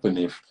would happen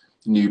if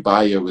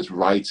Nubia was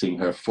writing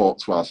her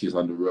thoughts while she's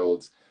on the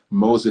road,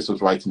 Moses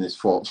was writing his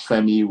thoughts,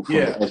 Femi from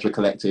the Ezra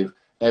Collective,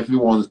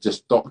 everyone's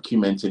just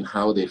documenting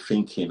how they're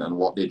thinking and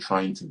what they're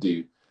trying to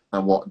do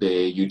and what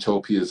their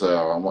utopias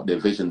are and what their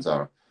visions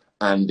are.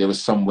 And there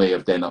was some way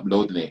of then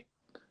uploading it,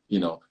 you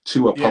know,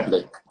 to a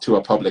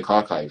public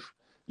archive.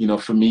 You know,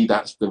 for me,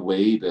 that's the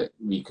way that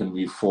we can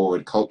move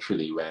forward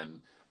culturally,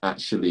 when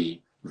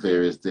actually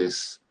there is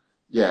this,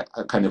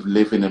 a kind of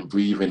living and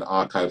breathing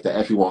archive that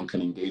everyone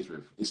can engage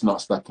with. It's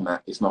not stuck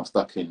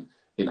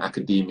in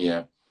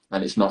academia,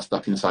 and it's not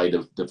stuck inside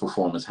of the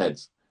performers'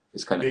 heads.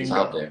 It's kind of it's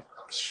out there.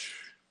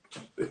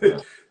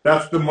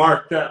 That's the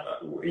mark that,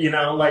 you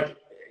know, like,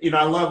 you know,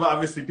 I love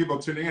obviously people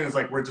tuning in. It's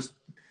like we're just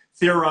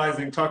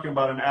theorizing, talking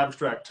about in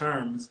abstract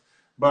terms,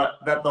 but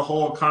that the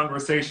whole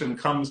conversation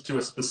comes to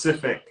a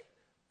specific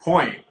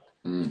point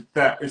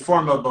that we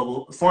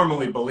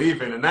formally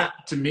believe in. And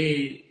that, to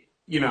me,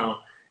 you know,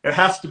 it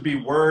has to be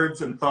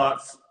words and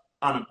thoughts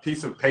on a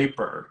piece of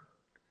paper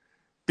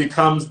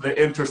becomes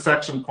the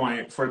intersection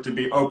point for it to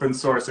be open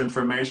source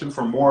information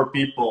for more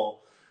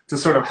people to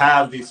sort of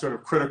have these sort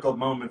of critical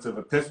moments of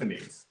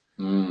epiphanies.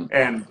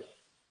 And,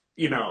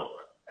 you know,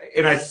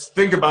 and I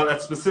think about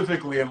that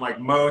specifically in like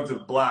modes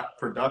of Black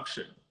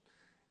production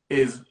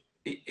is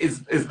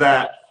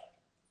that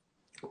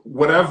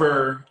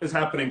whatever is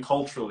happening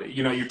culturally,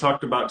 you know, you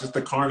talked about just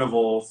the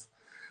carnivals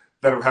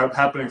that are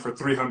happening for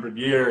 300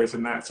 years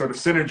and that sort of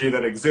synergy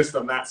that exists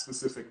on that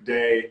specific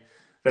day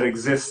that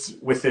exists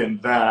within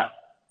that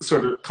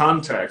sort of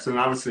context. And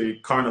obviously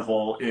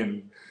carnival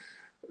in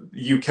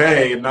UK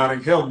and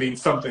Notting Hill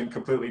means something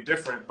completely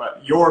different,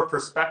 but your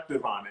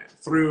perspective on it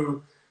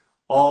through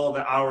all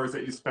the hours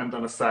that you spend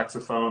on a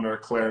saxophone or a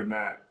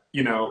clarinet,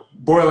 you know,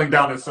 boiling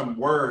down to some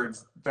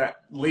words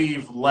that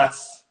leave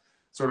less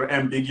sort of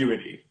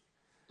ambiguity.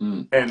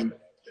 And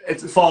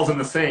it falls in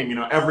the same, you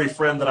know, every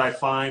friend that I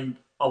find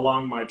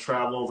along my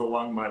travels,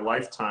 along my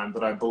lifetime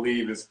that I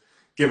believe is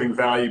giving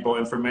valuable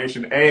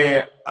information,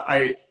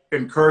 I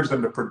encourage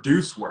them to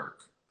produce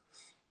work.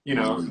 You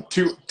know,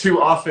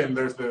 too often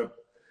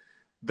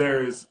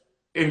there's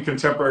in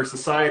contemporary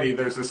society,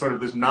 there's this sort of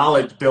this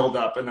knowledge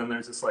buildup, and then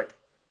there's this like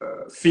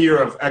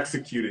fear of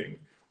executing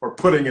or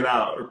putting it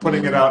out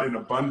in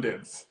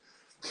abundance,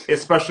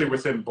 especially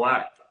within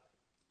Black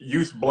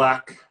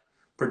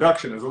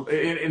production,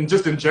 and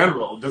just in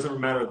general. It doesn't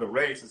matter the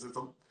race.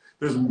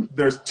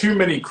 There's too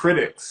many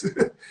critics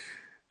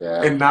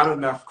and not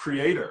enough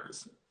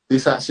creators.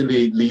 This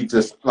actually leads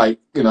us, like,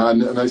 you know,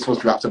 and it's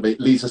supposed to wrap up, but it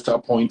leads us to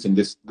a point in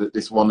this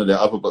one of the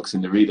other books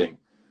in the reading,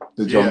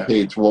 the John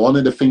Page. Well, one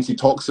of the things he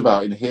talks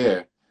about in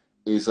here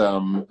is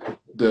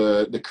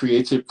the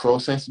creative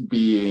process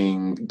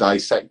being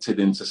dissected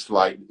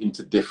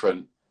into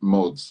different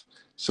modes.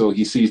 So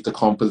he sees the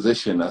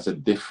composition as a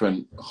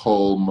different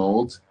whole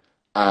mode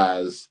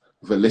as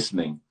the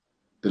listening.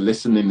 The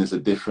listening is a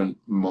different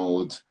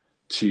mode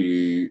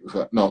to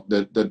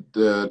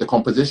the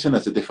composition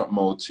as a different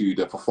mode to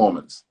the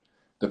performance.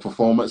 The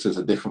performance is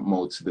a different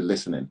mode to the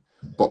listening,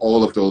 but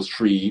all of those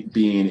three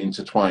being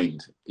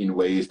intertwined in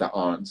ways that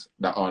aren't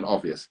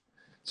obvious.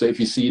 So if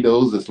you see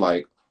those as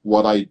like,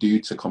 what I do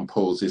to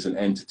compose is an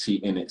entity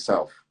in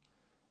itself.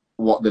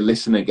 What the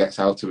listener gets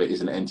out of it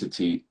is an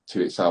entity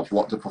to itself.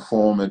 What the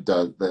performer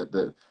does,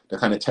 the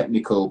kind of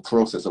technical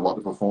process of what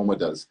the performer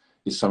does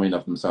is something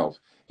of themselves.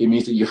 It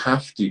means that you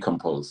have to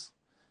compose.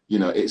 You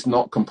know, it's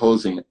not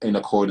composing in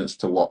accordance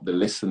to what the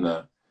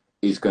listener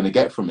is going to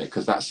get from it,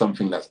 because that's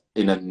something that's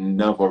in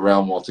another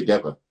realm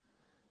altogether.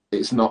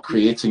 It's not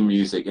creating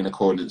music in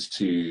accordance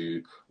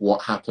to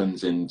what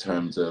happens in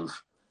terms of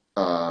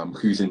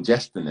who's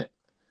ingesting it.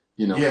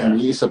 You know, for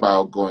me, it's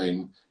about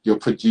you're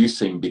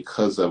producing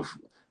because of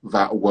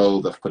that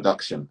world of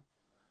production.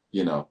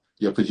 You know,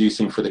 you're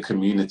producing for the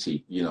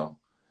community, you know.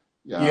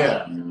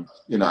 You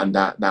know, and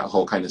that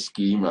whole kind of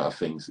schema of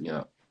things, you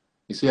know.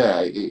 We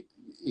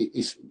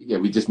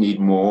just need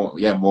more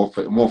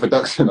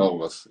production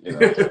almost, you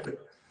know.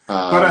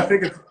 But I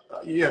think it's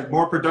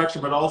more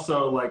production, but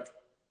also like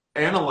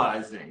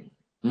analyzing,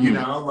 you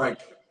know, like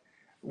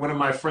one of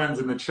my friends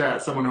in the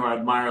chat, someone who I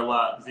admire a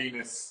lot,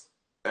 Venus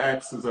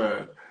X, is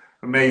a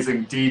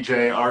amazing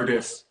DJ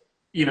artist.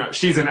 You know,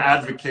 she's an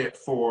advocate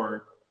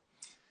for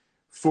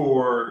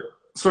sort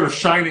of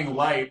shining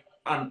light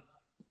on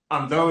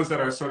those that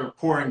are sort of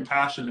pouring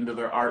passion into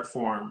their art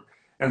form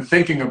and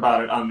thinking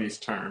about it on these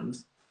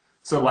terms.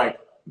 So like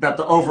that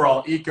the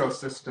overall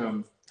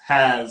ecosystem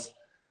has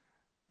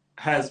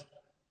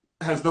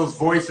those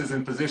voices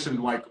in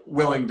position, like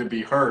willing to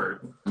be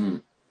heard.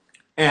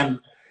 And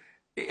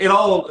it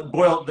all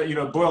boiled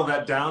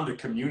that down to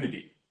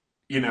community.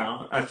 You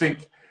know, I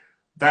think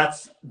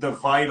that's the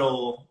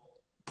vital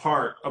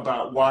part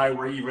about why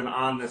we're even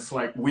on this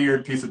like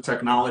weird piece of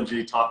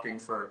technology talking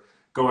for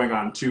going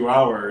on 2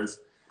 hours.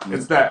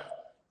 It's that,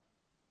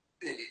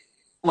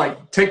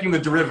 like, taking the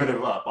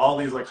derivative up, all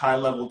these like high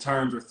level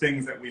terms or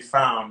things that we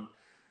found,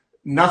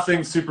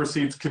 nothing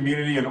supersedes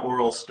community and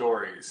oral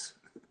stories.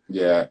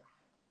 Yeah.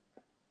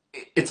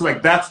 It's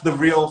like, that's the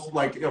real,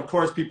 like, of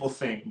course people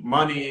think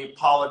money,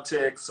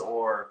 politics,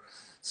 or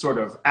sort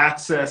of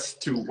access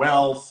to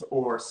wealth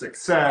or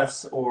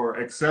success or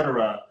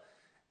etc.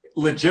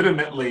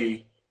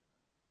 Legitimately,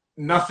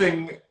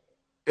 nothing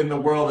in the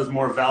world is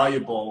more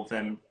valuable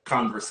than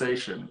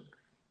conversation,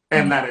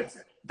 and that it's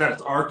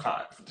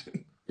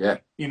archived. Yeah.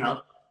 You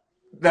know,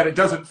 that it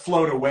doesn't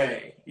float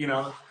away, you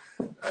know.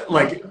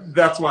 Like,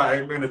 that's why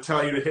I'm going to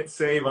tell you to hit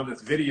save on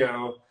this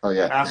video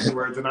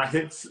afterwards. And I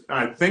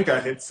think I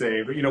hit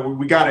save. You know,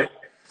 we got it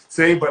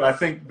saved, but I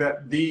think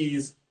that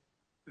these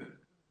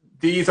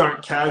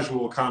aren't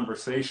casual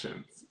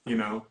conversations, you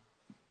know.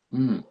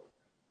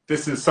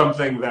 This is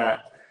something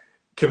that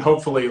can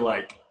hopefully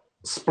like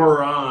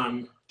spur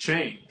on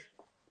change.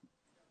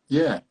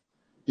 Yeah.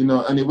 you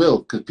know, and it will,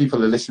 because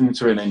people are listening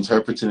to it and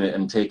interpreting it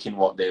and taking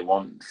what they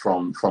want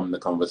from the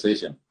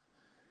conversation.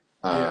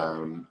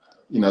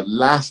 You know,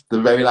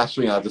 the very last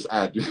thing I'll just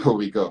add before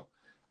we go.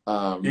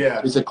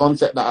 It's a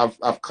concept that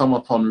I've come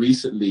upon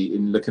recently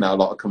in looking at a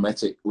lot of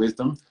Kemetic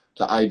wisdom.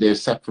 The idea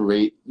of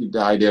the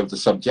idea of the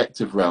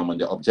subjective realm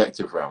and the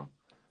objective realm,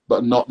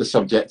 but not the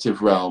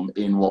subjective realm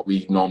in what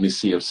we normally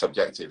see as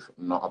subjective,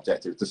 not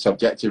objective. The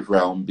subjective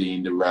realm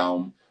being the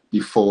realm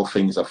before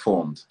things are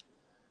formed.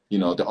 You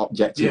know, the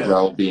objective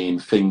realm being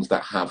things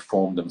that have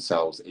formed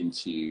themselves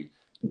into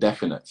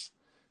definites.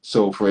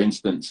 So, for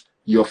instance,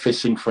 you're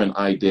fishing for an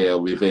idea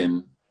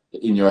in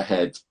your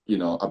head, you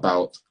know,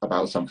 about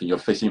something. You're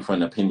fishing for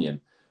an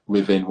opinion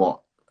within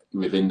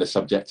the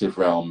subjective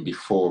realm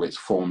before it's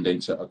formed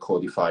into a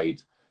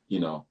codified, you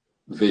know,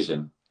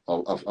 vision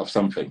of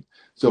something.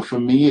 So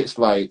for me, it's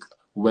like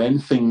when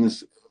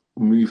things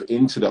move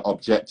into the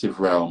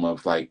objective realm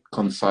of like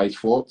concise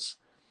thoughts,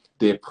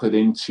 they're put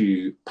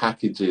into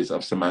packages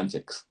of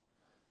semantics.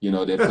 You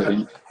know, they're put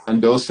in,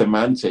 and those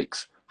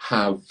semantics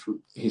have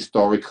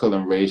historical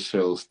and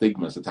racial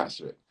stigmas attached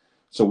to it.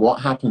 So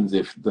what happens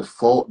if the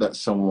thought that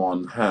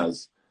someone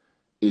has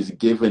is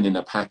given in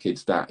a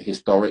package that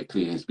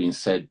historically has been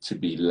said to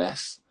be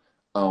less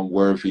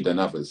worthy than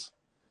others?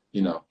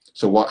 You know,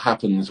 so what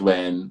happens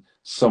when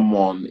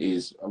someone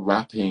is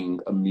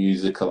rapping a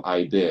musical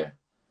idea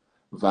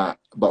but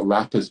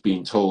rap has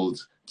been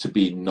told to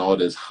be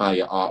not as high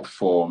an art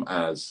form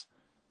as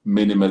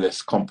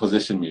minimalist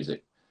composition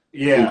music?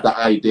 Is the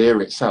idea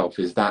itself,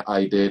 is that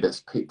idea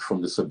that's picked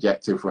from the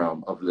subjective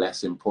realm of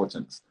less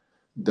importance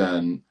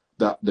than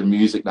the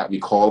music that we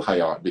call high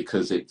art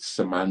because its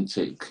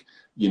semantic,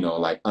 you know,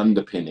 like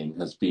underpinning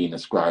has been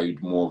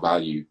ascribed more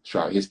value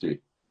throughout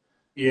history?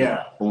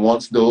 And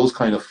once those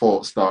kind of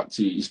thoughts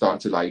you start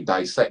to like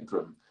dissect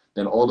them,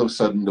 then all of a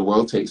sudden the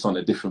world takes on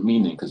a different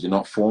meaning, because you're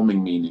not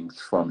forming meanings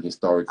from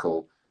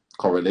historical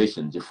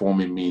correlations. You're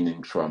forming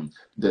meaning from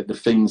the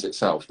things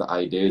itself, the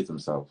ideas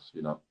themselves,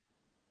 you know.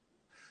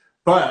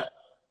 But,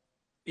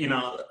 you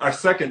know, our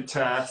second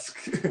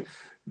task,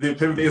 the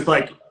epiphany, is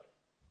like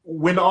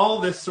when all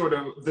this sort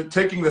of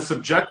taking the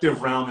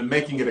subjective realm and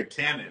making it a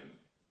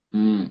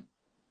canon,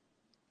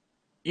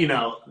 you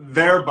know,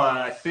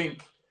 thereby I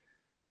think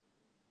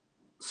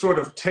sort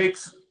of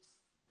takes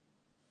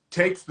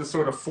the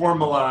sort of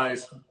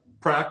formalized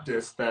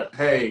practice that,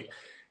 hey,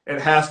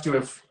 it has to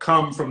have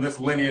come from this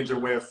lineage or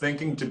way of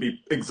thinking to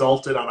be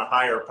exalted on a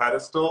higher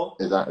pedestal.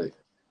 Exactly.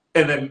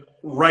 And then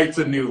writes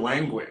a new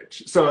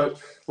language. So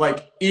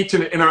like each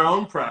in our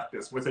own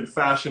practice within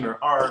fashion or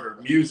art or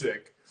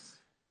music,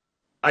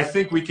 I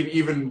think we can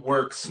even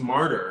work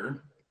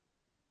smarter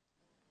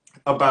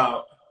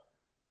about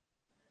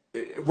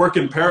work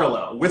in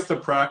parallel with the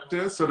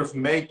practice, sort of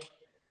make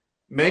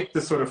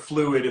the sort of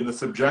fluid and the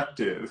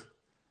subjective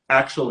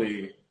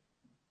actually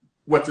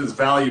what's as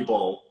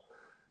valuable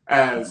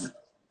as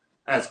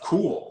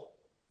cool.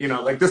 You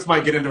know, like this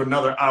might get into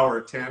another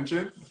hour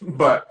tangent,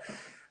 but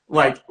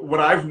like what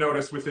I've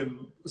noticed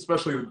within,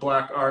 especially with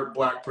black art,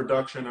 black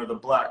production, or the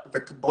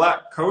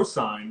black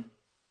cosign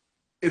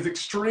is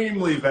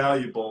extremely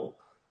valuable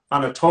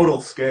on a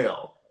total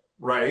scale,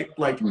 right?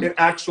 Like it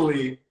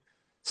actually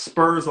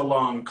spurs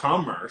along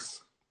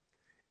commerce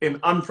in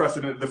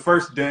unprecedented.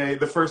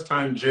 The first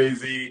time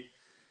Jay-Z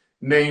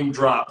name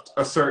dropped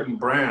a certain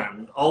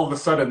brand, all of a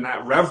sudden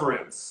that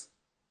reverence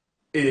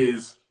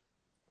is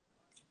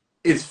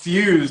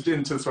fused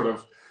into sort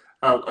of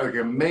like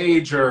a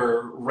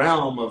major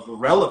realm of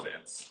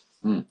relevance,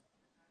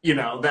 you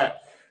know,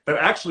 that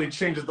actually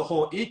changes the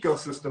whole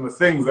ecosystem of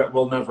things that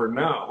we'll never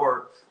know.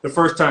 Or the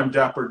first time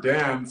Dapper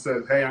Dan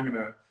says, hey, I'm going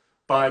to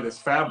buy this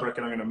fabric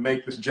and I'm going to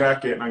make this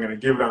jacket and I'm going to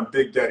give it on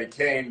Big Daddy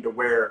Kane to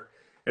wear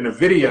in a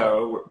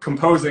video,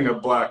 composing a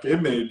black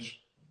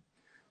image,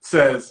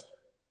 says,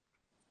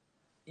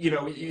 you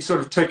know, you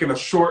sort of taken a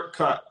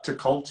shortcut to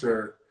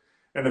culture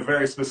in a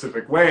very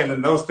specific way. And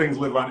then those things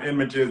live on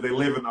images. They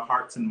live in the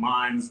hearts and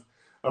minds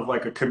of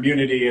like a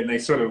community, and they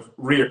sort of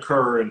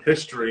reoccur in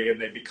history and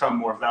they become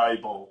more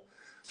valuable.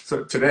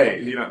 So today,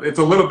 you know, it's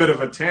a little bit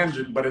of a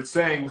tangent, but it's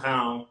saying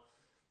how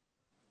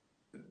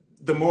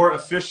the more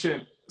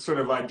efficient sort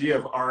of idea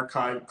of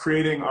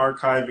creating,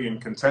 archiving,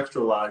 and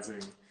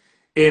contextualizing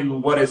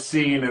in what is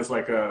seen as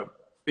like a,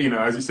 you know,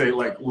 as you say,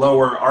 like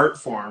lower art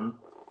form,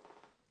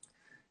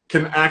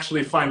 can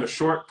actually find a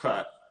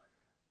shortcut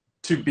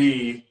to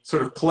be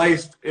sort of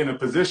placed in a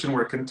position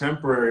where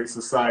contemporary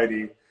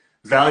society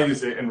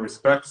values it and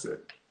respects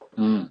it.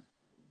 No,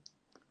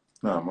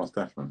 most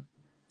definitely.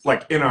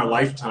 Like in our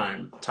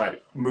lifetime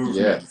type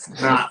movements,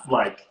 not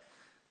like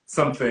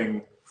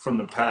something from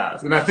the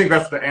past. And I think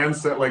that's the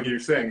ancestor, like you're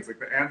saying, it's like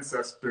the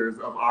ancestors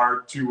of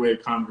our two-way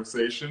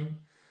conversation,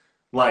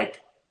 like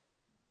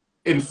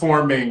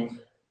informing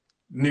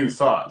new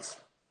thoughts.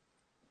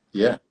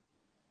 Yeah.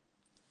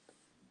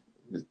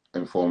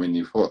 Informing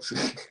new thoughts.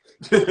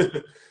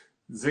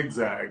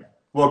 Zigzag.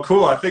 Well,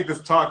 cool. I think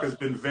this talk has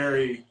been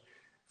very,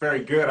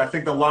 very good. I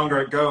think the longer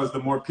it goes, the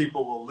more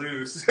people will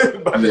lose.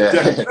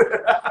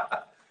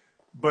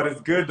 but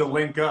it's good to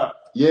link up.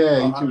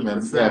 Yeah, you too, man.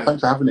 Yeah, 100%.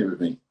 thanks for having it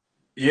with me.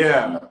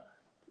 Yeah.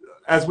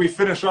 As we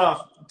finish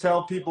off,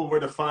 tell people where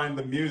to find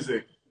the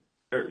music.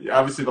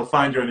 Obviously, they'll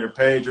find you on your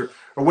page, or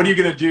what are you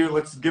gonna do?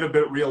 Let's get a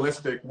bit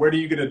realistic. What are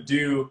you gonna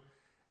do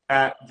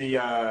at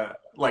the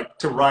like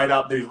to ride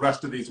out the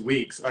rest of these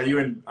weeks? Are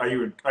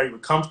you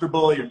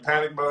comfortable? Are you in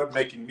panic mode?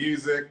 Making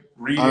music,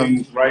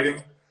 reading, Um,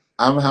 writing?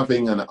 I'm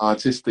having an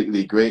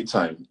artistically great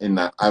time in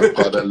that I've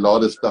got a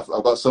lot of stuff.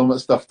 I've got so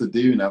much stuff to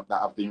do now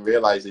that I've been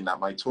realizing that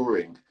my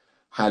touring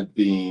had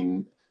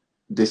been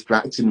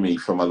distracting me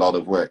from a lot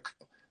of work.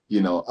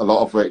 You know, a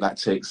lot of work that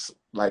takes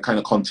like kind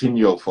of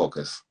continual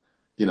focus.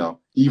 You know,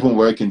 even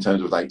work in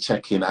terms of like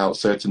checking out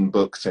certain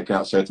books, checking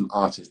out certain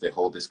artists, their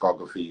whole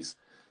discographies.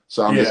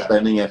 So I'm just Yeah.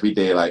 spending every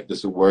day like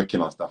just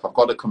working on stuff. I've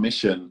got a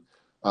commission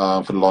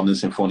for the London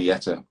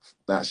Sinfonietta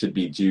that should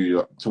be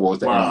due towards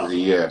the end of Wow. the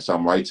year. So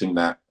I'm writing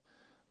that.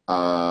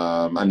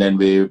 And then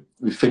we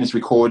finished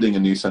recording a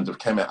new Sons of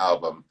Kemet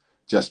album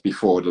just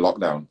before the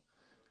lockdown.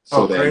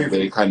 So Oh, then we're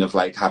crazy. kind of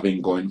like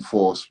having going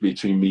force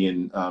between me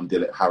and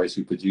Dilip Harris,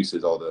 who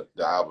produces all the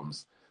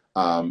albums,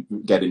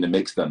 getting the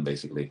mix done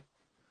basically.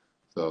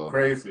 So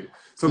Crazy.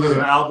 So there's an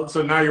yeah, album.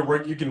 So now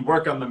you can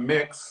work on the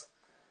mix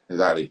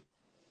exactly,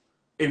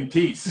 in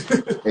peace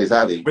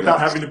exactly. without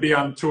Yeah, having to be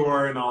on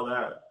tour and all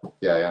that.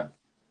 yeah, yeah.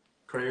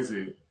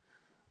 Crazy.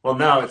 Well,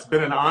 no, it's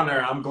been an honor.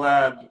 I'm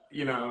glad,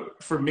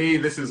 for me,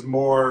 this is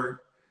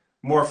more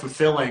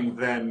fulfilling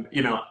than,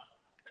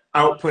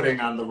 outputting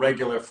on the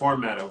regular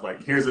format of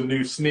like, here's a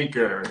new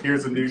sneaker, or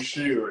here's a new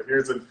shoe, or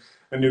here's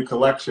a new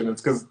collection.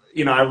 It's because,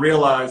 I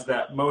realize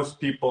that most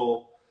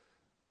people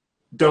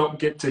don't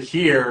get to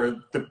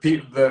hear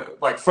the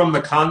like from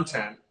the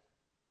content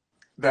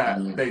that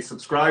Mm. they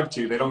subscribe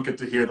to, they don't get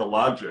to hear the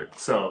logic.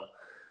 So,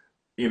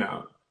 you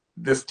know,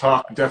 this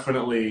talk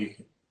definitely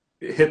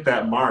hit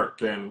that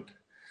mark. And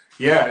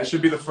yeah, it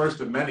should be the first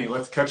of many.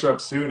 Let's catch up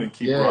soon and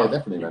keep Yeah, rock,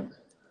 definitely, man.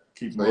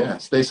 keep So yeah, moving.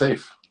 stay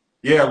safe.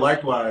 Yeah,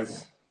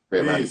 likewise.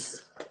 Great man.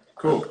 Peace.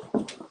 Cool.